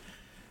selection?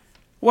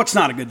 Well, it's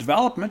not a good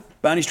development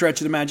by any stretch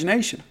of the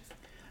imagination.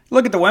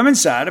 Look at the women's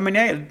side. I mean,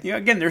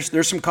 again,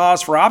 there's some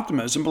cause for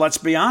optimism, but let's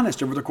be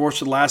honest. Over the course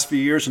of the last few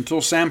years,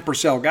 until Sam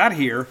Purcell got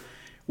here,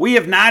 we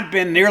have not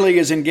been nearly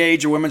as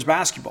engaged in women's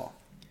basketball.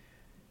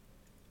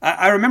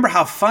 I remember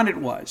how fun it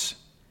was.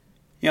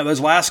 Those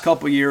last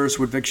couple of years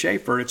with Vic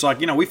Schaefer, it's like,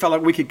 we felt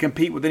like we could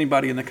compete with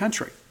anybody in the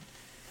country.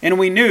 And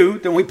we knew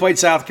that when we played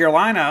South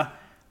Carolina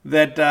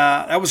that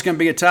that was going to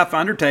be a tough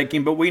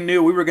undertaking, but we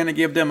knew we were going to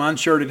give them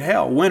unshirted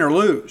hell, win or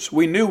lose.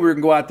 We knew we were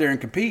going to go out there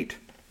and compete.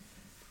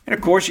 And,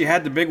 of course, you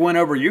had the big win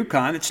over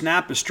UConn that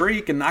snapped the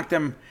streak and knocked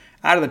them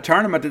out of the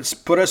tournament that's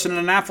put us in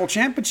a national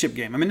championship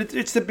game. I mean,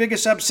 it's the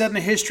biggest upset in the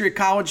history of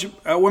college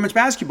women's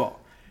basketball.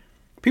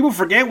 People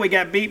forget we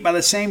got beat by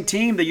the same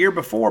team the year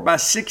before by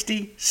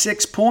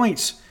 66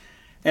 points.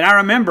 And I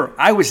remember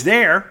I was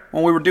there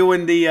when we were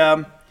doing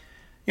the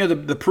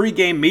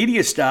pregame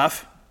media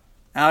stuff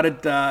out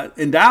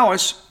in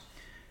Dallas,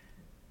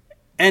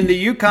 and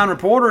the UConn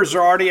reporters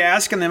are already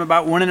asking them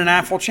about winning a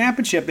national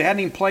championship. They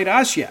hadn't even played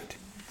us yet.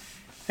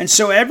 And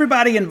so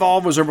everybody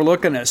involved was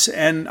overlooking us,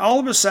 and all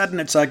of a sudden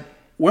it's like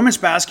women's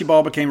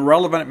basketball became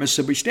relevant at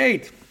Mississippi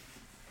State,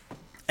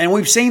 and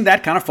we've seen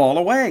that kind of fall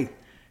away.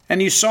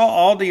 And you saw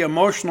all the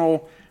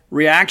emotional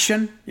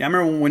reaction. I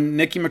remember when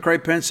Nikki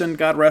McCray-Penson,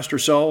 God rest her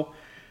soul,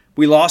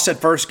 we lost that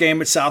first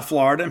game at South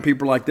Florida, and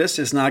people were like, this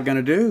is not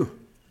going to do.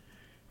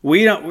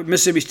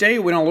 Mississippi State,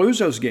 we don't lose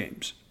those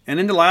games.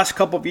 And in the last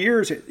couple of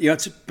years,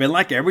 it's been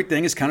like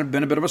everything has kind of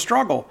been a bit of a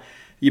struggle.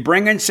 You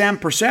bring in Sam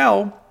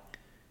Purcell,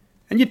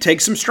 and you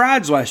take some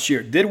strides last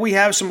year. Did we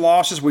have some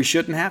losses we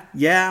shouldn't have?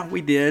 Yeah,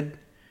 we did.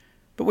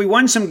 But we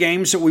won some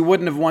games that we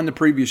wouldn't have won the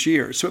previous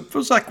year. So it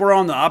feels like we're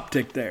on the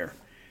uptick there.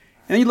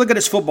 And then you look at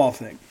this football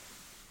thing.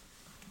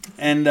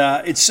 And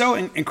it's so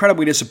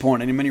incredibly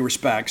disappointing in many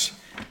respects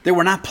that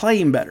we're not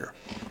playing better.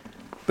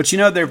 But,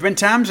 there have been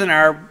times in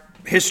our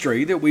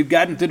history that we've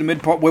gotten through the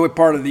midway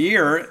part of the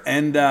year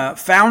and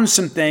found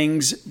some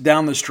things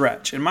down the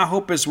stretch. And my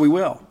hope is we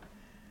will.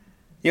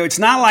 It's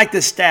not like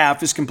the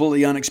staff is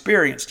completely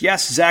unexperienced.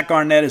 Yes, Zach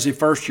Arnett is a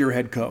first-year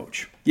head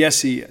coach.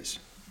 Yes, he is.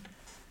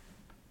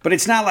 But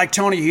it's not like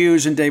Tony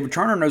Hughes and David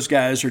Turner and those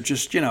guys are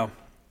just,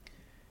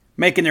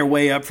 making their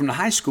way up from the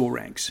high school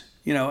ranks.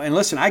 And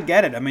listen, I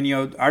get it. I mean,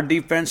 our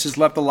defense has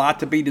left a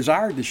lot to be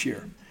desired this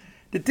year.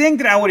 The thing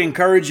that I would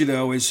encourage you,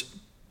 though, is,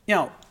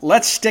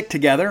 let's stick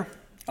together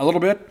a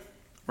little bit,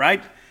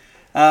 right?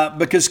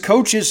 Because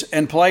coaches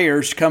and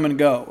players come and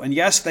go. And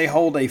yes, they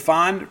hold a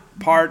fond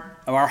part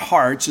of our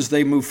hearts as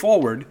they move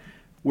forward.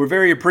 We're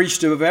very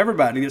appreciative of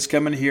everybody that's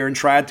come in here and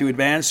tried to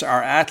advance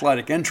our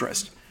athletic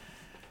interest.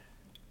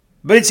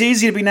 But it's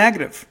easy to be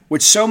negative.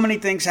 With so many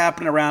things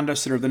happening around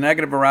us that are the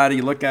negative variety,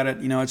 you look at it,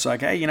 it's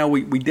like, hey,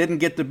 we didn't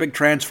get the big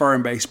transfer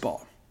in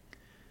baseball.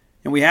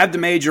 And we had the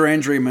major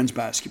injury in men's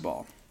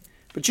basketball.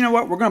 But you know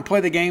what? We're going to play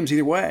the games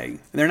either way.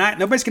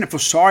 Nobody's going to feel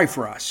sorry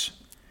for us.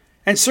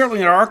 And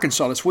certainly in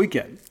Arkansas this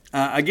weekend.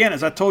 Again,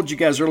 as I told you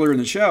guys earlier in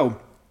the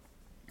show,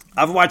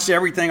 I've watched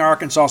everything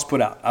Arkansas's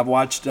put out. I've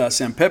watched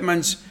Sam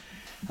Pittman's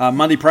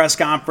Monday press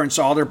conference,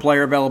 all their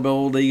player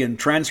availability, and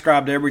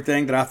transcribed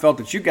everything that I felt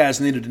that you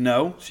guys needed to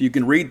know. So you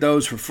can read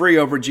those for free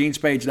over at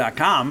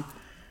genespage.com.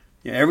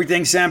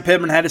 Everything Sam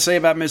Pittman had to say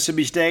about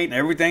Mississippi State and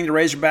everything the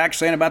Razorbacks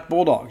saying about the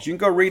Bulldogs. You can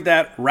go read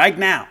that right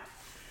now.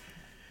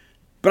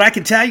 But I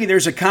can tell you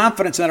there's a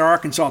confidence in our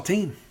Arkansas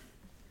team.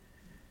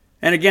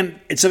 And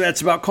again,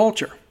 it's about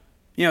culture.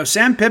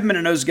 Sam Pittman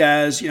and those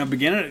guys,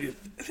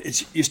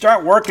 you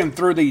start working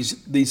through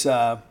these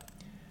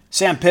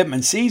Sam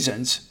Pittman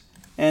seasons,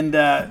 and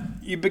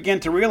you begin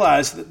to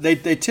realize that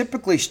they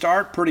typically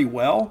start pretty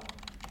well,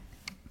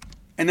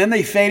 and then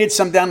they faded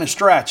some down the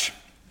stretch.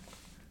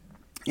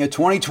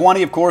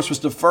 2020, of course, was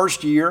the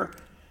first year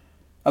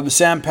of the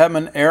Sam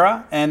Pittman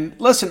era. And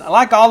listen,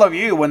 like all of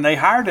you, when they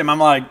hired him, I'm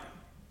like,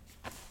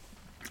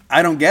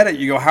 I don't get it.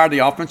 You go hire the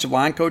offensive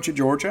line coach at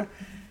Georgia.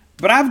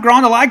 But I've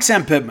grown to like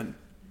Sam Pittman.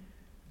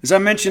 As I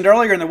mentioned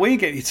earlier in the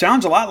week, he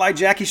sounds a lot like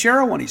Jackie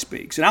Sherrill when he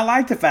speaks. And I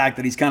like the fact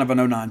that he's kind of a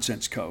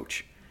no-nonsense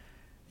coach.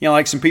 You know,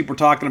 like some people are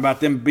talking about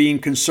them being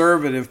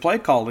conservative play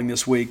calling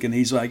this week. And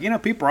he's like,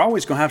 people are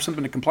always going to have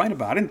something to complain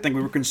about. I didn't think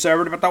we were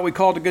conservative. I thought we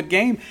called a good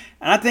game.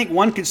 And I think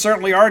one can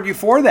certainly argue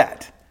for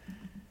that,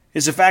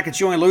 is the fact that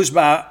you only lose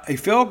by a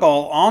field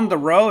goal on the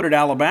road at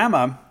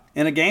Alabama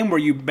in a game where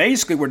you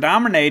basically were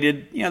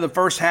dominated, the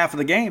first half of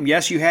the game.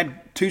 Yes, you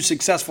had 2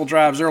 successful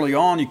drives early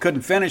on. You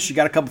couldn't finish. You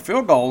got a couple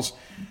field goals.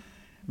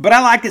 But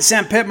I like that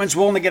Sam Pittman's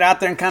willing to get out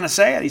there and kind of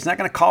say it. He's not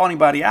going to call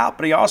anybody out,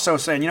 but he also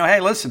saying,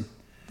 hey, listen,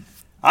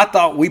 I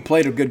thought we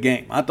played a good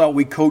game. I thought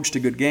we coached a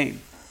good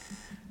game.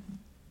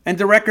 And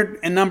the record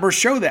and numbers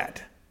show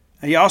that.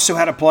 He also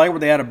had a play where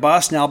they had a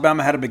bust and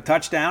Alabama had a big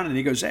touchdown. And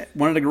he goes,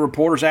 one of the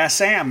reporters asked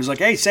Sam, he's like,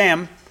 hey,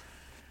 Sam,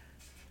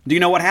 do you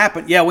know what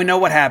happened? Yeah, we know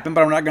what happened,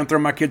 but I'm not going to throw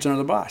my kids under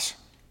the bus.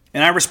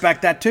 And I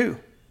respect that too.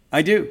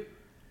 I do.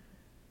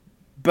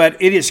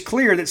 But it is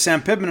clear that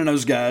Sam Pittman and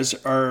those guys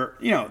are,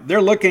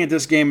 they're looking at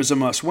this game as a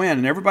must-win.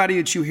 And everybody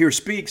that you hear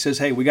speak says,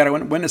 hey, we got to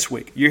win this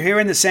week. You're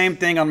hearing the same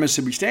thing on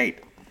Mississippi State.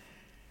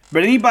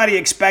 But anybody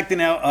expecting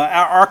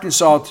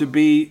Arkansas to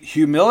be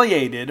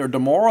humiliated or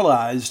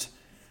demoralized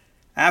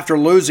after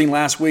losing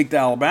last week to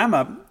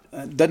Alabama,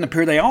 doesn't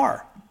appear they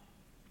are.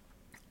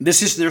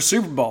 This is their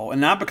Super Bowl,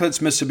 and not because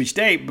it's Mississippi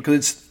State, because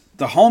it's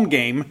the home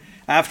game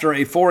after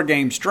a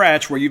 4-game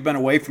stretch where you've been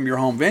away from your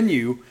home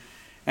venue,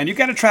 and you've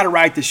got to try to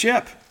right the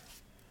ship.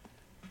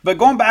 But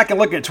going back and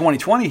looking at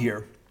 2020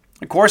 here,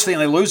 of course, they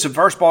lose the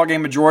first ball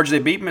game of Georgia. They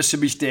beat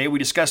Mississippi State. We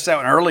discussed that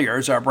one earlier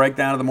as our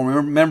breakdown of the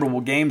more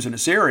memorable games in the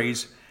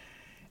series.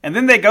 And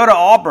then they go to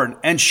Auburn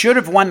and should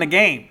have won the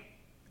game.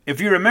 If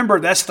you remember,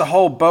 that's the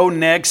whole Bo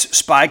Nix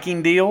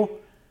spiking deal.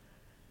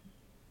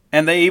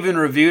 And they even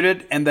reviewed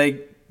it, and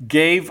they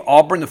gave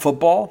Auburn the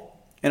football,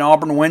 and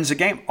Auburn wins the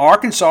game.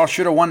 Arkansas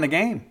should have won the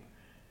game.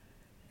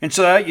 And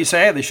so you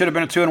say, hey, they should have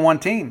been a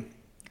 2-1 team.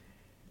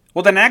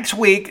 Well, the next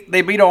week,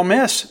 they beat Ole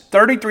Miss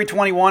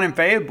 33-21 in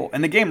Fayetteville,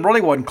 and the game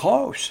really wasn't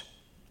close.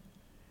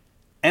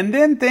 And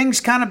then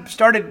things kind of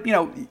started,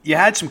 you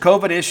had some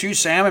COVID issues.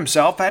 Sam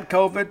himself had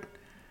COVID.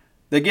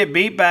 They get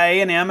beat by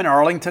A&M in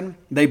Arlington.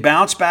 They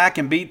bounce back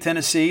and beat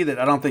Tennessee. That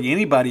I don't think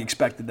anybody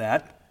expected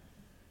that.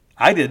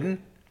 I didn't.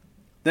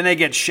 Then they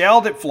get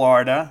shelled at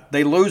Florida.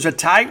 They lose a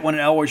tight one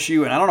at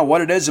LSU. And I don't know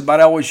what it is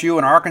about LSU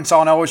and Arkansas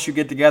and LSU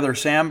get together.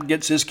 Sam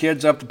gets his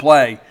kids up to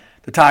play,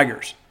 the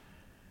Tigers.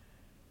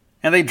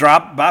 And they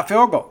drop by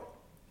field goal.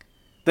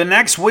 The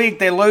next week,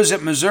 they lose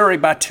at Missouri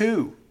by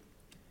 2.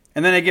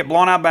 And then they get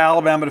blown out by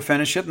Alabama to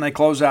finish it, and they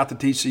close out the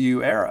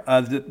TCU era.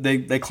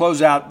 They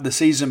close out the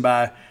season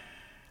by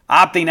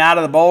opting out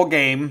of the bowl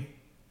game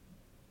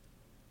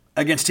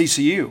against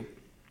TCU.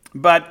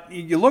 But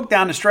you look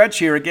down the stretch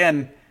here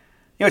again,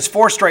 it's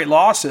 4 straight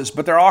losses,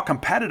 but they're all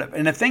competitive.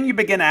 And the thing you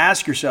begin to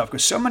ask yourself,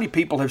 because so many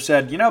people have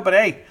said, but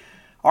hey,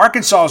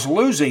 Arkansas is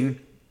losing,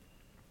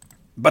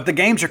 but the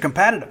games are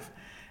competitive.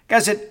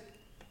 Guys,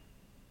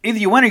 either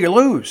you win or you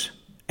lose.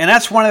 And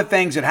that's one of the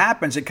things that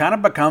happens. It kind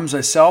of becomes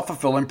a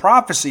self-fulfilling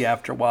prophecy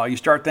after a while. You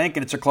start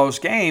thinking it's a close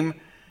game.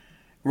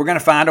 We're going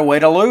to find a way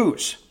to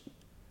lose.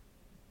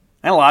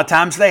 And a lot of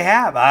times they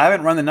have. I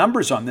haven't run the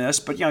numbers on this,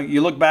 but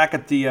you look back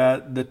at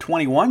the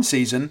 21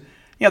 season,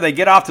 they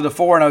get off to the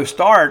 4-0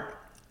 start,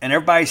 and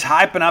everybody's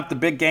hyping up the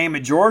big game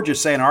at Georgia,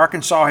 saying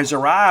Arkansas has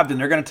arrived and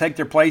they're going to take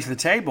their place at the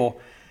table.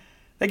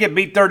 They get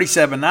beat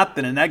 37-0,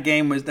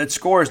 and that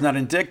score is not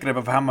indicative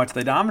of how much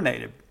they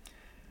dominated.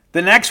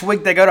 The next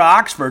week they go to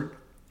Oxford,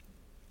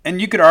 and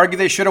you could argue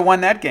they should have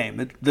won that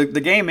game. The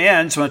game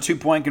ends on a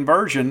 2-point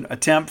conversion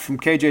attempt from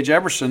KJ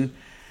Jefferson,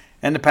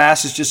 and the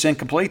pass is just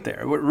incomplete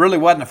there. It really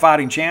wasn't a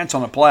fighting chance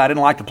on the play. I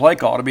didn't like the play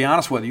call, to be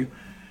honest with you.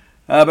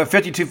 But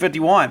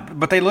 52-51.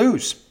 But they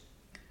lose.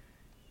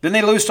 Then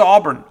they lose to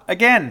Auburn.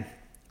 Again,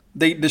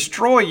 they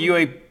destroy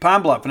UA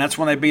Pine Bluff, and that's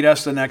when they beat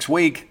us the next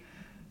week.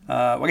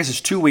 I guess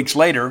it's 2 weeks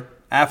later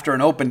after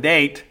an open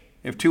date.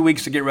 They have 2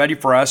 weeks to get ready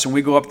for us, and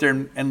we go up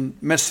there and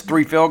miss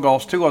 3 field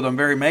goals, 2 of them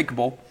very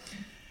makeable.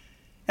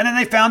 And then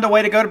they found a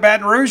way to go to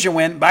Baton Rouge and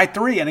win by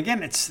 3. And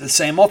again, it's the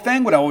same old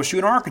thing with LSU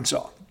and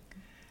Arkansas.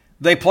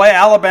 They play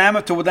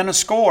Alabama to within a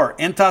score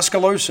in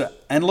Tuscaloosa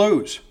and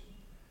lose.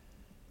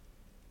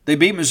 They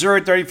beat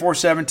Missouri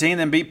 34-17,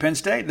 then beat Penn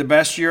State, the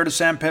best year of the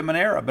Sam Pittman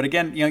era. But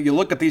again, you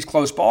look at these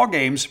close ball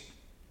games,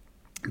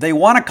 they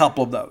won a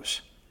couple of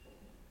those.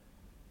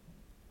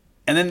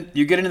 And then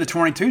you get into the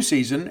 22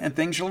 season, and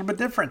things are a little bit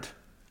different.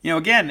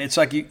 Again, it's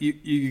like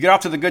you get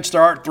off to the good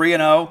start,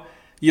 3-0.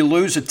 You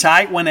lose a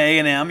tight one to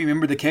A&M. You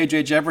remember the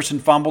KJ Jefferson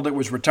fumble that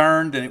was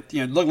returned, and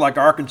it looked like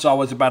Arkansas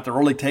was about to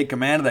really take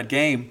command of that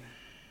game.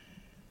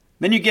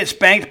 Then you get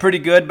spanked pretty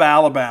good by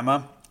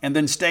Alabama, and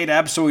then State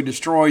absolutely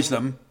destroys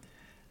them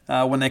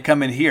when they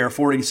come in here,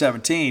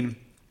 40-17.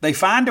 They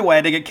find a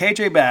way to get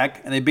KJ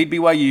back, and they beat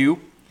BYU.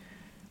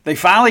 They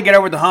finally get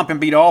over the hump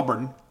and beat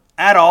Auburn,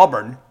 at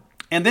Auburn,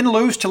 and then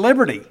lose to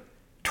Liberty.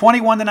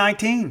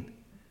 21-19.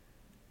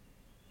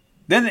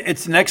 Then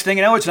it's the next thing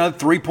you know, it's another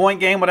 3-point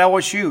game with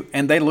LSU,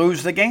 and they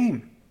lose the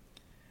game.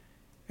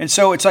 And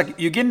so it's like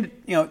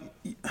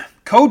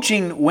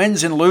coaching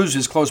wins and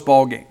loses close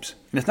ball games.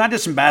 And it's not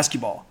just in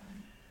basketball.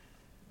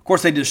 Of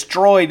course, they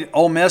destroyed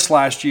Ole Miss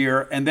last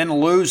year and then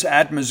lose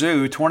at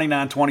Mizzou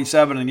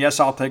 29-27. And yes,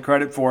 I'll take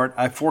credit for it.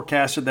 I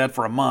forecasted that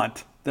for a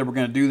month. They were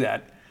going to do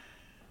that.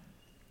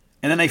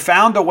 And then they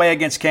found a way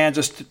against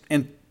Kansas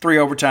in 3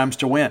 overtimes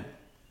to win.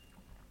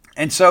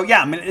 And so,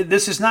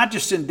 this is not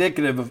just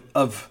indicative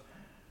of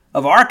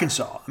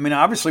Arkansas. I mean,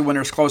 obviously, when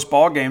there's close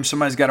ball games,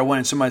 somebody's got to win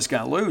and somebody's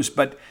got to lose.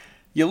 But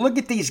you look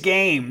at these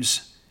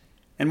games,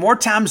 and more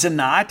times than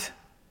not,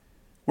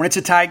 when it's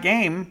a tight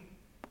game,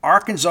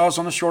 Arkansas is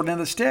on the short end of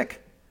the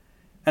stick.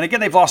 And again,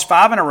 they've lost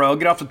 5 in a row,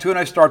 get off to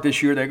 2-0 start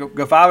this year. They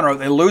go 5 in a row.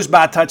 They lose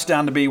by a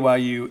touchdown to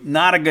BYU.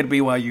 Not a good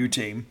BYU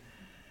team.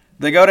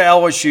 They go to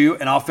LSU,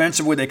 and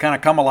offensively, they kind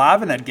of come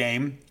alive in that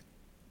game,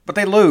 but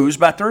they lose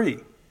by 3.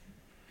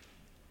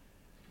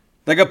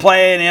 They go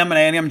play A&M,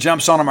 and A&M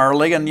jumps on them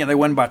early, and they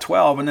win by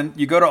 12. And then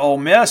you go to Ole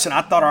Miss, and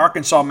I thought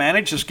Arkansas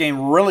managed this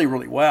game really,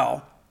 really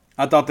well.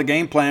 I thought the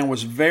game plan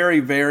was very,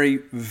 very,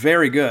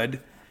 very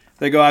good.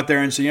 They go out there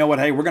and say, you know what,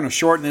 hey, we're going to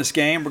shorten this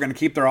game. We're going to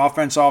keep their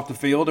offense off the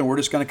field, and we're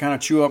just going to kind of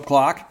chew up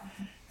clock.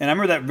 And I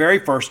remember that very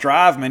first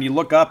drive, man, you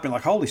look up and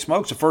like, holy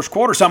smokes, the first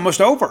quarter's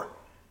almost over.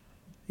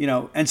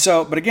 And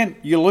so, but again,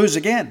 you lose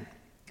again.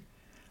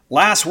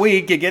 Last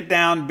week, you get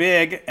down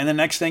big, and the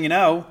next thing you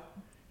know,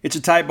 it's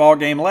a tight ball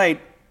game late,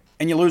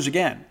 and you lose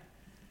again.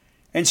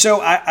 And so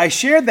I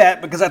shared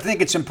that because I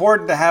think it's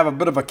important to have a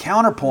bit of a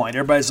counterpoint.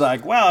 Everybody's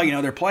like, well,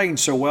 they're playing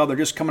so well, they're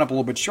just coming up a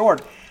little bit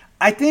short.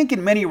 I think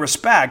in many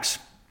respects,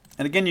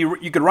 and again,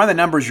 you could run the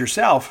numbers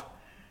yourself,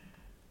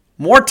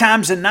 more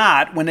times than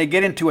not, when they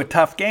get into a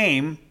tough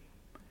game,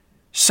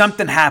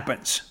 something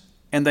happens,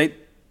 and they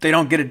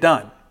don't get it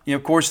done.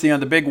 Of course, the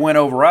big win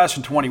over us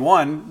in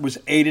 21 was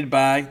aided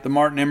by the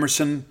Martin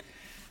Emerson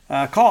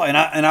call,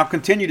 and I'll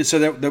continue to say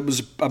that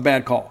was a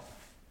bad call.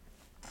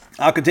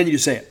 I'll continue to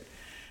say it.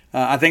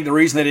 I think the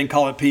reason they didn't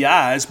call it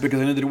PI is because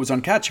they knew that it was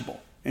uncatchable,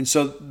 and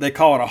so they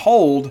call it a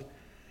hold.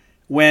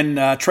 When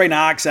Trey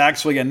Knox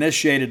actually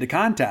initiated the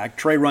contact,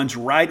 Trey runs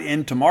right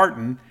into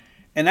Martin,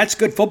 and that's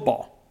good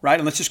football, right?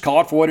 And let's just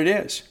call it for what it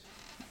is.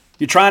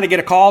 You're trying to get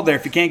a call there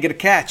if you can't get a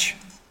catch.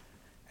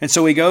 And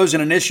so he goes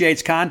and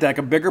initiates contact,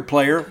 a bigger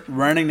player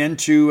running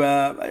into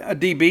a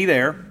DB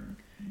there.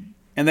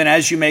 And then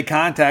as you make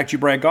contact, you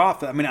break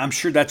off. I mean, I'm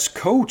sure that's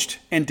coached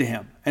into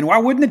him. And why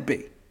wouldn't it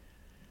be?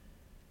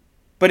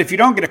 But if you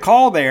don't get a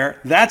call there,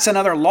 that's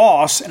another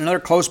loss and another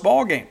close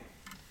ball game.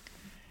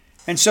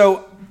 And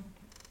so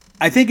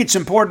I think it's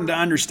important to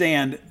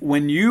understand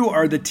when you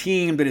are the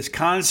team that is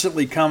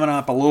constantly coming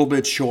up a little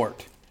bit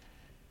short,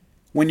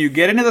 when you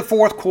get into the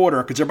fourth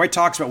quarter, because everybody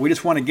talks about we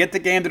just want to get the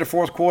game to the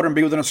fourth quarter and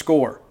be within a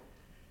score.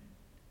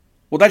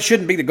 Well, that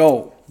shouldn't be the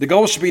goal. The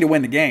goal should be to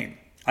win the game.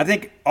 I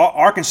think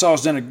Arkansas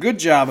has done a good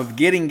job of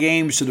getting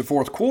games to the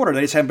fourth quarter.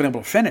 They just haven't been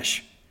able to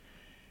finish.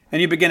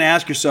 And you begin to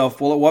ask yourself,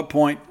 well, at what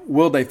point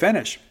will they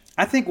finish?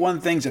 I think one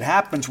of the things that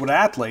happens with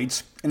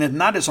athletes, and it's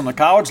not just on the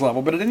college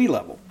level, but at any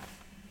level,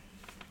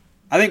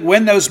 I think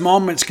when those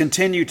moments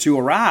continue to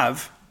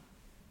arrive,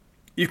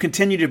 you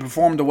continue to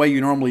perform the way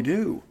you normally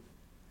do.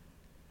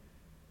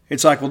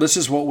 It's like, well, this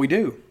is what we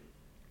do.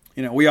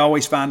 We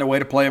always find a way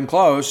to play them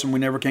close, and we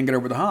never can get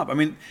over the hump. I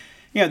mean,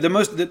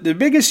 the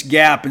biggest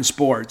gap in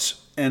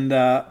sports, and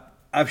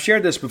I've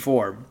shared this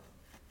before,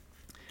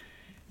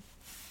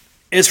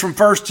 is from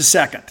first to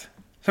second.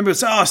 Some people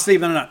say, oh,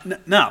 Stephen,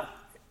 no.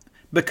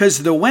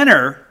 Because the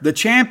winner, the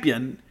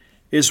champion,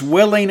 is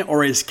willing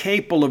or is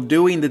capable of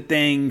doing the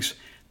things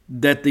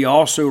that the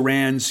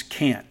also-rans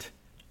can't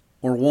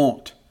or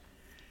won't.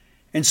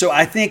 And so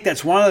I think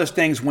that's one of those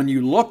things when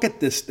you look at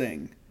this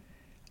thing,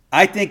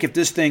 I think if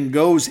this thing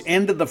goes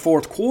into the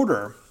fourth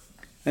quarter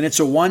and it's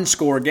a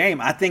one-score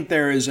game, I think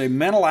there is a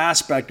mental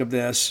aspect of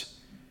this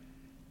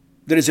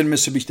that is in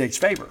Mississippi State's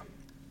favor.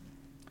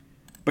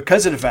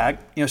 Because of the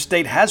fact,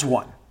 State has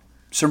won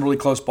some really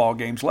close ball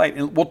games late.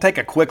 And we'll take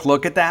a quick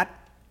look at that,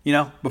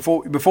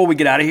 before we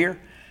get out of here.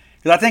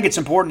 Because I think it's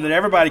important that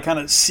everybody kind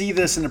of see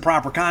this in the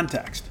proper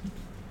context.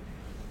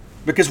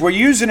 Because we're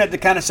using it to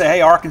kind of say,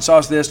 hey, Arkansas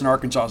is this and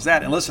Arkansas is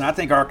that. And listen, I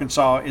think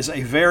Arkansas is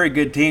a very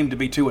good team to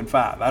be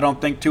 2-5. I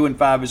don't think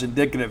 2-5 is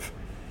indicative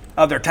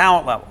of their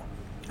talent level.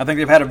 I think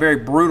they've had a very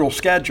brutal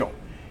schedule.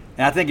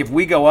 And I think if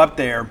we go up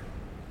there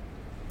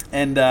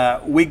and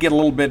we get a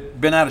little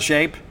bit bent out of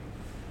shape,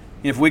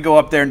 if we go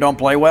up there and don't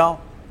play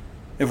well,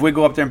 if we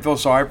go up there and feel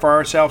sorry for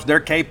ourselves, they're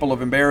capable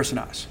of embarrassing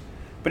us.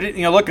 But,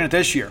 looking at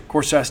this year, of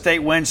course, State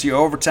wins the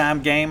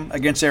overtime game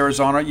against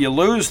Arizona. You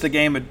lose the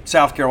game at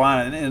South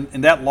Carolina,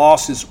 and that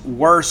loss is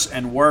worse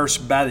and worse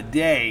by the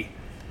day.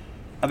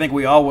 I think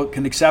we all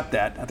can accept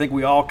that. I think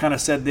we all kind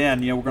of said then,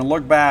 we're going to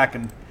look back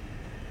and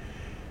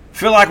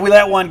feel like we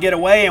let one get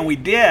away, and we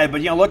did. But,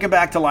 looking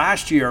back to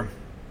last year,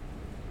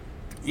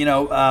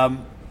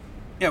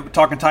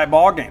 talking tight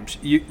ball games,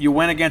 you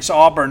win against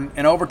Auburn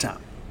in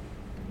overtime.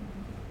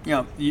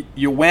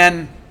 You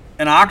win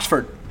in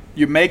Oxford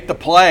You make the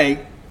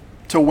play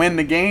to win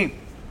the game.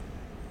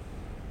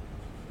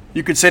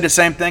 You could say the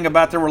same thing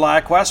about the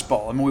ReliaQuest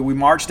Bowl. I mean, we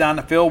march down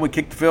the field, we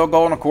kick the field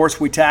goal, and, of course,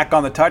 we tack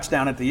on the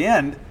touchdown at the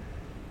end.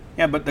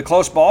 Yeah, but the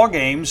close ball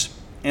games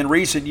in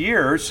recent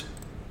years,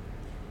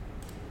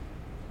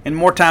 and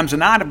more times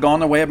than not, have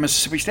gone the way of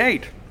Mississippi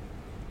State.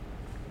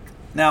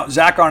 Now,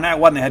 Zach Arnett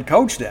wasn't the head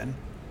coach then,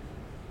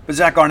 but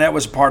Zach Arnett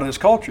was a part of this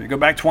culture. You go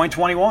back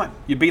 2021.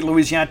 You beat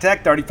Louisiana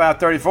Tech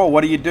 35-34.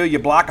 What do? You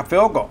block a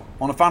field goal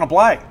on the final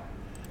play.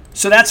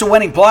 So that's a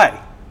winning play.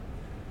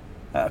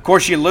 Of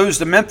course, you lose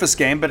the Memphis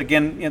game, but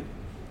again,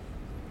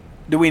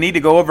 do we need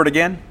to go over it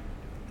again?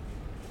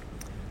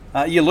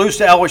 You lose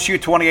to LSU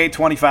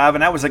 28-25,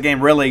 and that was a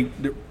game really,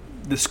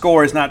 the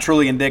score is not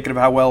truly indicative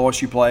of how well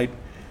LSU played.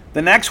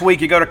 The next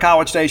week, you go to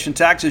College Station,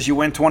 Texas, you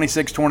win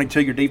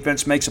 26-22. Your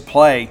defense makes a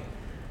play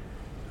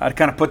to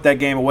kind of put that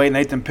game away.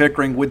 Nathan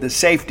Pickering with the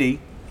safety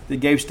that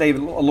gave State a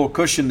little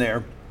cushion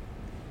there.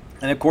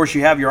 And, of course,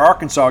 you have your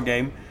Arkansas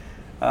game.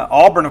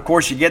 Auburn, of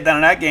course, you get down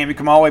in that game, you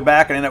come all the way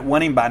back and end up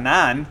winning by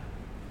 9.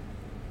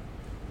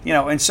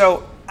 And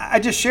so I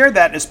just shared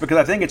that just because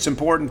I think it's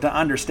important to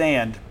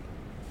understand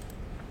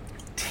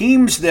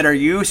teams that are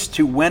used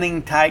to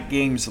winning tight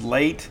games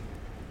late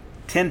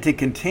tend to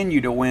continue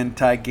to win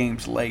tight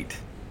games late.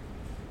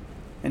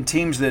 And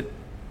teams that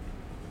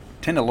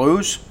tend to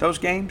lose those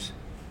games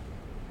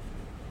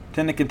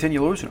tend to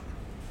continue losing them.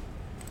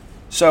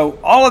 So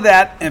all of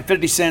that and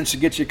 50 cents to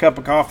get you a cup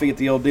of coffee at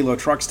the old Delo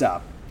truck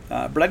stop.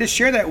 But I just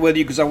share that with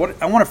you because I want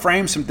to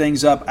frame some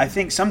things up. I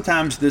think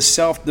sometimes this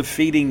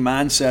self-defeating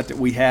mindset that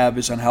we have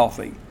is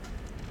unhealthy.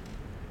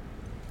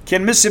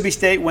 Can Mississippi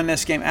State win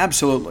this game?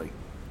 Absolutely.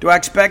 Do I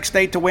expect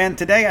State to win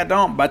today? I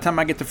don't. By the time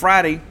I get to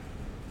Friday,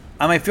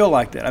 I may feel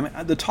like that. I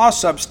mean, the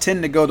toss-ups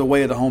tend to go the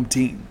way of the home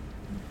team.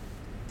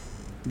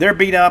 They're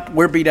beat up.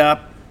 We're beat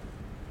up.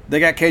 They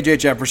got KJ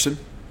Jefferson,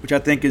 which I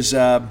think is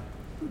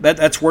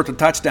that's worth a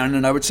touchdown in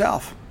and of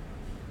itself.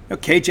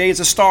 KJ is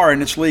a star in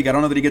this league. I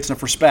don't know that he gets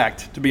enough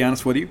respect, to be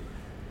honest with you.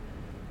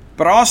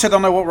 But I also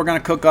don't know what we're going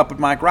to cook up with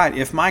Mike Wright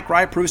if Mike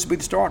Wright proves to be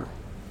the starter.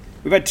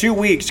 We've had 2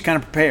 weeks to kind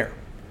of prepare.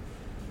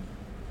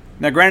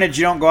 Now, granted,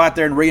 you don't go out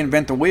there and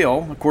reinvent the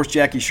wheel. Of course,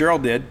 Jackie Sherrill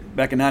did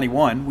back in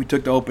 91. We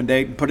took the open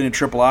date and put in a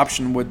triple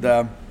option with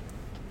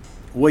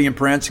William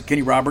Prince and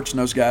Kenny Roberts and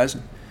those guys.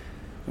 And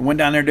went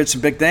down there and did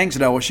some big things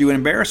at LSU and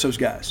embarrassed those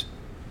guys.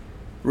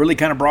 Really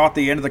kind of brought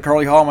the end of the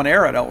Curly Hallman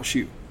era at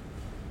LSU.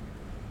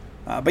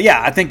 But,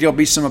 yeah, I think there'll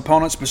be some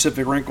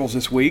opponent-specific wrinkles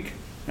this week.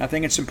 I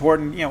think it's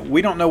important.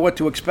 We don't know what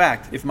to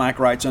expect if Mike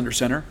Wright's under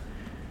center.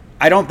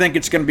 I don't think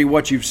it's going to be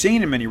what you've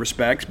seen in many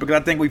respects because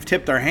I think we've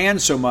tipped our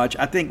hands so much.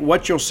 I think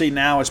what you'll see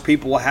now is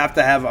people will have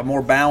to have a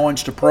more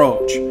balanced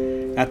approach.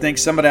 I think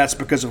some of that's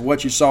because of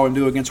what you saw him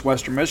do against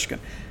Western Michigan.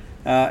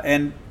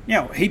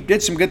 He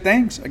did some good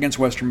things against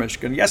Western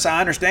Michigan. Yes, I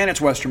understand it's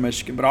Western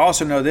Michigan, but I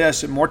also know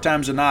this, and more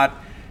times than not,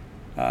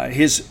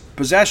 his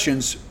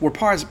possessions were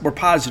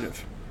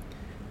positive.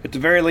 At the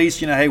very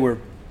least, hey,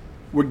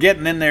 we're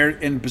getting in there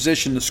in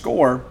position to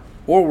score,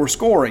 or we're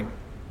scoring.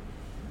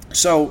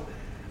 So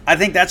I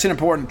think that's an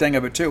important thing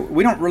of it, too.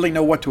 We don't really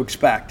know what to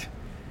expect.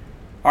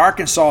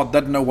 Arkansas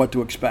doesn't know what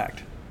to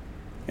expect.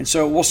 And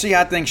so we'll see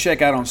how things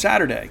shake out on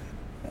Saturday.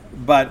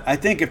 But I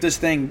think if this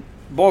thing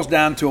boils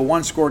down to a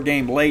one-score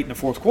game late in the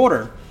fourth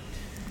quarter,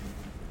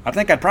 I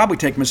think I'd probably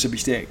take Mississippi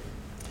State.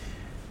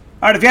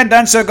 All right, if you hadn't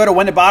done so, go to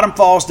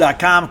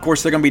whenthebottomfalls.com. Of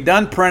course, they're going to be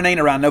done printing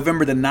around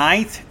November the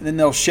 9th, and then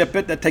they'll ship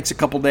it. That takes a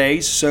couple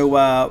days. So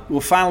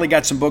we'll finally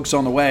got some books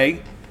on the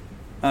way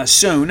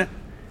soon,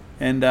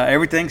 and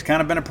everything's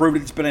kind of been approved.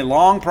 It's been a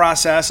long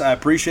process. I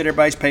appreciate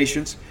everybody's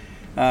patience.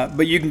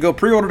 But you can go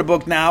pre-order the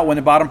book now,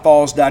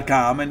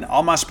 whenthebottomfalls.com, and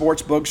all my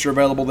sports books are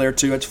available there,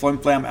 too. It's Flim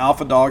Flam,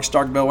 Alpha Dog,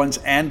 Stark Villains,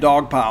 and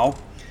Dog Pile.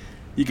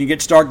 You can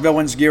get Stark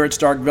Villains gear at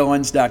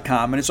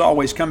starkvillains.com. And as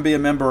always, come be a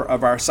member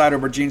of our site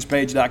over at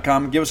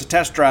genespage.com. Give us a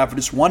test drive for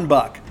just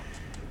 $1.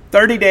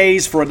 30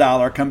 days for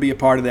 $1. Come be a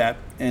part of that.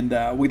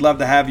 And we'd love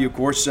to have you, of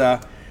course.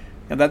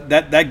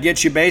 That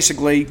gets you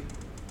basically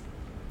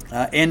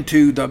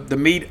into the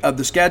meat of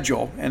the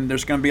schedule. And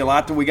there's going to be a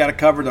lot that we got to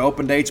cover. The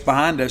open dates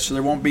behind us, so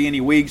there won't be any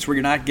weeks where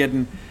you're not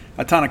getting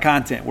a ton of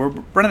content. We're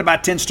running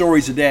about 10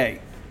 stories a day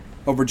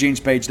over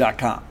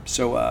genespage.com.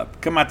 So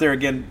come out there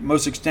again,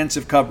 most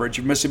extensive coverage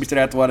of Mississippi State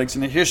athletics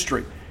and the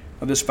history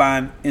of this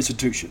fine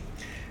institution.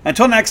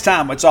 Until next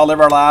time, let's all live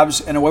our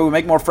lives in a way we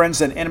make more friends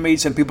than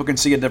enemies and people can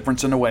see a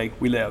difference in the way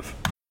we live.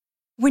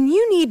 When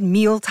you need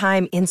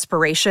mealtime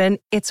inspiration,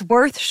 it's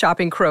worth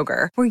shopping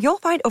Kroger, where you'll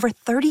find over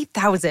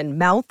 30,000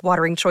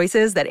 mouth-watering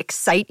choices that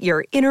excite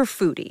your inner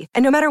foodie.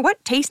 And no matter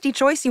what tasty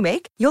choice you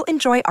make, you'll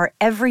enjoy our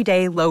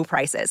everyday low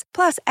prices,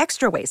 plus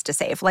extra ways to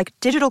save, like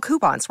digital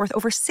coupons worth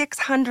over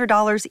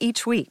 $600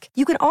 each week.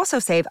 You can also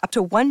save up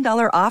to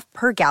 $1 off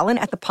per gallon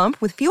at the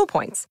pump with fuel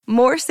points.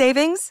 More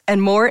savings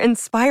and more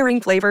inspiring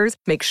flavors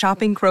make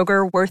shopping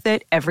Kroger worth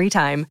it every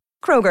time.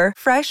 Kroger,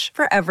 fresh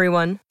for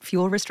everyone.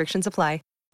 Fuel restrictions apply.